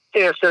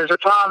if there's a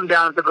problem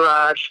down at the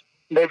garage,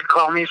 they can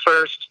call me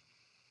first.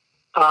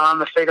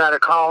 If they got to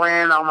call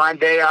in on my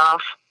day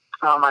off,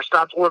 I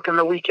stopped working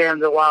the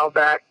weekends a while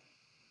back.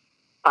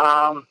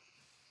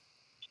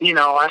 You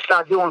know, I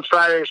stopped doing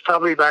Fridays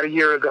probably about a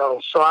year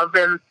ago. So I've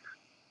been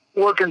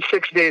working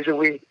 6 days a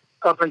week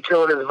up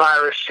until this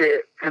virus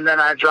shit, and then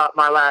I dropped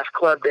my last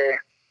club day.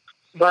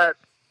 But,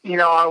 you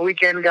know, our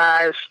weekend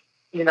guys,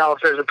 you know,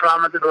 if there's a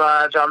problem at the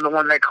garage, I'm the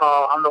one they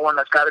call. I'm the one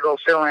that's got to go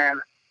fill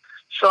in.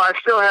 So I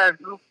still had,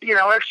 you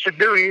know, extra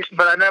duties,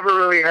 but I never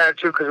really had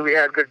to because we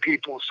had good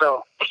people.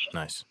 So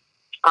nice.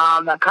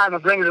 That kind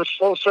of brings us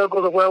full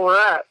circle to where we're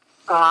at.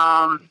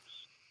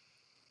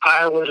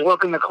 I was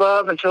working the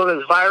club until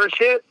this virus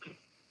hit.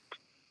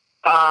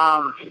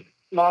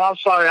 No, I'm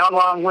sorry. I'm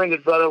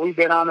long-winded, brother. We've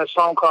been on this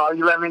phone call.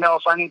 You let me know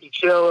if I need to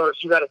chill or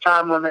if you got a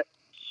time limit.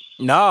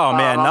 No,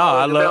 man, no.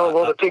 I love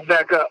available to pick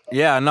back up.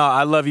 Yeah, no,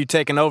 I love you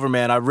taking over,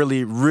 man. I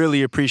really,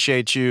 really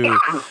appreciate you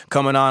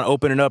coming on,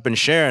 opening up, and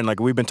sharing. Like,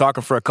 we've been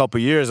talking for a couple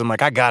of years. I'm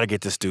like, I got to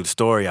get this dude's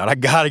story out.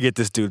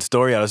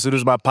 As soon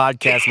as my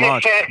podcast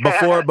launched,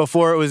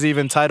 before it was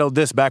even titled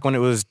this, back when it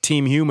was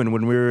Team Human,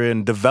 when we were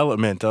in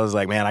development, I was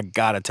like, man, I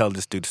got to tell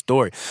this dude's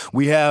story.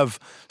 We have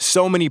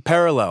so many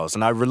parallels,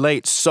 and I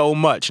relate so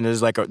much. And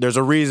there's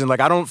a reason. Like,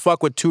 I don't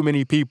fuck with too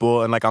many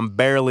people, and like I'm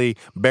barely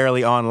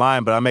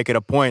online, but I make it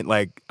a point.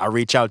 Like, I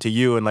reach out to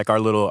you and like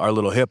our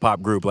little hip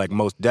hop group, like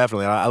most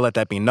definitely. I let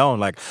that be known.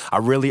 Like, I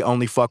really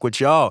only fuck with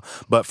y'all.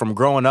 But from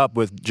growing up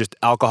with just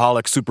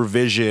alcoholic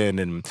supervision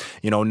and,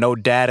 you know, no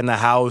dad in the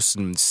house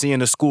and seeing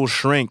the school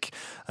shrink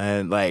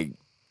and like,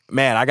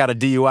 man, I got a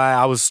DUI.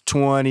 I was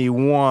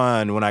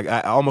 21 when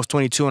I almost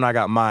 22 when I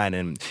got mine,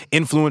 and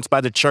influenced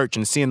by the church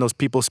and seeing those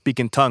people speak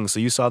in tongues. So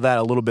you saw that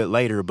a little bit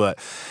later, but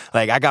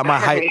like I got my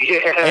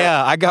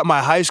I got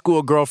my high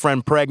school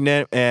girlfriend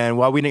pregnant, and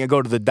while we didn't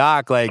go to the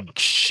doc, like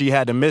she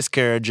had a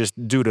miscarriage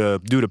just due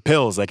to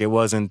pills. Like it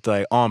wasn't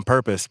like on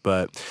purpose,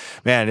 but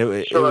man,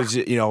 it was,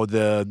 you know,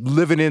 the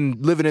living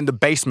in the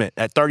basement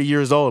at 30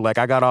 years old. Like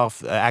I got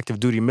off active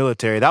duty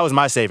military. That was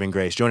my saving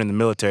grace, joining the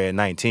military at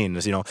 19.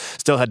 You know,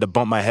 still had to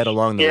bump my head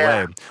along the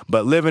way,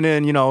 but living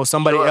in, you know,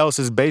 somebody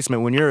else's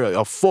basement when you're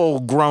a full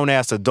grown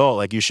ass adult,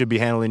 like you should be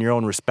handling your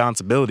own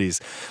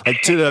responsibilities.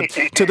 Like to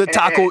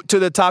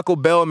the Taco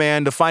Bell,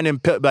 man, to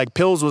finding like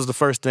pills was the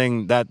first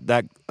thing that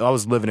I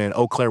was living in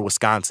Eau Claire,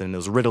 Wisconsin. It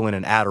was Ritalin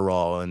and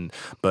Adderall,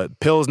 but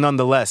pills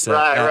nonetheless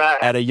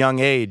at a young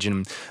age,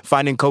 and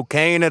finding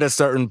cocaine at a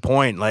certain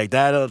point, like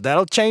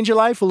that'll change your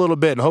life a little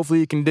bit, and hopefully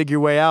you can dig your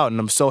way out. And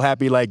I'm so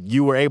happy like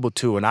you were able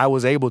to, and I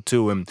was able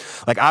to, and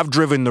like I've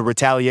driven the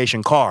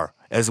retaliation car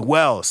as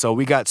well. So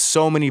we got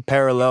so many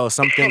parallels.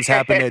 Some things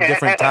happen at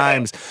different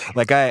times.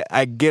 Like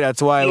I get,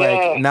 that's why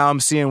like now I'm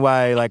seeing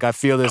why like I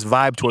feel this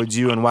vibe towards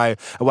you, and why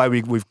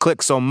we've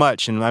clicked so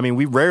much. And I mean,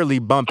 we rarely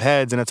bump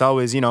heads, and it's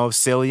always, you know,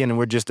 silly, and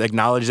we're just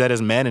acknowledge that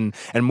as men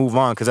and move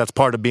on, because that's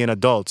part of being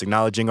adults,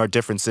 acknowledging our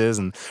differences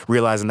and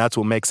realizing that's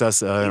what makes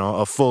us you know,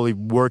 a fully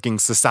working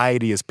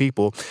society as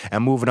people,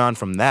 and moving on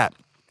from that.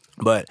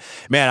 But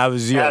man, I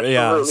was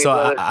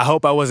So I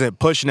hope I wasn't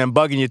pushing and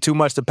bugging you too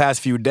much the past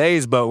few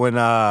days. But when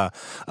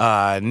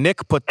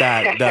Nick put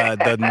that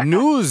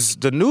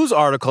the news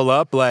article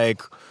up,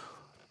 like,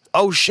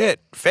 oh shit,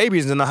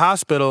 Fabian's in the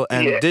hospital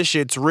and this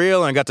shit's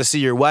real, and I got to see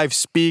your wife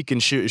speak,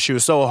 and she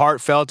was so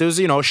heartfelt. It was,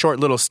 you know, a short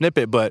little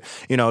snippet, but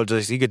you know,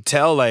 just you could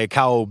tell like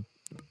how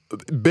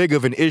big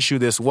of an issue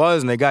this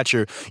was, and they got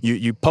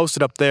you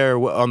posted up there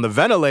on the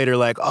ventilator,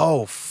 like,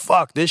 oh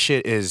fuck, this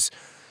shit is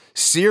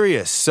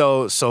serious.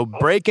 So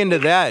break into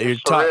that.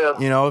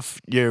 You know,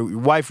 if your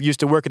wife used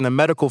to work in the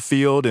medical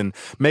field and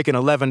making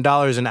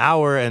 $11 an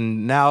hour,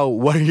 and now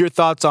what are your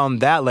thoughts on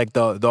that? Like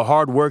the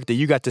hard work that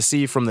you got to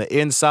see from the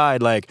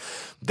inside. Like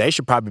they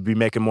should probably be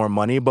making more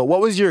money, but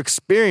what was your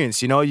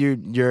experience? You know,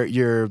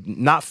 you're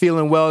not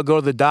feeling well, go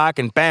to the doc,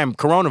 and bam,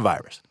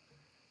 coronavirus.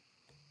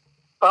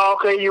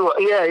 Okay,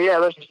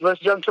 Let's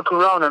jump to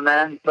Corona,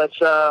 man. Let's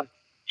the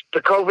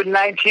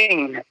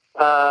COVID-19.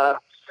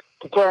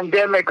 The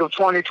pandemic of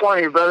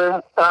 2020,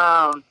 brother.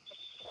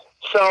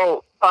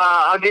 So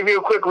I'll give you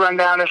a quick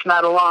rundown. It's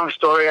not a long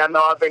story. I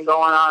know I've been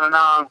going on and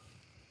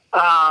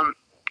on.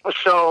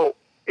 So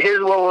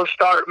here's where we'll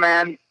start,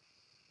 man.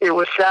 It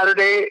was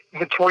Saturday,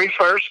 the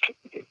 21st,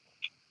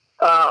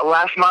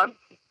 last month.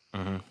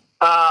 Mm-hmm.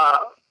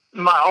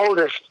 My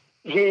oldest,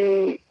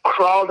 he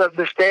crawled up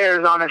the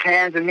stairs on his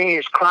hands and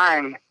knees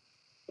crying,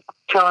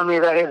 telling me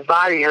that his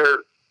body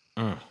hurt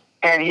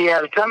and he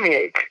had a tummy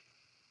ache.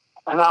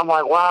 And I'm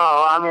like,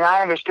 wow, I mean,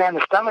 I understand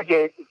the stomach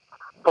ache,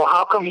 well,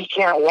 how come he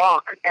can't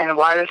walk? And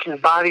why does his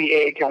body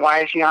ache? And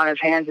why is he on his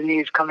hands and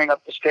knees coming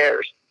up the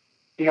stairs?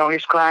 You know,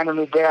 he's crying to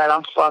me, Dad,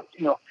 I'm fucked.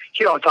 You know,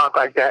 he don't talk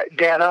like that.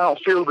 Dad, I don't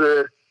feel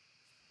good.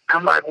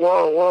 I'm like,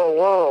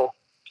 whoa.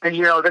 And,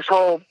 you know, this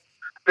whole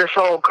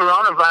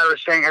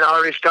coronavirus thing had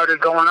already started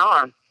going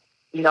on.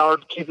 You know,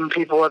 keeping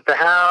people at the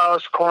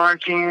house,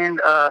 quarantined,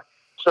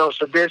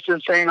 social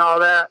distancing, all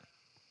that.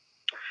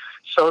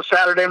 So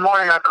Saturday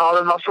morning, I called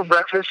him up for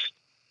breakfast.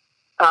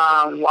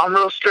 I'm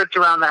real strict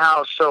around the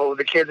house, so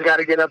the kids got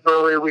to get up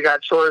early. We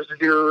got chores to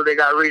do. They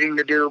got reading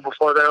to do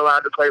before they're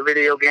allowed to play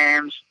video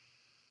games,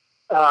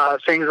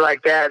 things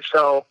like that.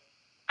 So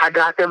I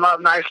got them up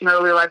nice and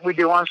early like we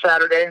do on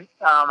Saturday.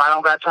 I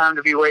don't got time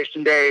to be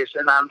wasting days,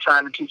 and I'm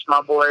trying to teach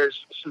my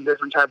boys some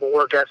different type of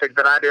work ethic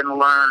that I didn't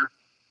learn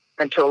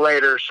until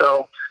later.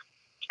 So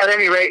at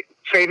any rate,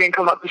 Fabian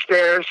come up the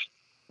stairs,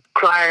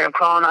 crying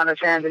on his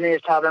hands and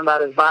knees, talking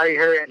about his body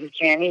hurt and he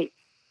can't eat.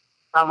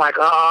 I'm like,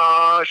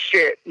 oh,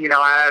 shit. You know,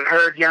 I had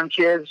heard young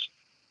kids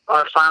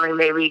are finally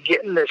maybe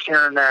getting this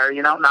here and there.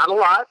 You know, not a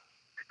lot,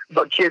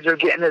 but kids are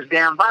getting this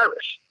damn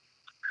virus.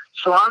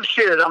 So I'm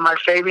shit. I'm like,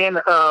 Fabian,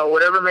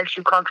 whatever makes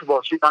you comfortable.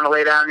 If you want to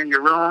lay down in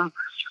your room,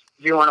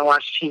 if you want to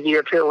watch TV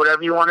up here,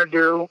 whatever you want to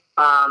do,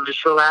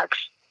 just relax.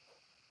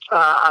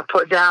 I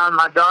put down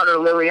my daughter,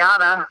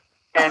 Liliana,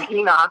 and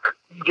Enoch,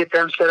 get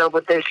them set up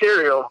with their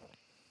cereal.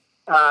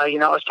 You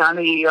know, it's time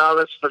to eat.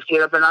 Let's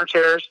get up in our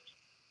chairs.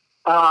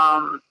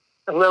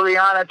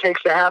 Liliana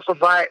takes a half a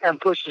bite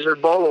and pushes her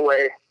bowl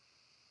away.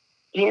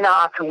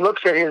 Enoch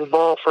looks at his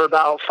bowl for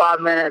about 5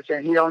 minutes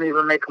and he don't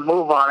even make a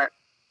move on it.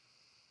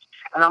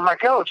 And I'm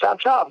like, yo,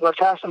 chop, let's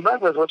have some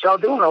breakfast. What y'all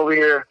doing over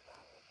here?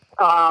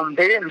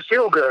 They didn't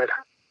feel good.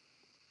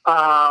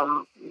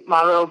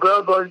 My little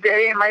girl goes,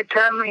 Daddy, it might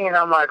turn me. And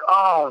I'm like,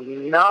 oh,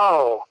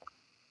 no.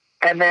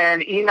 And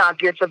then Enoch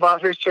gets up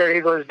off his chair.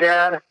 He goes,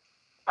 Dad,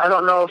 I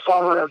don't know if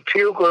I'm going to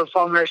puke or if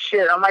I'm going to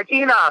shit. I'm like,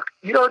 Enoch,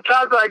 you don't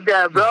talk like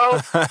that, bro.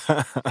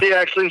 He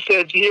actually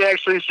said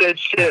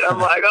shit. I'm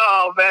like,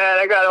 oh, man,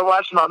 I got to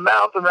watch my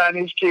mouth around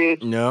these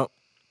kids. No.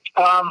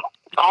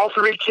 All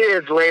 3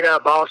 kids laid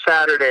up all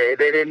Saturday.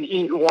 They didn't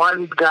eat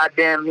one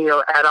goddamn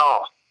meal at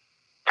all.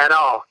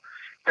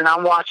 And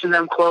I'm watching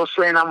them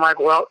closely, and I'm like,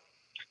 well,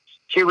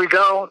 here we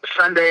go.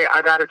 Sunday,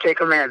 I got to take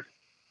them in.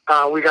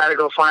 We got to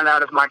go find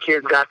out if my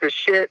kids got this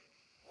shit.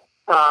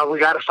 We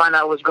got to find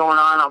out what's going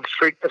on. I'm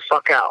freaked the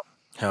fuck out.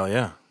 Hell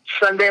yeah.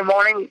 Sunday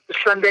morning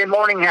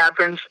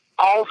happens.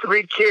 All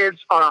 3 kids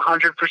are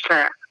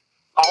 100%.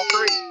 All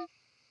 3.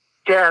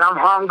 Dad, I'm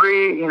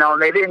hungry. You know,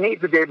 they didn't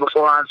eat the day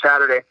before on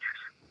Saturday.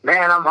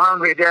 Man, I'm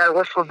hungry, Dad.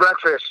 What's for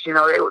breakfast? You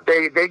know,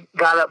 they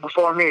got up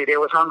before me. They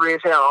was hungry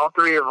as hell, all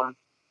 3 of them.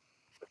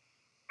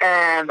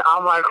 And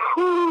I'm like,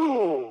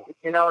 whoo,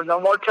 you know,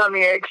 no more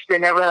tummy aches. They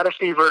never had a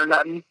fever or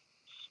nothing.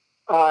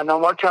 No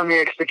more tummy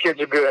aches. The kids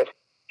are good.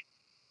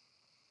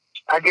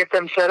 I get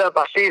them set up.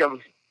 I feed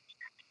them.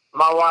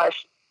 My wife,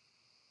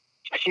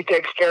 she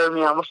takes care of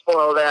me. I'm a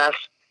spoiled ass.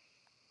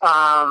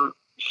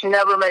 She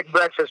never makes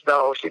breakfast,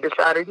 though. She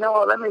decided, you know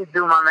what, let me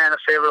do my man a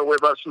favor and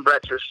whip up some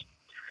breakfast.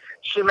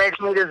 She makes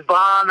me this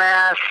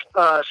bomb-ass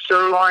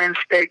sirloin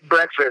steak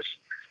breakfast.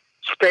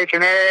 Steak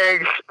and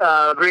eggs,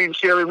 green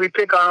chili. We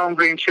pick our own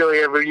green chili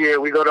every year.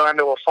 We go down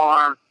to a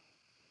farm.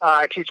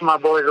 I teach my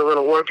boys a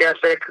little work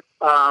ethic.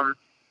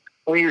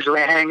 We usually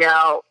hang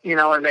out, you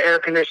know, in the air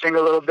conditioning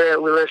a little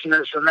bit. We listen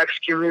to some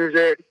Mexican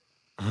music,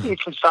 eat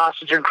some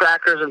sausage and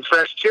crackers and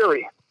fresh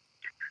chili.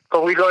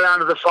 But we go down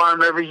to the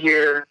farm every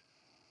year.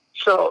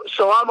 So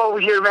I'm over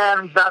here,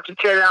 man, about to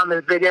tear down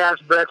this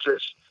big-ass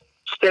breakfast.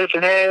 Steak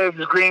and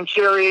eggs, green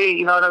chili,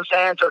 you know what I'm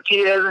saying?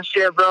 Tortillas and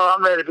shit, bro.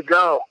 I'm ready to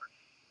go.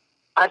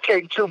 I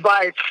take 2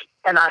 bites,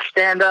 and I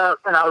stand up,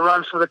 and I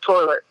run for the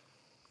toilet.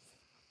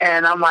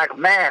 And I'm like,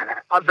 man,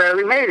 I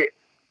barely made it.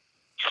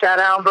 Sat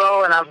down,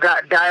 bro, and I've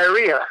got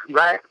diarrhea,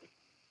 right?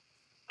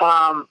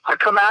 I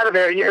come out of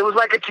there. It was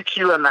like a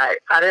tequila night.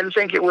 I didn't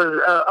think it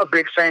was a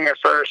big thing at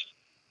first.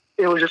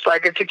 It was just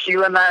like a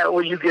tequila night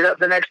where you get up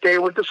the next day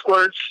with the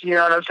squirts, you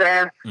know what I'm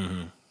saying?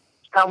 Mm-hmm.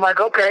 I'm like,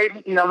 okay,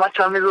 you know, my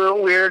tummy's a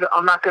little weird.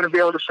 I'm not going to be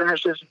able to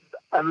finish this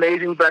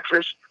amazing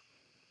breakfast.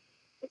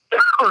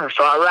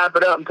 So I wrap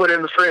it up and put it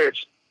in the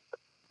fridge.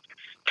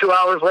 2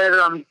 hours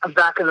later, I'm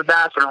back in the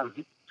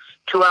bathroom.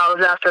 2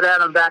 hours after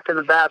that, I'm back in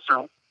the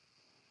bathroom.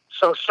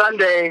 So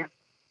Sunday,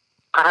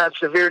 I had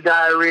severe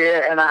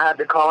diarrhea and I had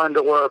to call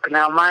into work.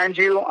 Now, mind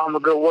you, I'm a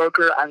good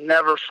worker. I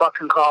never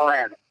fucking call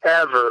in,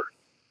 ever.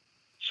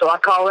 So I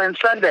call in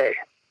Sunday.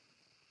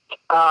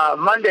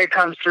 Monday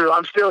comes through.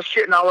 I'm still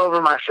shitting all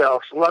over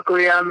myself.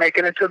 Luckily, I'm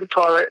making it to the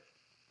toilet.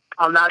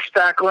 I'm not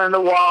spackling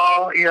the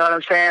wall. You know what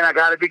I'm saying? I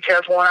got to be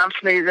careful when I'm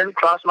sneezing,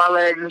 cross my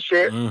legs and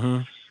shit.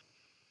 Mm-hmm.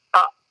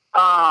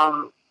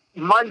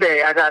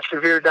 Monday, I got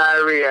severe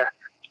diarrhea.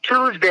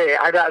 Tuesday,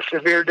 I got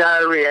severe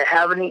diarrhea.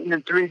 Haven't eaten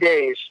in 3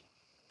 days.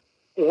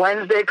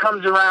 Wednesday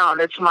comes around.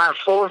 It's my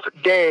 4th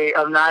day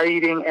of not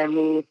eating and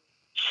me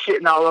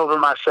shitting all over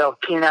myself,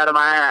 peeing out of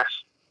my ass.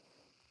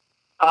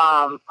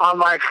 I'm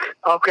like,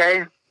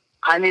 okay,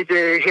 I need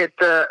to hit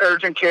the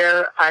urgent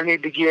care. I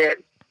need to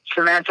get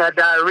some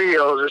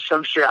anti-diarrheals or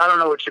some shit. I don't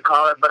know what you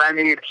call it, but I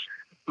need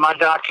my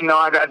doc to know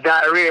I got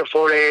diarrhea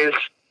 4 days.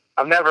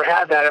 I've never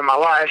had that in my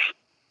life.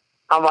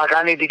 I'm like,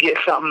 I need to get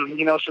something,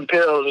 some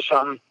pills or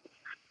something.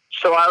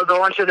 So I would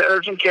go into the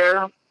urgent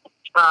care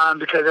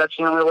because that's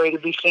the only way to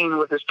be seen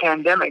with this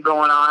pandemic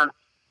going on.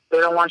 They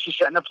don't want you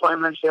setting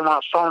appointments. They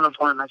want phone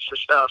appointments for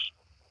stuff.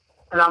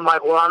 And I'm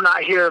like, well, I'm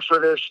not here for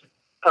this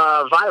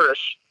virus.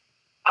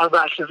 I've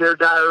got severe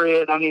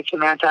diarrhea and I need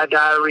some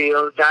anti-diarrhea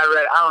or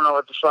diuretic. I don't know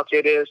what the fuck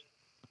it is.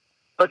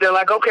 But they're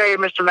like, okay,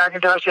 Mr.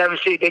 Mackintosh, have a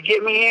seat. They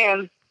get me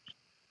in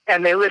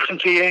and they listen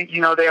to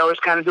you. They always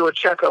kind of do a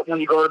checkup when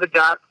you go to the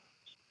doc.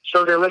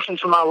 So they listen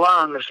to my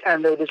lungs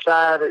and they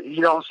decide,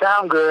 you don't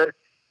sound good.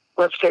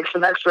 Let's take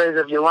some x-rays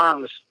of your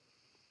lungs.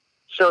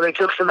 So they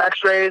took some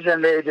x-rays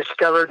and they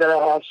discovered that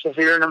I had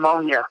severe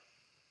pneumonia.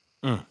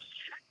 Mm.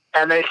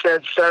 And they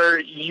said, sir,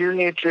 you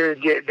need to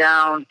get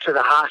down to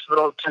the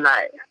hospital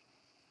tonight.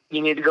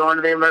 You need to go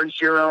into the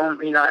emergency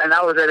room, and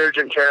I was at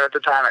urgent care at the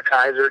time at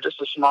Kaiser,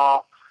 just a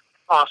small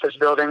office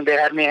building. They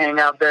had me hang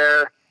out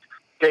there.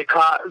 They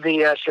caught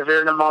the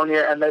severe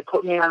pneumonia and they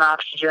put me on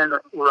oxygen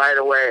right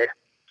away.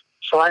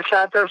 So I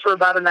sat there for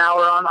about an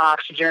hour on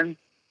oxygen.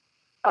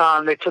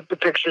 They took the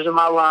pictures of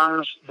my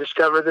lungs,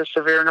 discovered the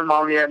severe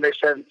pneumonia, and they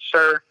said,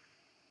 sir,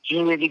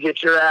 you need to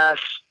get your ass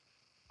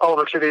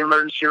over to the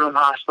emergency room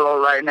hospital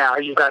right now.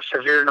 You've got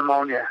severe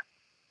pneumonia.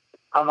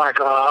 I'm like,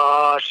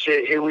 oh,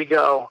 shit, here we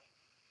go.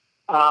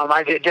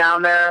 I get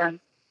down there.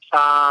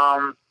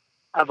 I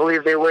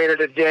believe they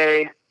waited a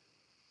day.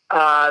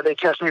 They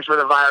test me for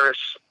the virus,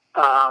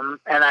 and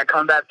I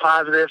come back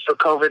positive for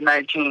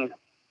COVID-19.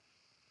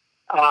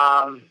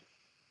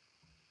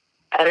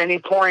 At any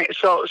point,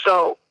 so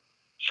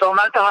I'm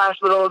at the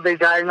hospital. They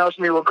diagnosed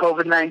me with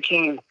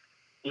COVID-19.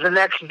 The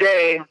next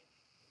day,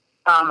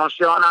 I'm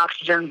still on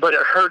oxygen, but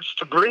it hurts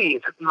to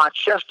breathe. My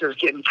chest is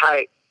getting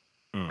tight,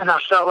 and I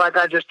felt like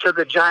I just took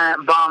a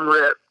giant bomb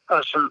rip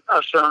of some,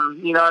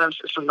 some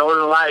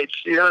Northern Lights.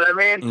 You know what I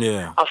mean?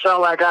 Yeah. I felt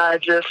like I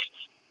just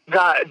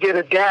did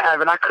a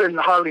dab, and I couldn't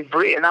hardly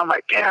breathe. And I'm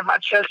like, damn, my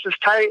chest is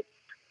tight.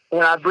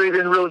 When I breathe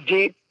in real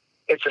deep,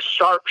 it's a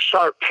sharp,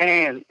 sharp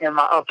pain in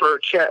my upper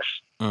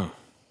chest. Mm.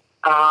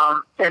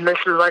 And this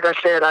is, like I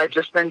said, I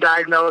just been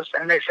diagnosed,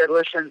 and they said,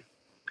 listen,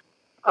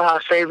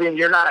 Fabian,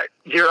 your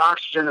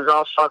oxygen is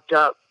all fucked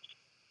up.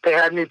 They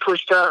had me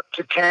pushed up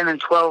to 10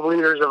 and 12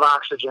 liters of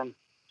oxygen,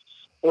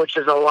 which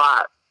is a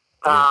lot.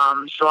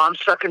 So I'm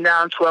sucking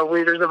down 12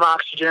 liters of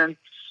oxygen,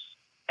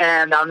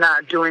 and I'm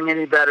not doing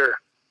any better.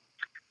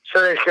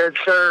 So they said,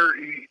 sir,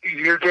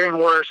 you're getting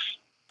worse.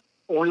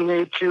 We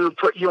need to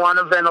put you on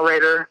a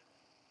ventilator.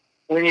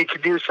 We need to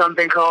do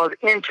something called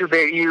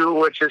intubate you,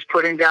 which is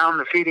putting down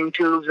the feeding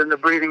tubes and the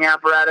breathing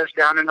apparatus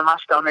down into my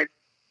stomach.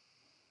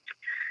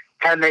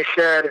 And they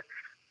said,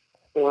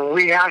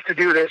 we have to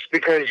do this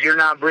because you're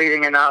not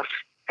breathing enough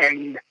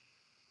and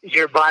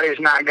your body's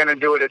not going to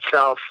do it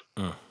itself.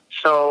 Mm.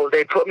 So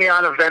they put me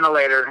on a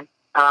ventilator.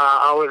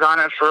 I was on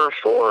it for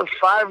 4 or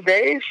 5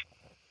 days.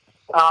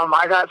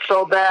 I got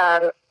so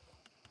bad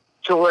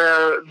to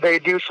where they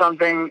do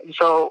something.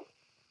 So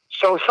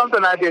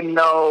something I didn't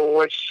know,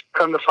 which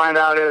come to find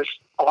out is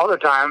all the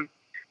time,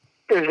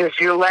 is if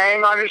you're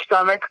laying on your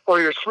stomach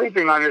or you're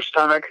sleeping on your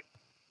stomach,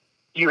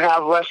 you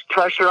have less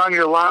pressure on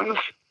your lungs,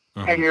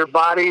 and your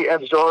body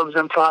absorbs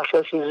and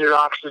processes your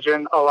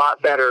oxygen a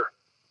lot better.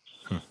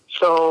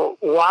 So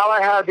while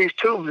I had these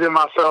tubes in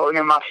my throat and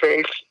in my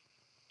face,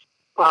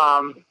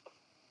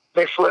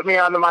 they flipped me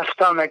onto my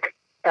stomach,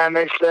 and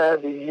they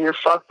said, you're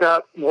fucked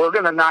up. We're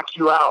going to knock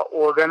you out.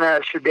 We're going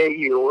to sedate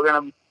you. We're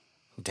going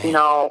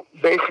to,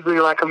 basically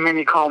like a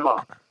mini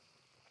coma.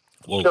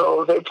 Whoa.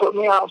 So they put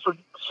me out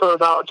for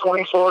about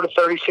 24 to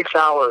 36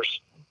 hours.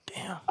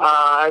 Damn.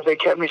 As they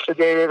kept me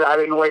sedated, I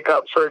didn't wake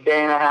up for a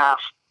day and a half.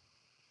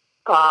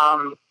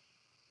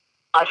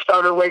 I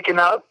started waking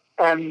up,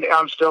 and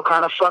I'm still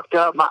kind of fucked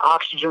up. My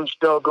oxygen's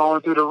still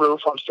going through the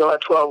roof. I'm still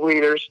at 12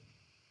 liters.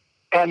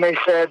 And they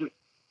said,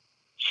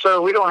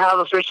 sir, we don't have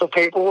official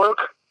paperwork,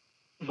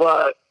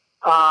 but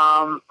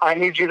I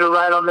need you to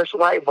write on this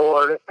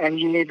whiteboard, and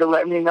you need to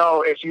let me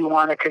know if you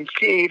want to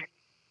concede.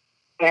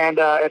 And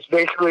it's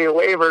basically a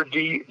waiver. Do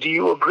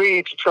you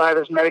agree to try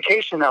this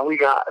medication that we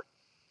got?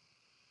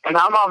 And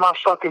I'm on my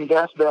fucking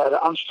deathbed.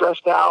 I'm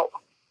stressed out.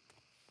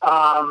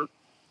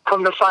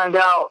 Come to find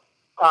out,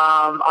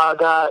 I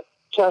got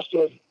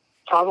tested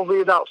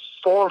probably about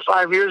 4 or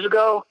 5 years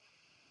ago.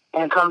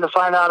 And come to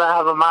find out, I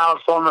have a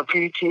mild form of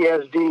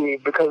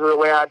PTSD because of the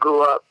way I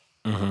grew up.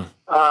 Mm-hmm.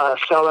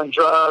 Selling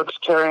drugs,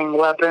 carrying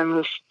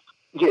weapons,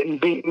 getting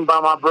beaten by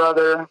my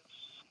brother.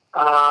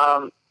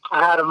 I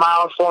had a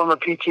mild form of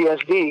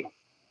PTSD.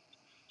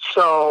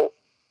 So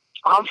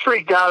I'm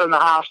freaked out in the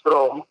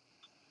hospital.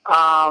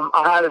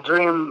 I had a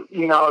dream,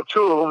 2 of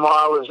them while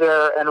I was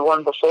there, and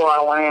one before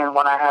I went in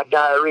when I had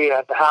diarrhea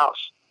at the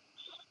house.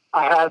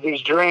 I had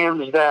these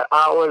dreams that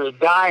I was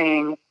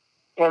dying,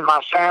 and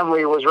my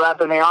family was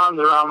wrapping their arms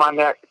around my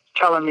neck,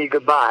 telling me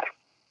goodbye.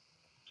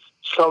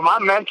 So my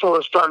mental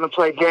is starting to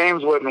play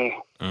games with me.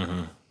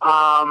 Mm-hmm.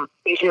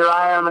 Here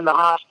I am in the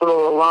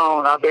hospital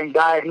alone. I've been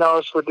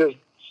diagnosed with this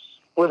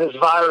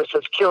virus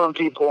that's killing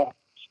people,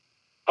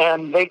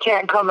 and they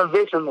can't come and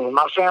visit me.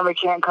 My family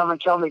can't come and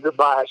tell me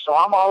goodbye. So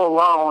I'm all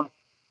alone.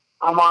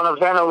 I'm on a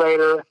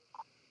ventilator,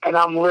 and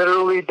I'm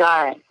literally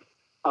dying.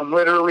 While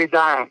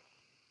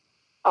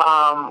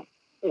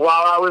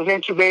I was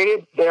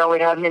intubated, they only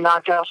had me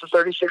knocked out for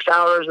 36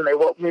 hours, and they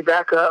woke me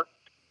back up.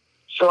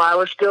 So I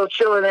was still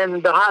chilling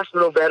in the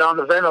hospital bed on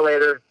the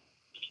ventilator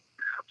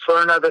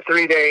for another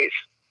 3 days.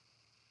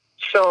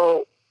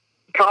 So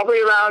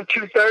probably around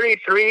 2:30,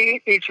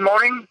 3 each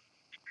morning,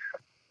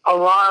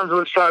 alarms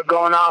would start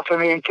going off in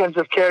the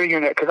intensive care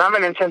unit, because I'm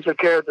in intensive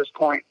care at this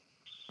point.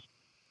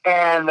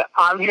 And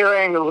I'm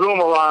hearing room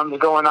alarms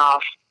going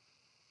off.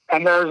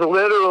 And there's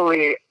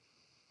literally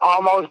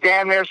almost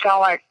damn near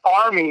sound like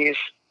armies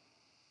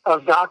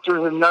of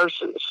doctors and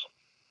nurses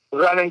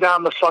running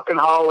down the fucking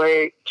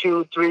hallway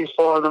 2, 3,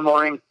 4 in the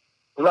morning,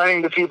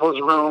 running to people's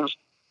rooms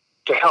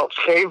to help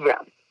save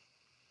them.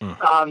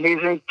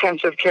 These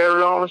intensive care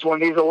rooms, when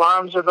these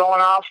alarms are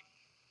going off,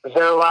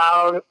 they're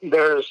loud.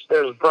 There's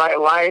bright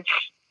lights.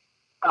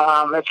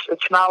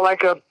 It's not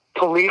like a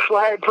police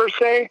light per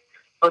se,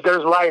 but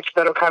there's lights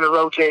that are kind of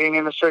rotating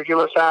in a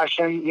circular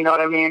fashion. You know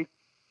what I mean?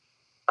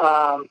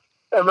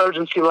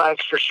 Emergency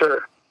lights for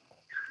sure.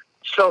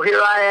 So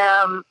here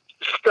I am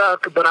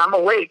stuck, but I'm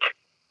awake,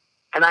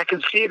 and I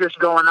can see this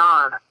going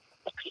on,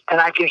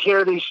 and I can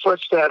hear these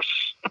footsteps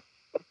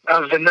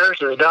of the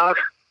nurses, dog.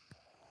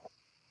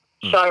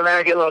 Sorry, man,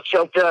 I get a little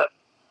choked up.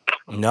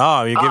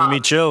 No, you're giving me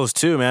chills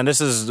too, man.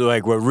 This is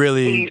like what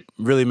really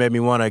made me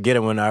want to get it.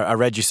 When I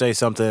read you say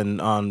something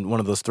on one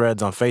of those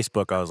threads on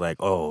Facebook, I was like,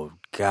 oh,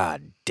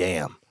 God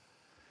damn.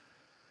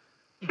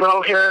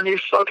 Bro, hearing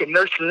these fucking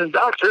nurses and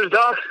doctors,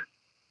 dog,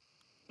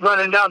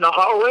 running down the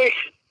hallway,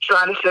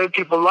 trying to save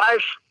people's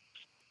lives.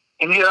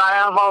 And here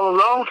I am all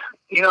alone.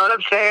 You know what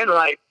I'm saying?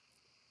 Like,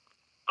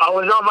 I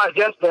was on my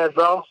deathbed,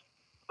 bro.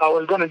 I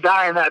was going to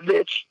die in that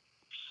bitch.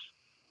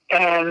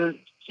 And,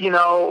 you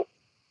know,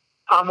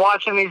 I'm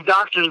watching these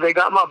doctors. They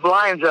got my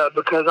blinds up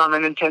because I'm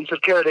in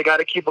intensive care. They got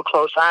to keep a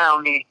close eye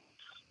on me.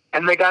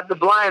 And they got the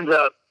blinds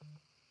up.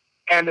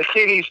 And to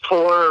see these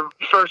poor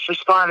first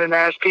responding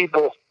ass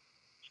people.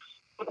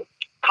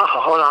 Oh,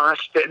 hold on. I'm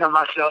spitting on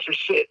myself and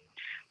shit.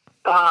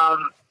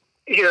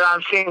 Here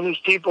I'm seeing these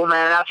people,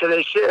 man, after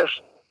their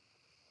shift,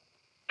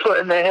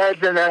 putting their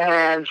heads in their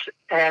hands.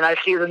 And I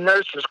see the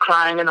nurses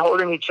crying and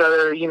holding each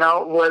other, you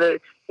know, whether,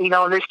 you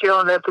know, and they're still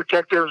in their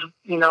protective,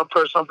 you know,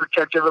 personal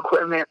protective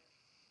equipment.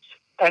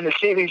 And to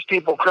see these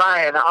people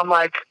crying, I'm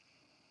like,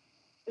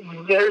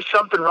 there's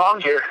something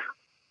wrong here.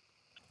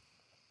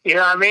 You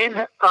know what I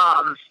mean?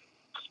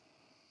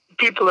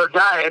 People are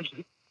dying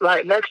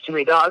right next to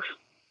me, dog.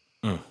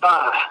 Let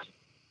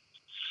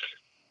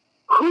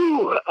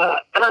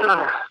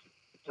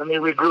me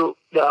regroup,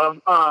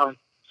 dog.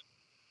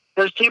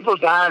 There's people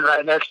dying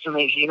right next to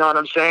me, you know what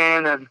I'm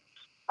saying? And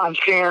I'm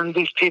seeing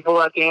these people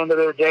at the end of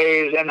their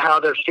days and how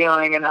they're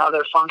feeling and how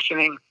they're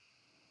functioning.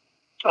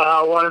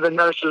 One of the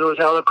nurses was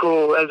hella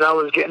cool as I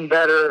was getting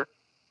better.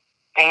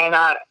 And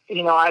I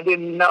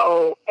didn't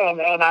know,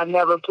 and I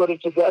never put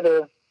it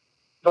together.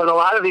 But a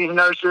lot of these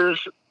nurses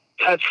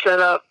had set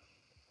up,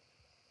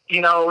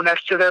 you know,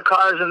 next to their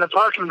cars in the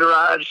parking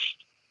garage.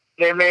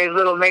 They made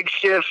little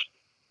makeshift,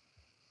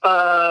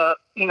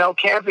 you know,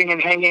 camping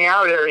and hanging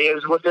out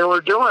areas. What they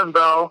were doing,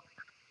 bro,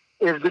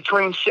 is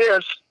between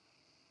shifts,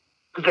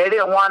 they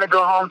didn't want to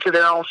go home to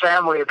their own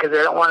family because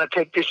they don't want to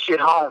take this shit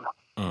home.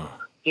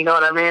 You know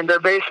what I mean? They're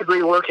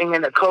basically working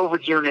in a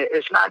COVID unit.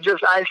 It's not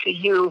just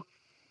ICU.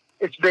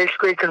 It's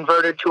basically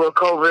converted to a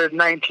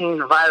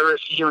COVID-19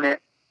 virus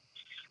unit.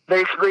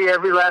 Basically,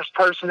 every last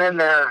person in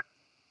there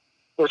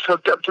was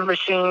hooked up to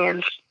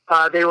machines.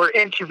 They were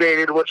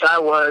intubated, which I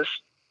was.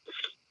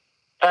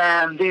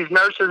 And these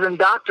nurses and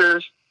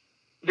doctors,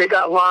 they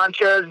got lawn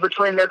chairs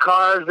between their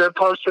cars. They're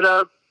posted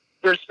up.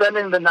 They're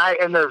spending the night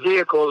in their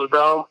vehicles,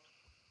 bro,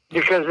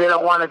 because they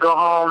don't want to go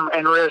home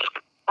and risk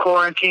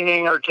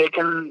quarantining or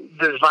taking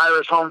this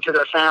virus home to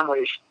their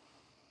families.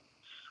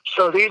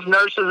 So these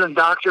nurses and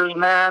doctors,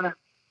 man,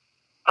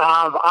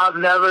 I've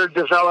never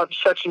developed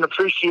such an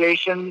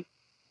appreciation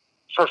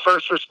for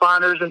first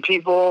responders and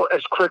people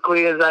as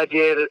quickly as I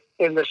did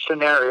in this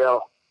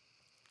scenario.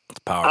 It's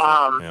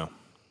powerful. Yeah.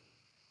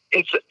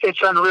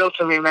 It's unreal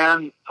to me,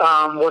 man,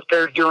 what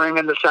they're doing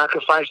and the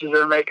sacrifices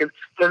they're making.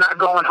 They're not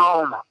going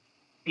home,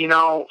 you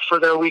know, for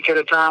their week at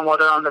a time while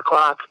they're on the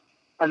clock.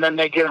 And then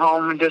they get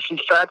home and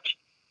disinfect,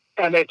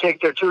 and they take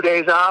their 2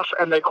 days off,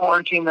 and they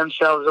quarantine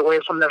themselves away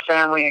from their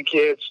family and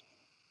kids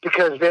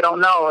because they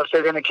don't know if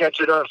they're going to catch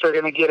it or if they're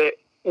going to get it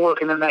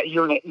working in that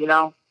unit, you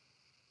know?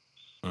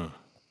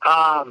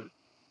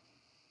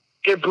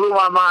 It blew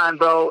my mind,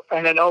 bro,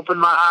 and it opened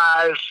my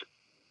eyes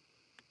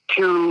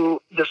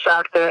to the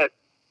fact that,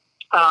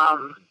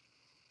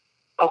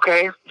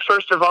 okay,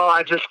 first of all,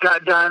 I just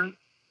got done.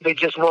 They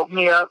just woke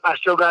me up. I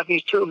still got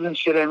these tubes and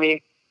shit in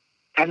me.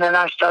 And then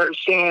I started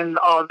seeing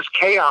all this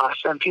chaos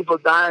and people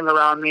dying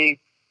around me.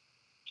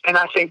 And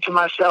I think to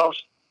myself,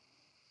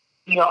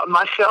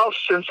 Myself,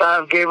 since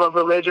I gave up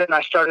religion,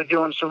 I started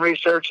doing some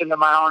research into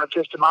my own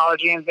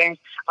epistemology and things.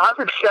 I've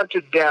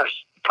accepted death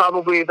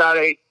probably about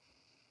 7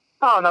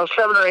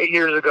 or 8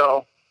 years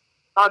ago.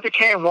 I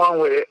became one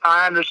with it.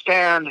 I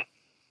understand,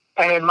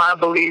 and in my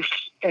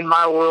beliefs, in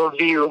my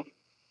worldview,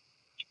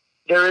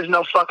 there is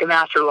no fucking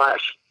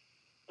afterlife.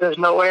 There's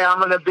no way I'm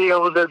going to be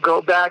able to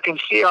go back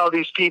and see all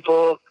these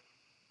people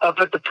up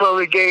at the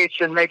pearly gates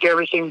and make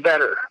everything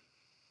better.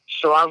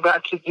 So I've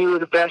got to do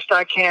the best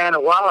I can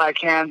while I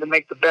can to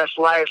make the best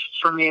life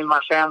for me and my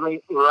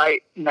family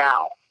right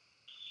now.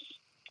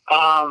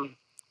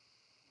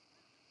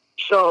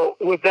 So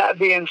with that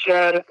being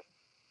said,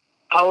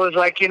 I was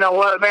like, you know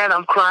what, man?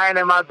 I'm crying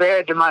in my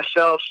bed to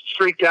myself,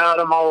 freaked out.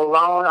 I'm all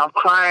alone. I'm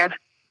crying.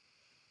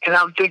 And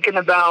I'm thinking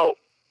about,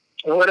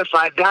 what if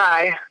I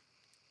die?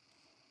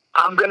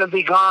 I'm going to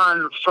be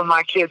gone from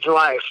my kid's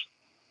life.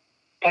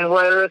 And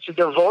whether it's a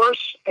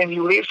divorce and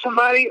you leave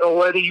somebody or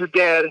whether you're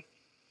dead,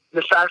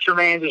 the fact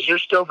remains is you're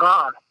still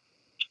gone.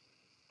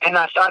 And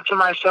I thought to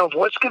myself,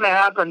 what's going to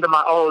happen to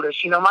my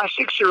oldest? My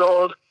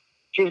 6-year-old,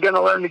 she's going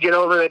to learn to get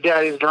over that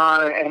daddy's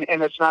gone,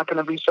 and it's not going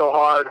to be so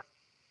hard.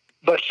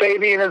 But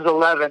Fabian is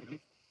 11,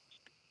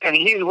 and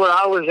he's where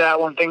I was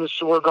at when things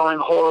were going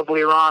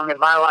horribly wrong in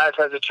my life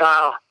as a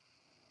child.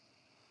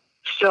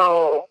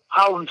 So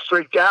I was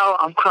freaked out.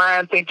 I'm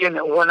crying, thinking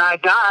when I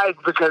die,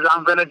 because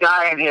I'm going to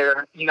die in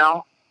here,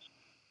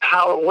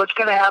 what's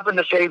going to happen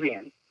to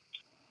Fabian?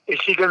 Is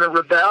he going to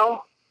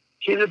rebel?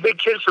 He's a big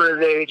kid for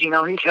his age.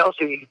 He's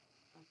healthy.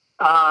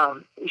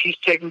 He's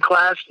taking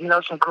class,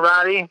 some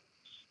karate.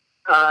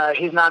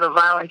 He's not a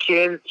violent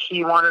kid.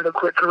 He wanted to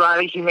quit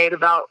karate. He made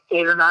about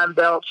 8 or 9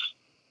 belts,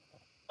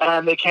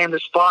 and they came to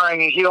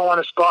sparring, and he don't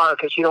want to spar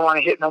because he don't want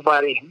to hit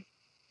nobody.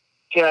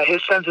 Yeah,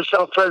 his sense of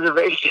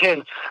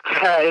self-preservation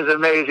is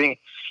amazing.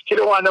 He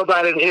don't want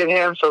nobody to hit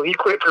him, so he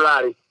quit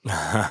karate.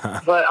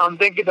 But I'm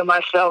thinking to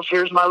myself,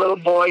 here's my little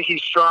boy.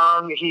 He's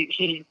strong.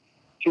 He's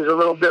a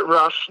little bit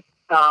rough.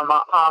 I'm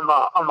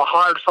a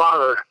hard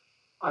father.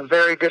 I'm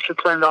very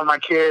disciplined on my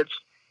kids.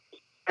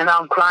 And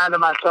I'm crying to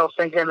myself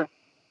thinking,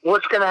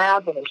 what's going to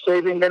happen? Is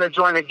Fabian going to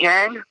join a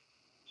gang?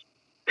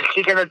 Is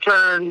he going to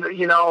turn,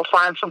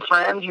 find some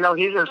friends? He's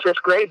in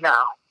 5th grade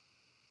now.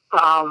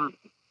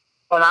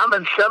 When I'm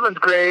in 7th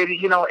grade,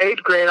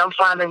 8th grade, I'm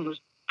finding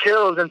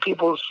pills in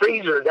people's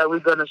freezer that we're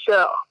going to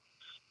sell.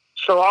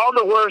 So all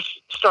the worst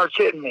starts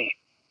hitting me.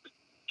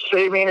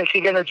 Fabian, is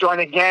he going to join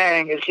a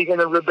gang? Is he going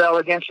to rebel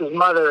against his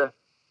mother?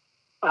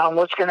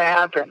 What's going to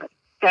happen?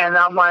 And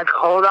I'm like,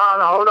 hold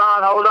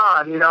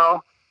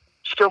on.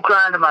 Still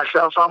crying to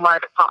myself. I'm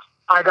like,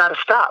 I got to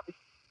stop.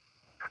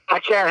 I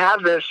can't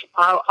have this.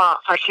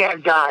 I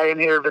can't die in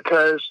here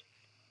because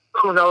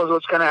who knows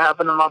what's going to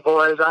happen to my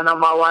boys. I know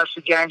my wife's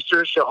a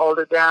gangster. She'll hold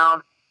it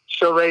down.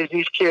 She'll raise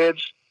these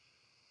kids.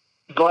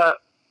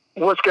 But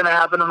what's going to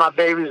happen to my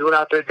babies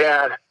without their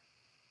dad?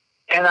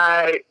 And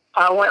I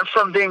went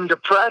from being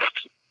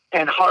depressed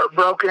and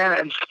heartbroken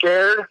and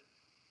scared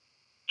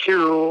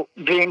to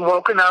being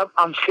woken up.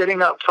 I'm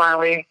sitting up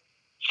finally,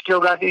 still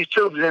got these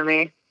tubes in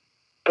me.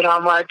 But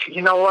I'm like,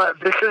 you know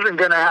what? This isn't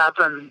going to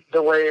happen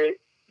the way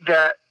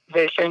that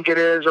they think it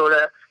is, or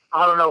that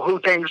I don't know who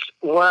thinks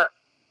what.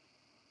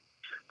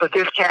 But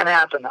this can't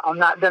happen. I'm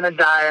not going to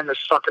die in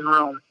this fucking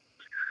room.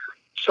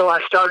 So I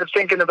started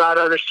thinking about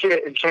other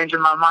shit and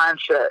changing my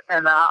mindset.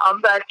 And I'm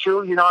back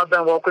to, I've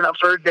been woken up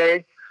for a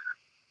day.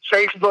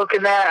 Facebook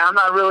and that, I'm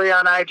not really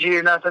on IG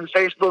or nothing.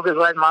 Facebook is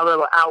like my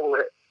little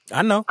outlet.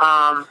 I know.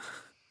 I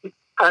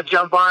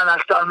jump on, I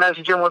start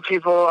messaging with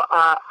people.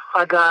 I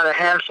got a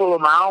handful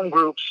of my own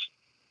groups.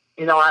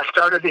 I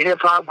started the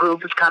hip-hop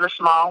group. It's kind of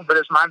small, but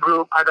it's my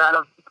group.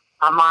 I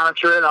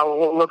monitor it. I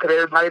will look at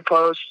everybody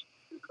posts.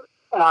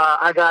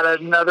 I got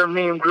another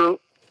meme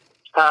group,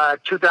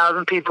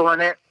 2,000 people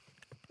in it.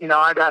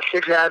 I got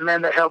 6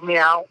 admin that help me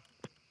out.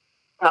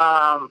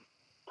 I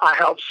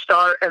helped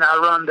start and I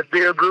run the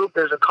beer group.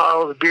 There's a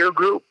Carl's beer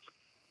group.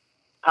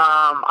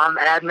 I'm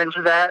admin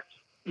for that.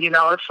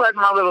 It's like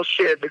my little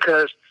shit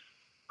because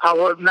I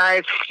work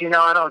nights.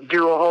 I don't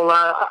do a whole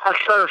lot. I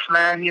surf,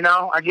 man.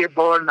 I get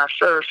bored and I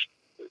surf.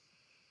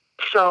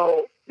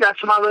 So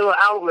that's my little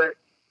outlet.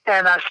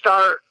 And I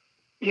start,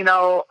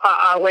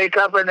 I wake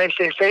up and they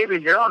say,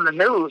 Fabian, you're on the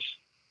news.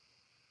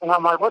 And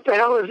I'm like, what the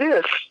hell is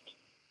this?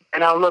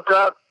 And I look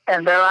up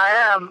and there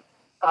I am.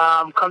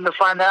 Come to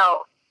find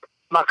out,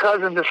 my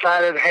cousin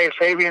decided, hey,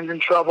 Fabian's in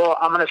trouble.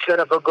 I'm going to set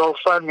up a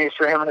GoFundMe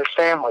for him and his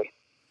family.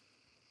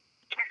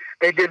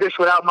 They did this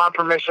without my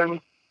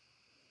permission.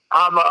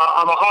 I'm a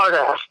hard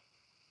ass.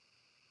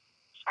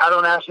 I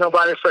don't ask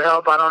nobody for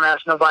help. I don't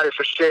ask nobody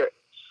for shit.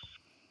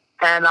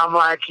 And I'm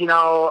like, there's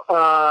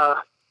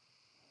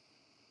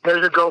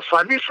a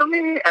GoFundMe for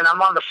me, and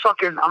I'm on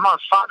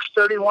Fox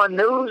 31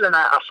 News, and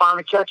I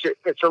finally catch it.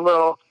 It's a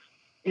little,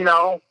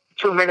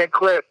 2-minute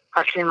clip.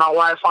 I seen my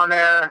wife on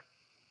there.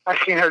 I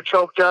seen her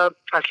choked up.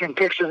 I seen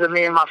pictures of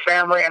me and my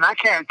family, and I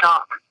can't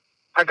talk.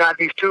 I got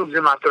these tubes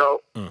in my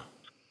throat.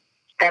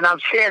 And I'm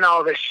seeing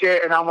all this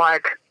shit, and I'm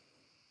like,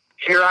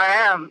 here I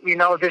am.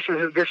 This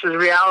is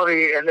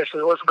reality, and this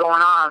is what's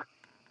going on.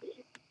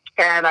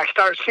 And I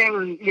start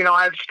seeing,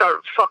 I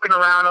start fucking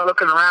around and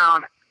looking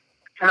around,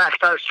 and I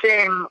start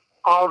seeing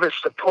all this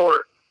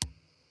support.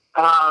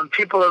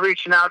 People are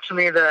reaching out to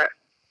me that,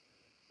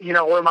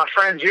 were my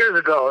friends years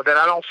ago that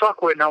I don't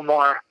fuck with no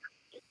more.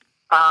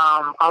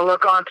 I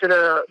look onto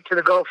the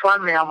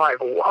GoFundMe. I'm like,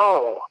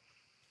 whoa,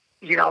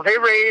 they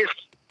raised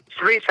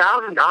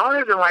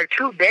 $3,000 in like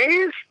 2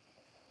 days.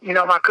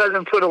 My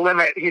cousin put a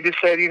limit. He just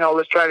said,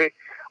 let's try to,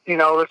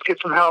 let's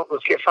get some help.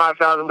 Let's get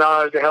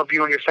 $5,000 to help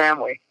you and your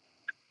family.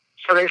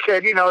 So they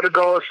said, the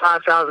goal is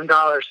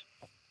 $5,000.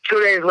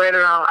 2 days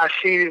later, I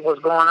see what's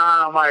going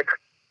on. I'm like,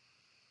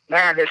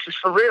 man, this is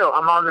for real.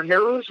 I'm on the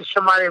news.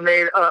 Somebody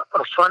made a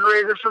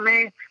fundraiser for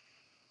me,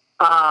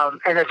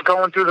 and it's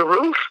going through the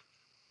roof.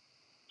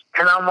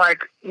 And I'm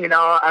like,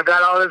 I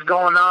got all this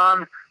going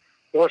on.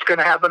 What's going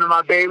to happen to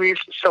my babies?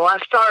 So I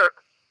start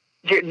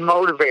getting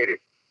motivated.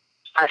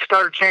 I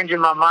started changing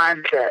my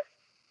mindset.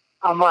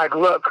 I'm like,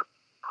 look,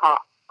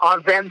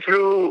 I've been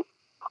through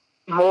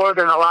more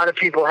than a lot of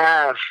people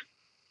have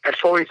at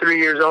 43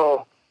 years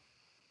old.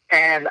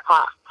 And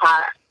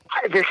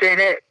this ain't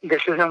it.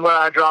 This isn't where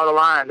I draw the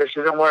line. This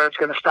isn't where it's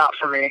going to stop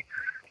for me.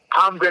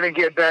 I'm going to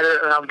get better,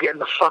 and I'm getting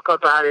the fuck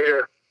up out of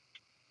here.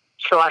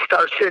 So I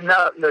start sitting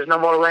up. There's no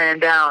more laying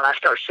down. I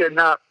start sitting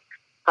up.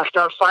 I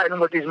start fighting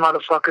with these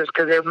motherfuckers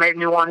because they make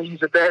me want to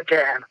use a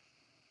bedpan.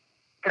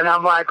 And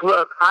I'm like,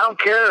 look, I don't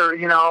care,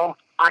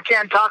 I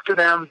can't talk to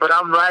them, but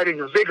I'm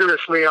writing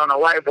vigorously on a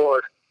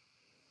whiteboard.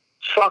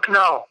 Fuck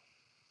no.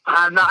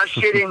 I'm not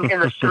shitting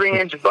in a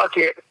 3-inch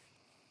bucket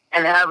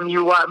and having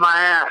you wipe my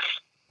ass.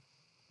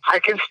 I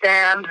can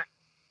stand.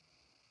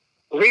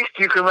 Least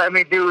you can let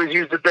me do is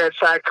use the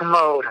bedside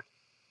commode.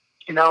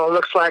 It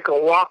looks like a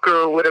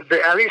walker with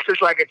at least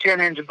it's like a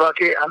 10-inch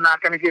bucket. I'm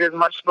not going to get as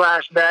much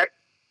splashback.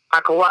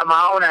 I can wipe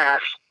my own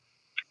ass.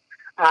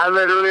 I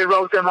literally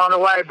wrote them on the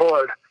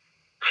whiteboard.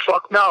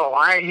 Fuck no,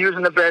 I ain't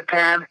using the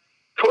bedpan.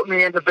 Put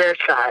me in the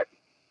bedside.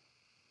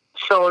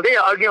 So they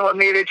arguing with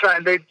me.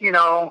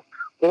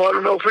 Well, I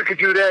don't know if we could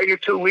do that. You're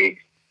too weak.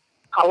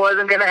 I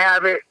wasn't going to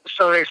have it,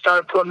 so they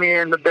started putting me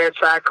in the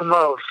bedside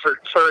commode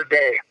for a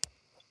day.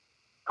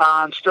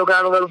 Still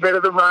got a little bit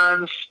of the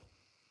runs,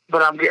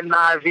 but I'm getting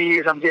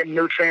IVs. I'm getting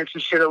nutrients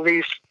and shit at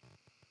least.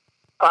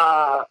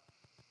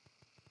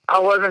 I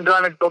wasn't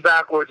going to go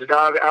backwards,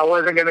 dog. I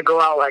wasn't going to go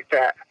out like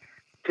that.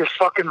 This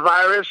fucking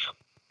virus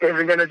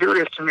isn't going to do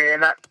this to me.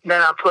 And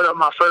then I put up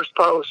my first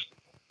post,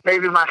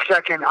 maybe my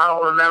second. I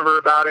don't remember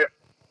about it.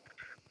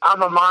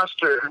 I'm a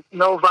monster.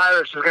 No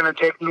virus is going to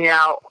take me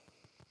out.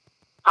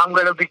 I'm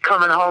going to be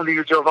coming home to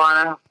you,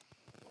 Giovanna.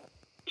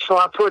 So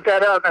I put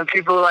that up, and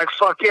people are like,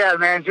 fuck yeah,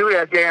 man, do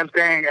that damn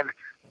thing. And,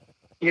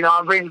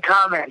 I'm reading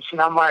comments,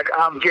 and I'm like,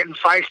 I'm getting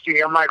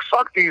feisty. I'm like,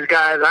 fuck these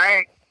guys.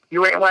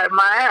 You ain't wiping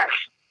my ass.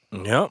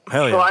 Yep,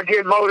 hell yeah. So I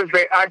get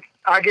motivated.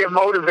 I get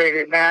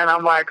motivated, man.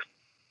 I'm like,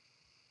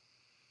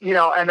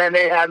 and then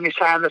they had me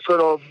sign this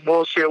little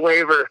bullshit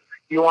waiver.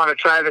 You want to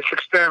try this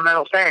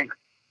experimental thing?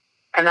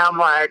 And I'm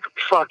like,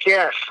 fuck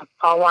yes.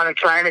 I want to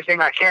try anything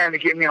I can to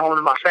get me home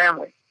to my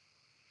family.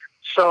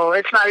 So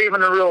it's not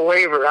even a real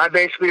waiver. I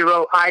basically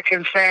wrote, I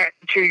consent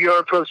to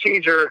your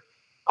procedure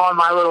on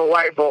my little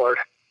whiteboard.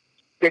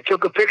 They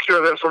took a picture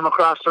of it from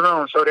across the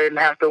room so they didn't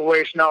have to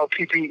waste no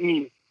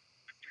PPE.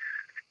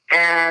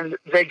 And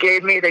they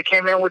came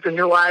in with a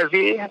new IV.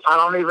 I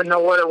don't even know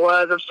what it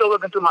was. I'm still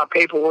looking through my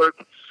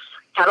paperwork.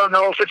 I don't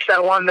know if it's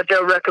that one that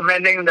they're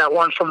recommending, that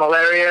one for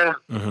malaria,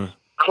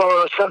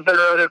 chloro something or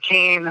other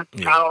keen.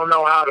 Yeah. I don't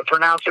know how to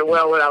pronounce it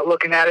well without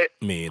looking at it.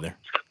 Me either.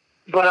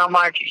 But I'm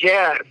like,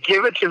 yeah,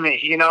 give it to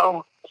me,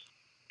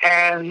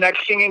 And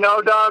next thing you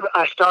know, dog,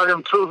 I started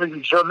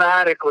improving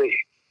dramatically.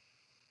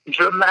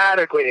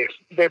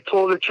 They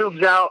pulled the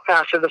tubes out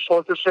after the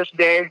 4th or 5th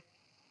day.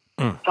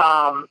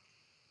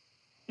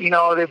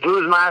 They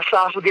bruised my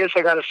esophagus.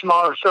 I got a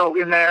smaller throat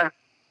in there.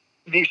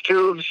 These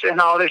tubes and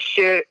all this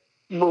shit,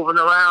 moving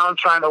around,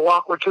 trying to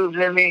walk with tubes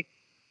in me,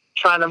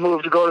 trying to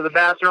move to go to the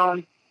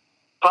bathroom.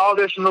 All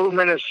this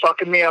movement is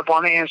fucking me up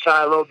on the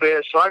inside a little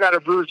bit. So I got a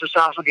bruised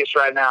esophagus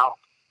right now.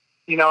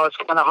 It's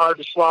kind of hard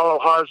to swallow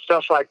hard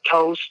stuff like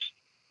toast.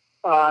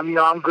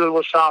 I'm good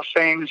with soft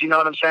things. You know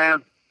what I'm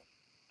saying?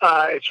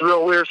 It's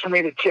real weird for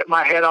me to tip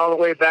my head all the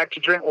way back to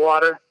drink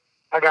water.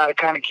 I got to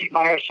kind of keep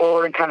my head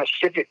forward and kind of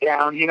sit it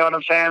down. You know what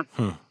I'm saying?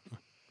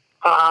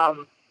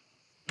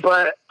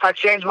 But I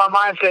changed my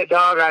mindset,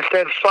 dog. I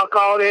said, fuck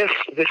all this.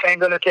 This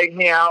ain't going to take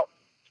me out.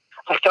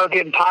 I start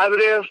getting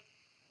positive.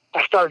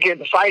 I start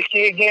getting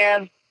feisty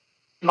again.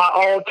 My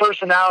old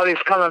personality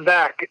is coming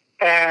back.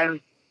 And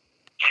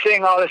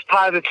seeing all this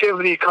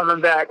positivity coming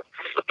back.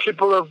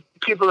 People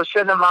are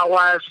sending my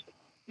wife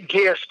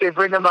gifts. They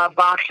bring them my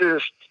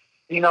boxes.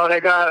 They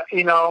got,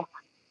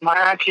 my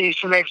auntie,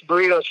 she makes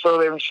burritos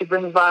for them. She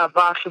brings by a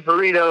box of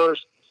burritos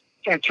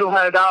and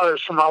 $200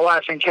 for my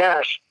wife in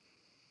cash.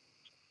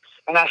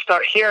 And I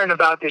start hearing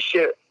about this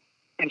shit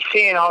and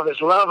seeing all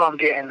this love I'm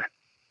getting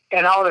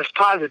and all this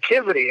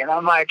positivity. And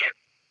I'm like,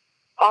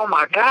 oh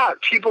my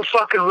God, people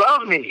fucking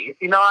love me.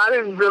 I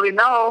didn't really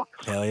know.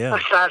 Hell yeah.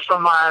 Aside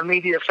from my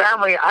immediate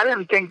family, I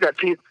didn't think that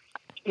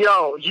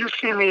yo, you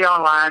see me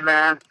online,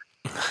 man.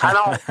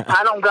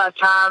 I don't got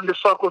time to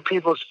fuck with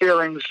people's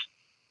feelings.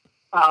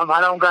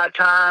 I don't got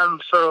time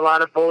for a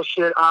lot of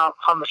bullshit.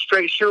 I'm a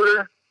straight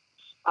shooter.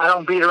 I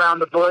don't beat around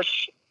the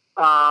bush.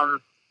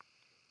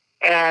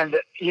 And,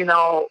 you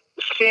know,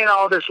 seeing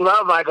all this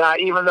love I got,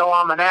 even though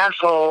I'm an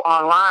asshole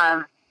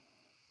online,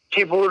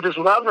 people were just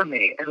loving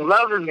me and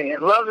loving me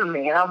and loving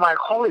me. And I'm like,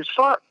 holy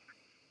fuck.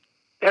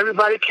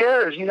 Everybody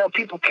cares. You know,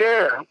 people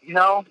care, you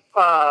know.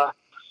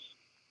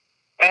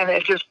 And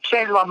it just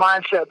changed my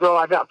mindset, bro.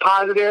 I got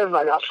positive.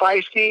 I got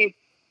feisty.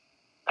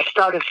 I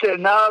started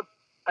sitting up.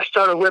 I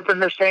started whipping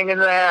this thing in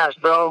the ass,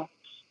 bro.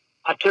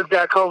 I took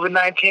that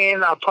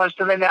COVID-19. I punched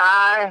him in the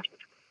eye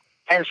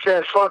and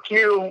said, fuck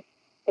you.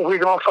 We're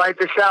going to fight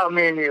this out,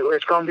 me and you.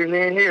 It's going to be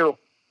me and you.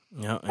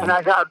 Yeah, and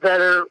I got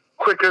better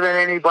quicker than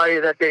anybody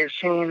that they've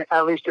seen,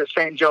 at least at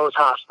St. Joe's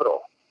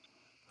Hospital.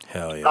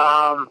 Hell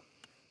yeah.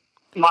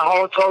 My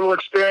whole total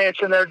experience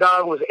in there,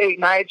 dog, was 8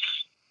 nights.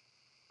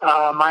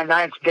 My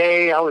 9th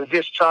day, I was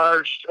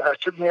discharged.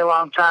 It took me a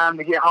long time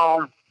to get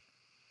home.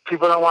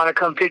 People don't want to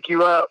come pick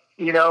you up,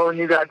 you know, when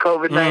you got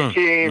COVID-19.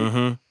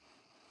 Mm-hmm.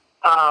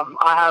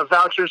 I have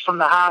vouchers from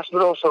the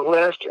hospital for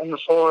Lyft and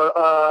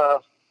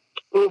for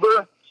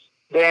Uber.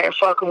 They ain't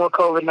fucking with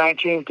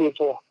COVID-19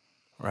 people.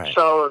 Right.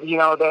 So, you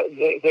know,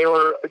 they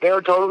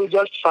were totally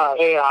justified.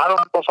 Hey, I don't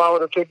know if I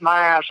would have kicked my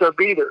ass up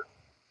either.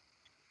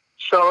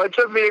 So it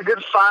took me a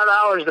good 5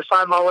 hours to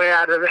find my way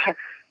out of the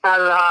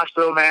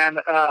hospital, man.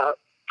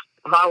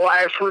 My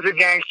wife, who's a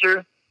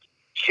gangster,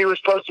 she was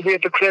supposed to be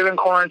at the crib in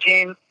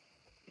quarantine.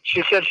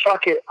 She said,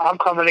 fuck it, I'm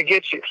coming to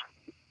get you.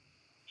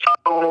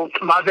 So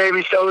my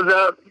baby shows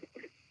up.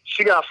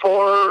 She got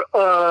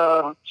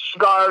 4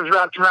 scarves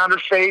wrapped around her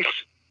face.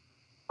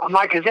 I'm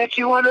like, is that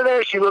you under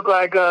there? She looked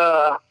like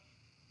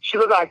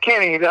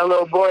Kenny, that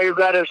little boy who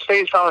got his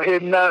face all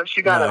hidden up.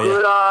 She got a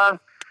hood on.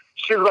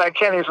 She was like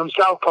Kenny from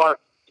South Park.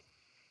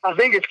 I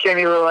think it's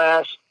Kenny, little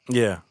ass.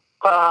 Yeah.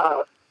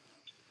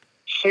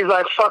 She's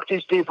like, fuck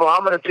these people.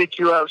 I'm going to pick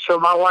you up. So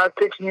my wife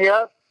picks me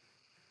up.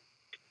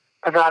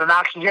 I got an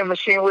oxygen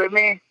machine with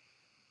me.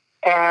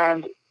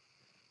 And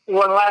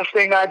one last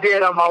thing I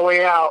did on my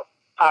way out,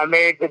 I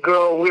made the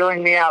girl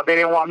wheeling me out. They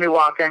didn't want me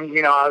walking.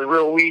 You know, I was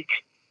real weak.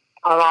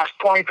 I lost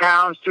 20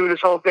 pounds through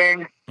this whole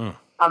thing.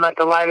 I'm at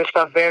the lightest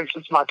I've been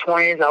since my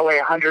 20s. I weigh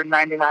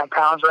 199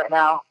 pounds right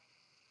now.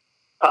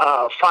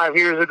 5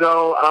 years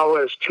ago, I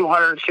was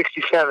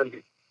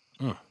 267.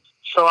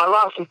 So I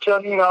lost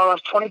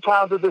 20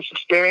 pounds of this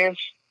experience.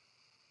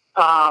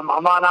 I'm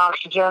on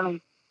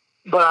oxygen,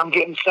 but I'm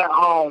getting sent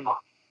home.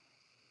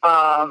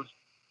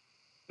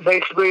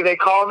 Basically, they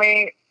called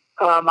me.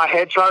 My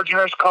head charge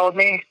nurse called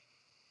me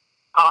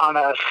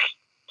on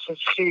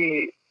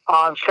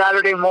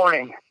Saturday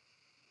morning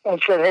and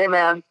said, hey,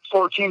 man,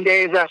 14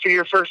 days after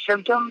your first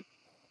symptom,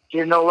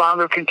 you're no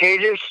longer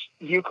contagious.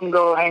 You can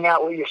go hang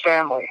out with your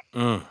family.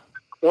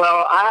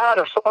 Well, I had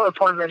a phone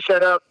appointment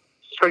set up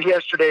for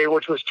yesterday,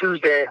 which was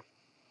Tuesday,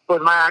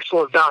 with my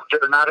actual doctor,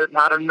 not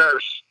a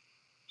nurse.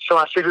 So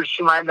I figured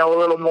she might know a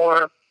little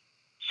more.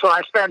 So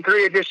I spent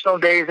 3 additional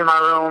days in my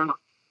room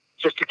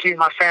just to keep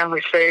my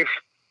family safe.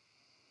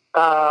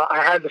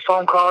 I had the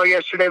phone call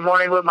yesterday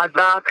morning with my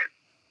doc.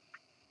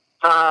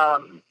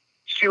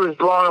 She was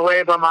blown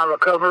away by my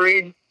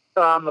recovery.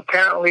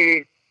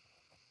 Apparently,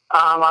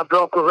 I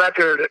broke a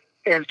record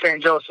in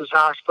St. Joseph's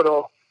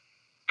Hospital.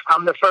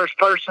 I'm the first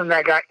person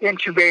that got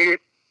intubated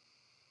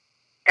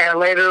and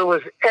later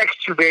was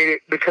extubated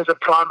because of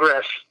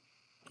progress.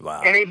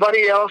 Wow.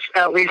 Anybody else,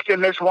 at least in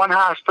this one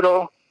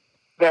hospital,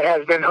 that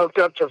has been hooked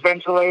up to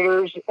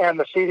ventilators and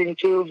the feeding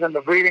tubes and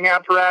the breathing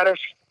apparatus,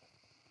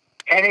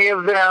 any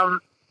of them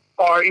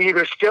are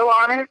either still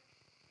on it,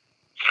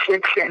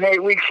 6 and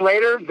 8 weeks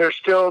later, they're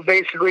still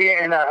basically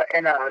in a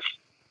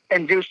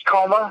induced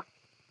coma,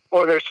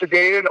 or they're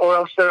sedated, or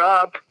else they're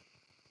up,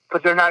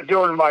 but they're not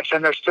doing much,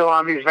 and they're still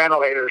on these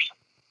ventilators.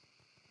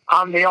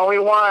 I'm the only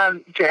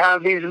one to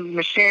have these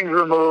machines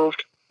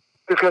removed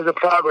because of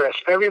progress.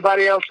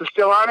 Everybody else is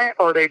still on it,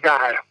 or they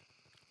died.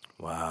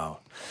 Wow.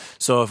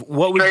 So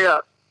Straight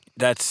up.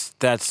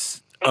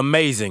 That's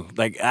amazing,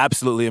 like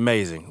absolutely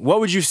amazing. What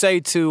would you say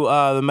to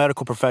the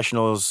medical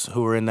professionals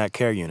who were in that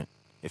care unit,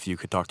 if you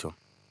could talk to them?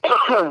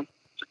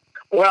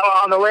 Well,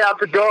 on the way out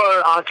the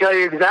door, I'll tell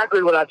you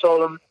exactly what I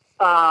told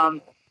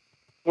them.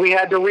 We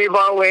had to weave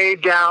our way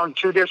down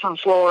 2 different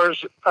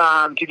floors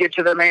to get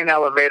to the main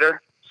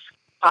elevator.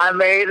 I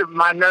made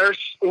my nurse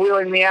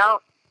wheeling me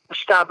out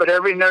stop at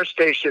every nurse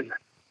station.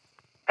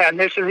 And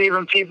this is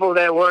even people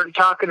that weren't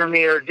talking to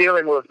me or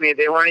dealing with me.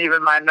 They weren't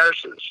even my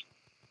nurses.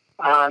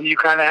 You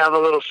kind of have a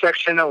little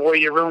section of where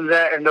your room's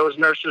at, and those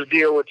nurses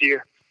deal with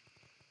you.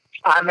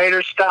 I made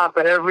her stop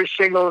at every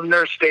single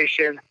nurse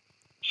station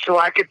so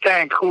I could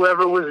thank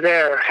whoever was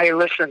there. Hey,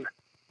 listen,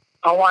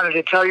 I wanted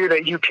to tell you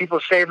that you people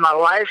saved my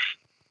life.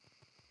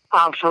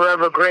 I'm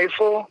forever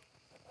grateful.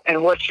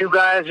 And what you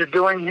guys are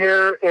doing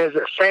here is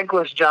a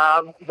thankless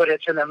job, but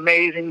it's an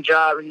amazing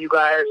job. And you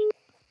guys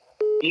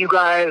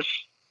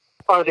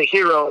are the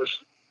heroes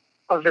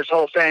of this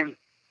whole thing.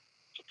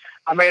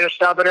 I made a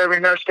stop at every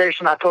nurse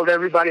station. I told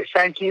everybody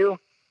thank you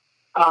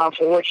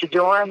for what you're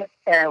doing,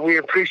 and we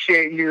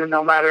appreciate you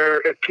no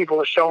matter if people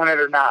are showing it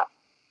or not.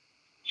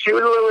 She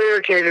was a little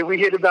irritated. We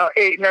hit about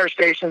 8 nurse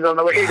stations on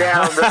the way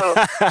down, bro.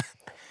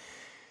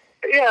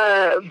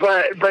 Yeah,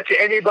 but to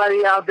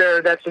anybody out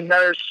there that's a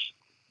nurse,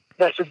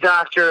 that's a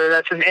doctor,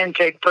 that's an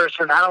intake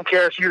person, I don't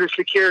care if you're the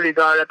security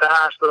guard at the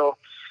hospital,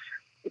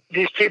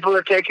 these people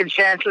are taking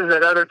chances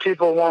that other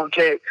people won't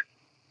take.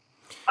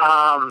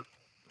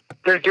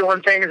 They're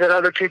doing things that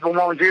other people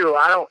won't do.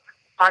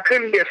 I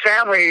couldn't get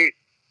family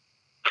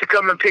to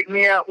come and pick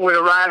me up with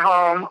a ride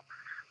home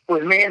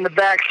with me in the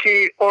back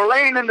seat or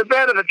laying in the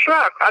bed of the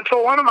truck. I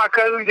told one of my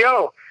cousins,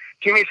 yo,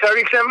 give me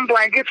 37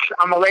 blankets.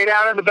 I'm going to lay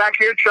down in the back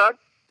of your truck,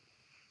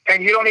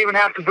 and you don't even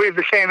have to breathe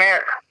the same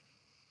air.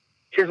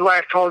 His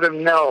wife told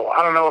him no.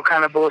 I don't know what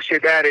kind of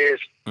bullshit that is.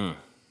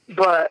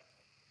 But,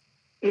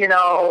 you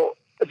know,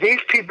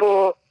 these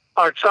people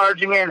are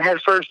charging in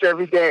head first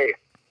every day.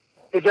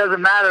 It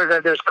doesn't matter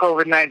that there's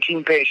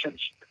COVID-19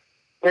 patients.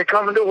 They're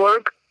coming to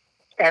work,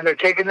 and they're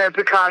taking their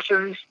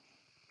precautions,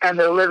 and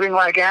they're living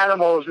like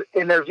animals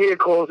in their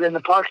vehicles in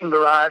the parking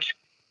garage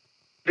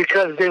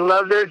because they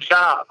love their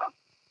job.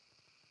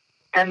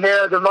 And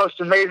they're the most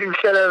amazing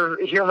set of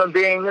human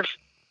beings,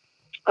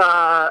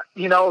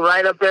 you know,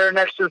 right up there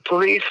next to the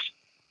police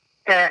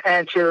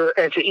and to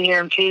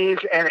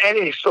EMTs and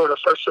any sort of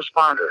first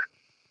responder.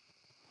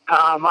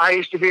 I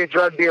used to be a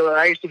drug dealer.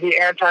 I used to be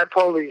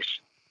anti-police.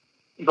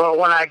 But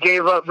when I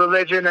gave up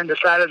religion and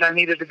decided I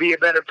needed to be a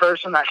better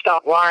person, I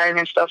stopped lying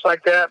and stuff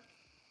like that.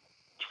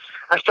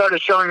 I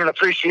started showing an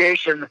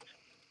appreciation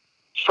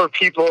for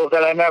people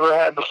that I never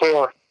had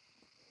before.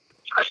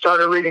 I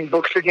started reading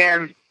books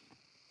again.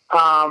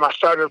 I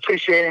started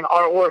appreciating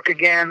artwork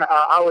again.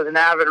 I was an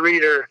avid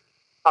reader.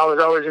 I was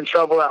always in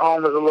trouble at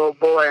home as a little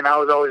boy, and I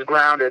was always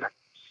grounded.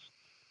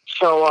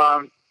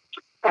 So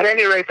at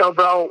any rate, though,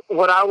 bro,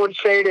 what I would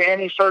say to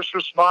any first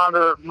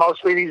responder,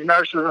 mostly these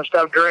nurses and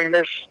stuff during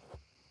this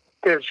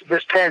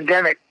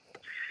pandemic,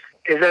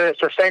 is that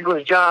it's a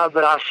thankless job,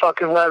 but I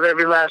fucking love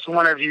every last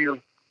one of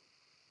you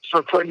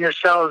for putting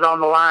yourselves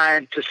on the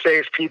line to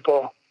save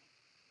people.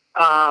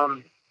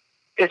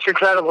 It's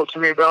incredible to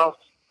me, bro.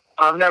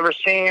 I've never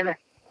seen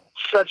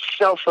such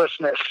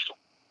selflessness.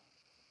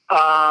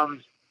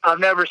 I've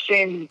never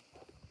seen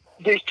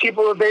these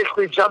people are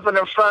basically jumping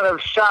in front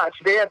of shots.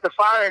 They at the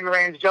firing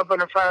range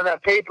jumping in front of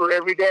that paper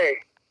every day.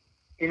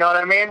 You know what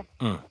I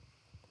mean?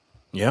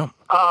 Yeah.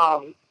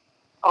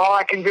 All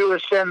I can do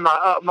is send my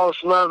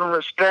utmost love and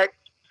respect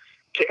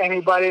to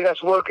anybody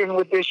that's working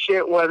with this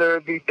shit, whether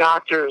it be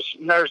doctors,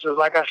 nurses,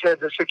 like I said,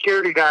 the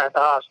security guy at the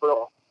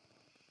hospital.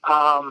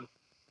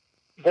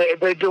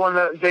 They're doing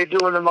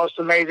the most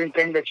amazing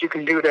thing that you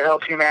can do to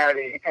help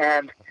humanity,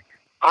 and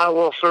I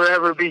will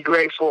forever be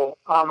grateful.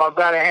 I've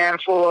got a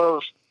handful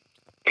of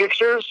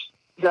pictures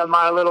that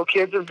my little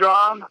kids have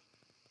drawn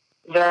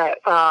that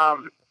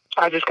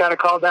I just got to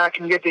call back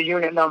and get the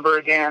unit number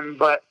again,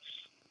 but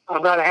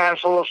I've got a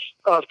handful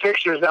of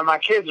pictures that my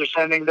kids are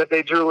sending that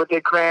they drew with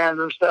their crayons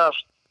and stuff.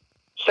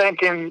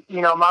 Thinking, you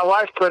know, my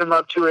wife put them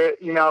up to it,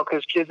 you know,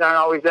 because kids aren't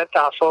always that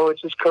thoughtful,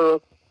 which is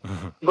cool.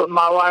 But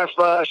my wife,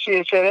 she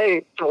had said,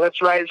 hey,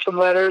 let's write some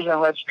letters and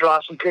let's draw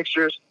some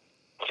pictures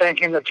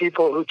thanking the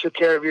people who took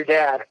care of your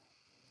dad.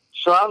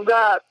 So I've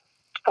got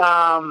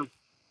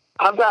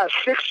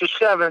 6 or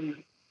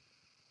 7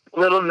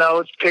 little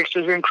notes,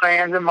 pictures and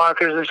crayons and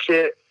markers and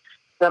shit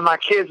that my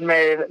kids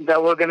made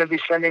that we're going to be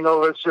sending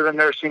over to the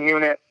nursing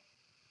unit.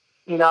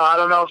 You know, I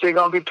don't know if they're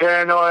going to be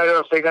paranoid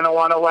or if they're going to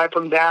want to wipe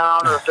them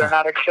down or if they're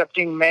not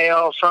accepting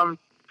mail from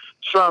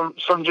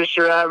just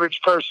your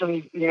average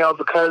person, you know,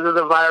 because of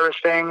the virus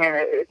thing.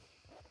 And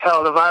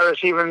hell, the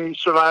virus even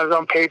survives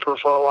on paper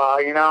for a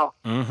while, you know.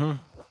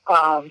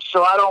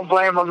 So I don't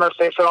blame them if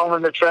they throw them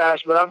in the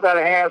trash, but I've got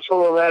a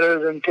handful of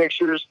letters and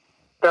pictures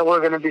that we're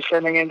going to be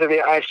sending into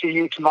the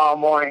ICU tomorrow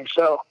morning.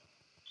 So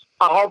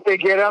I hope they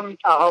get them.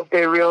 I hope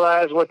they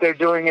realize what they're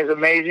doing is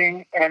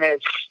amazing, and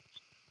it's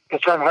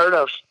unheard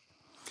of.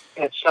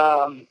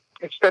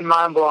 It's been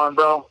mind-blowing,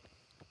 bro.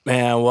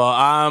 Man, well,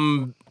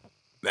 I'm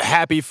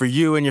happy for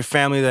you and your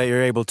family that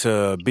you're able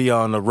to be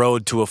on the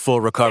road to a full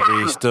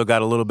recovery. Still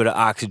got a little bit of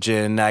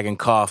oxygen, nagging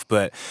cough,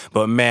 but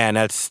man,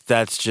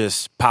 that's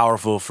just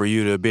powerful for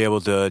you to be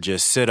able to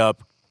just sit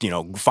up, you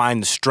know,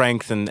 find the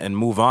strength and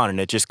move on. And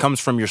it just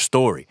comes from your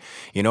story,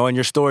 you know, and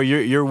your story,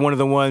 you're one of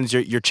the ones,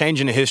 you're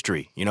changing the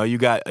history. You know, you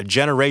got a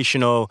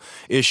generational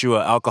issue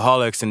of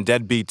alcoholics and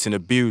deadbeats and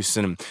abuse,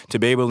 and to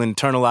be able to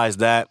internalize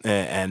that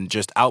and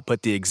just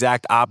output the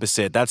exact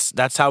opposite.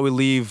 That's how we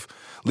leave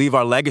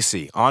our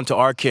legacy onto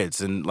our kids.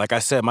 And like I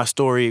said, my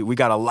story, we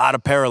got a lot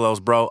of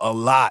parallels, bro, a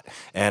lot.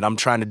 And I'm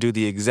trying to do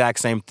the exact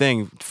same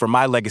thing for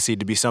my legacy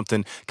to be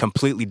something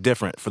completely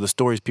different for the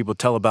stories people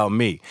tell about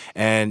me.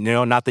 And, you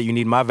know, not that you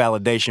need my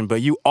validation,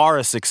 but you are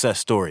a success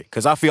story,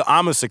 because I feel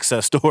I'm a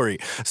success story.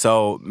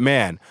 So,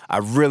 man, I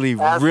really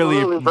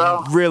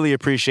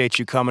appreciate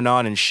you coming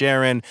on and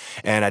sharing.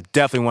 And I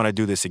definitely want to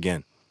do this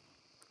again.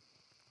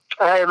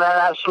 Hey, man,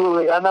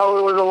 absolutely. I know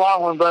it was a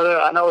long one, brother.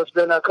 I know it's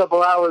been a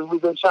couple hours.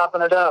 We've been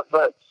chopping it up,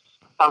 but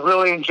I've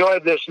really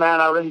enjoyed this, man.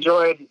 I've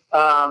enjoyed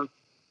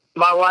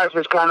my wife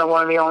is kind of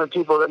one of the only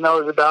people that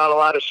knows about a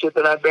lot of shit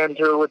that I've been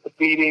through with the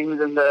beatings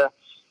and the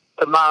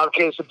mild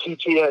case of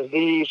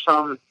PTSD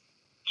from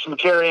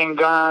carrying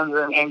guns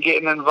and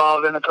getting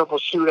involved in a couple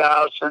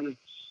shootouts and,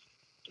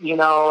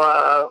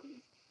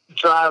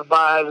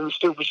 drive-bys and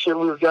stupid shit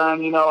we've done.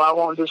 I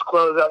won't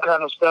disclose that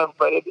kind of stuff,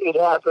 but it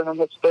happened,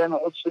 and it's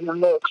in the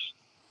mix.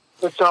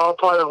 It's all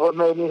part of what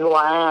made me who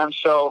I am.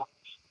 So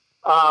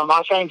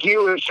I thank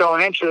you for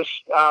showing interest.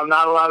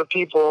 Not a lot of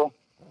people,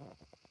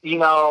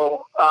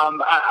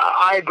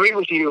 I agree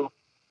with you.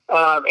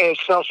 As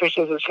selfish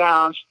as it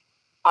sounds,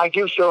 I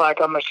do feel like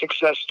I'm a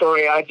success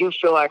story. I do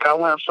feel like I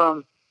went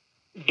from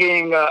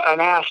being an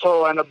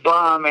asshole and a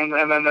bum and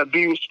an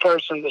abused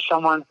person to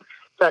someone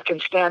that can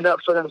stand up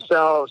for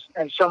themselves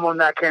and someone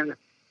that can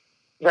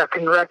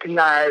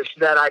recognize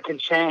that I can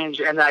change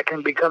and I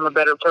can become a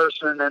better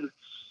person. And,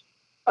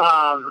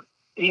 I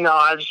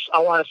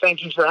want to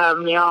thank you for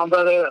having me on,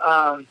 brother.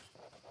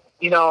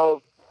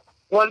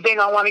 One thing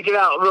I want to get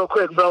out real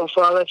quick, bro,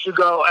 before I let you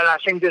go, and I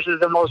think this is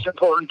the most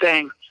important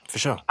thing. For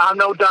sure. I'm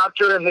no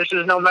doctor and this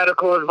is no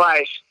medical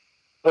advice,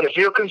 but if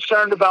you're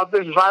concerned about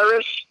this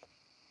virus,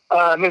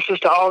 this is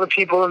to all the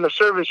people in the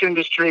service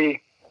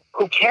industry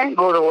who can't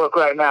go to work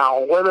right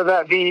now, whether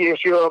that be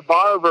if you're a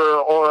barber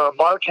or a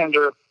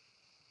bartender.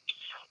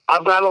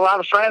 I've got a lot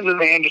of friends in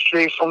the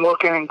industry from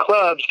working in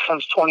clubs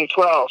since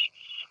 2012.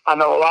 I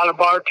know a lot of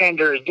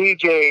bartenders,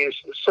 DJs,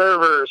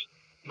 servers,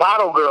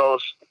 bottle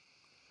girls.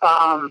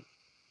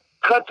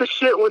 Cut the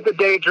shit with the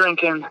day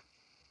drinking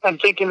and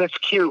thinking it's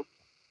cute.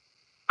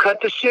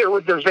 Cut the shit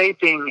with the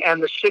vaping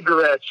and the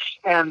cigarettes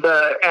and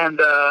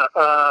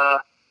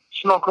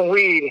smoking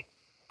weed,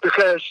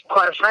 because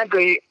quite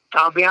frankly,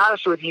 I'll be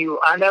honest with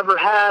you, I never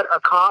had a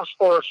cough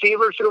or a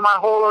fever through my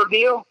whole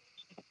ordeal,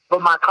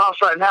 but my cough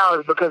right now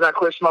is because I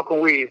quit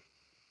smoking weed.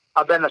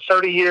 I've been a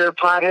 30-year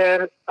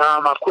pothead.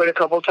 I've quit a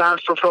couple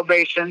times for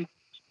probation,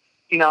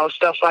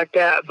 stuff like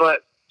that,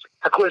 but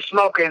I quit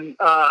smoking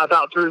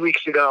about 3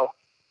 weeks ago.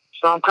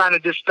 So I'm kind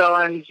of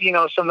dispelling,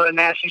 some of the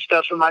nasty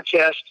stuff in my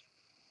chest.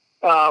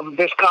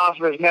 This cough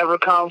has never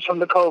come from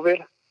the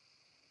COVID.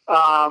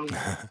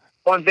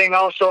 One thing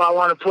also I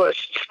want to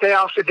push, stay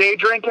off the day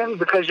drinking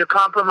because you're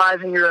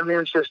compromising your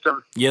immune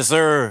system. Yes,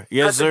 sir.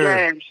 Yes,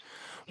 sir.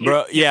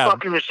 Bro, yeah. You're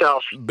fucking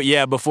yourself. But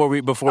yeah, before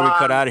we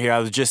cut out of here, I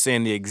was just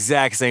saying the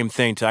exact same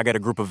thing. I got a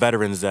group of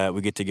veterans that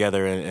we get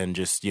together and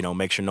just,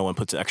 make sure no one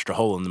puts an extra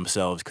hole in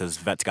themselves because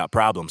vets got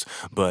problems.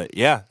 But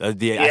yeah, I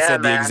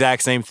said the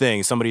exact same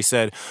thing. Somebody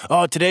said,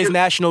 "Oh, today's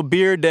National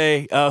Beer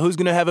Day. Who's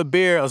going to have a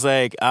beer?" I was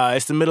like,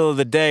 it's the middle of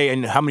the day.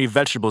 And how many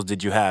vegetables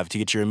did you have to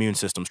get your immune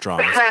system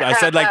strong? I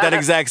said like that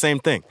exact same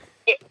thing.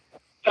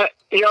 And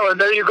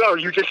there you go.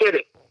 You just hit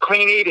it.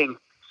 Clean eating.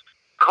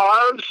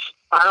 Carbs.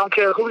 I don't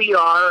care who you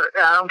are.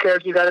 I don't care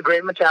if you got a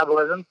great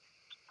metabolism.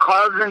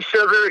 Carbs and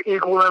sugar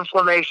equal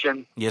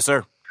inflammation. Yes,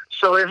 sir.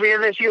 So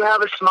even if you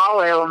have a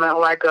small ailment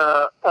like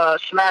a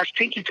smashed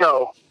pinky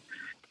toe,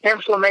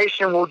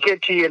 inflammation will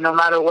get to you no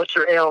matter what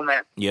your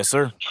ailment. Yes,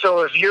 sir.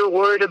 So if you're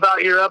worried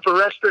about your upper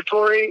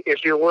respiratory,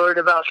 if you're worried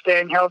about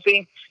staying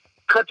healthy,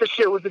 cut the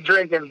shit with the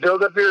drinking.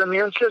 Build up your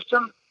immune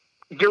system.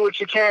 Do what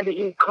you can to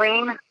eat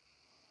clean.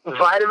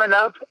 Vitamin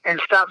up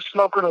and stop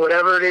smoking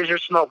whatever it is you're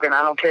smoking.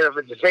 I don't care if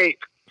it's vape,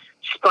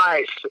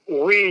 spice,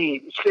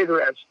 weed,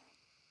 cigarettes.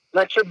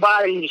 Let your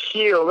body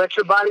heal. Let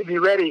your body be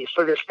ready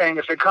for this thing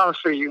if it comes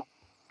for you.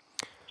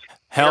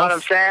 Health. You know what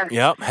I'm saying?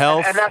 Yep,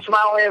 health. And that's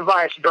my only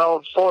advice,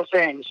 bro. 4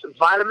 things.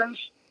 Vitamins,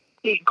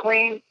 eat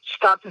clean,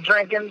 stop the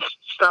drinking,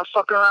 stop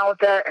fucking around with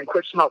that, and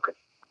quit smoking.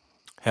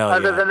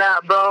 Other than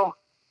that, bro,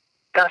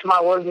 that's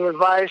my words of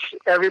advice.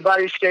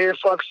 Everybody stay the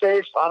fuck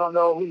safe. I don't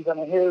know who's going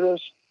to hear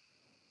this.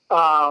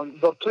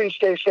 But please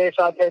stay safe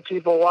out there,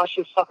 people. Wash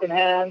your fucking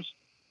hands.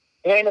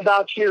 It ain't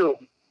about you.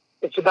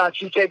 It's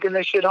about you taking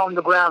this shit home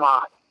to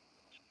grandma.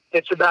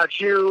 It's about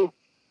you,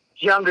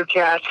 younger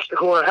cats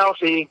who are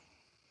healthy,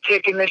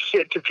 taking this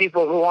shit to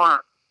people who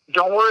aren't.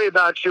 Don't worry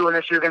about you and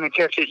if you're going to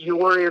catch it. You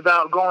worry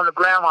about going to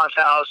grandma's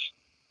house.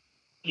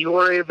 You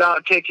worry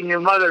about taking your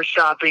mother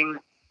shopping.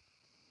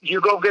 You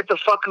go get the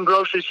fucking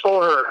groceries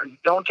for her.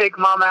 Don't take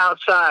mama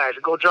outside.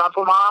 Go drop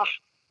them off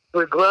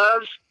with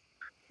gloves.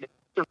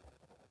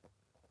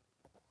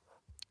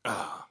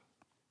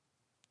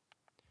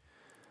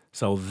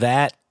 So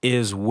that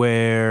is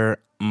where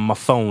my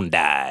phone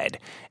died,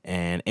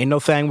 and ain't no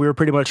thing. We were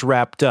pretty much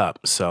wrapped up.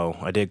 So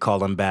I did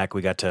call him back.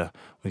 We got to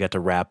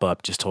wrap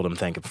up. Just told him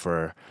thank him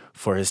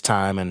for his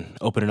time and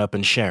opening up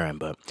and sharing.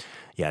 But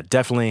yeah,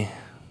 definitely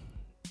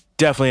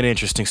an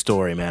interesting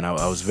story, man.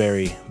 I was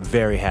very,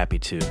 very happy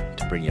to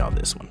bring y'all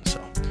this one.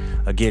 So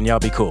again, y'all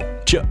be cool.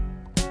 Ciao.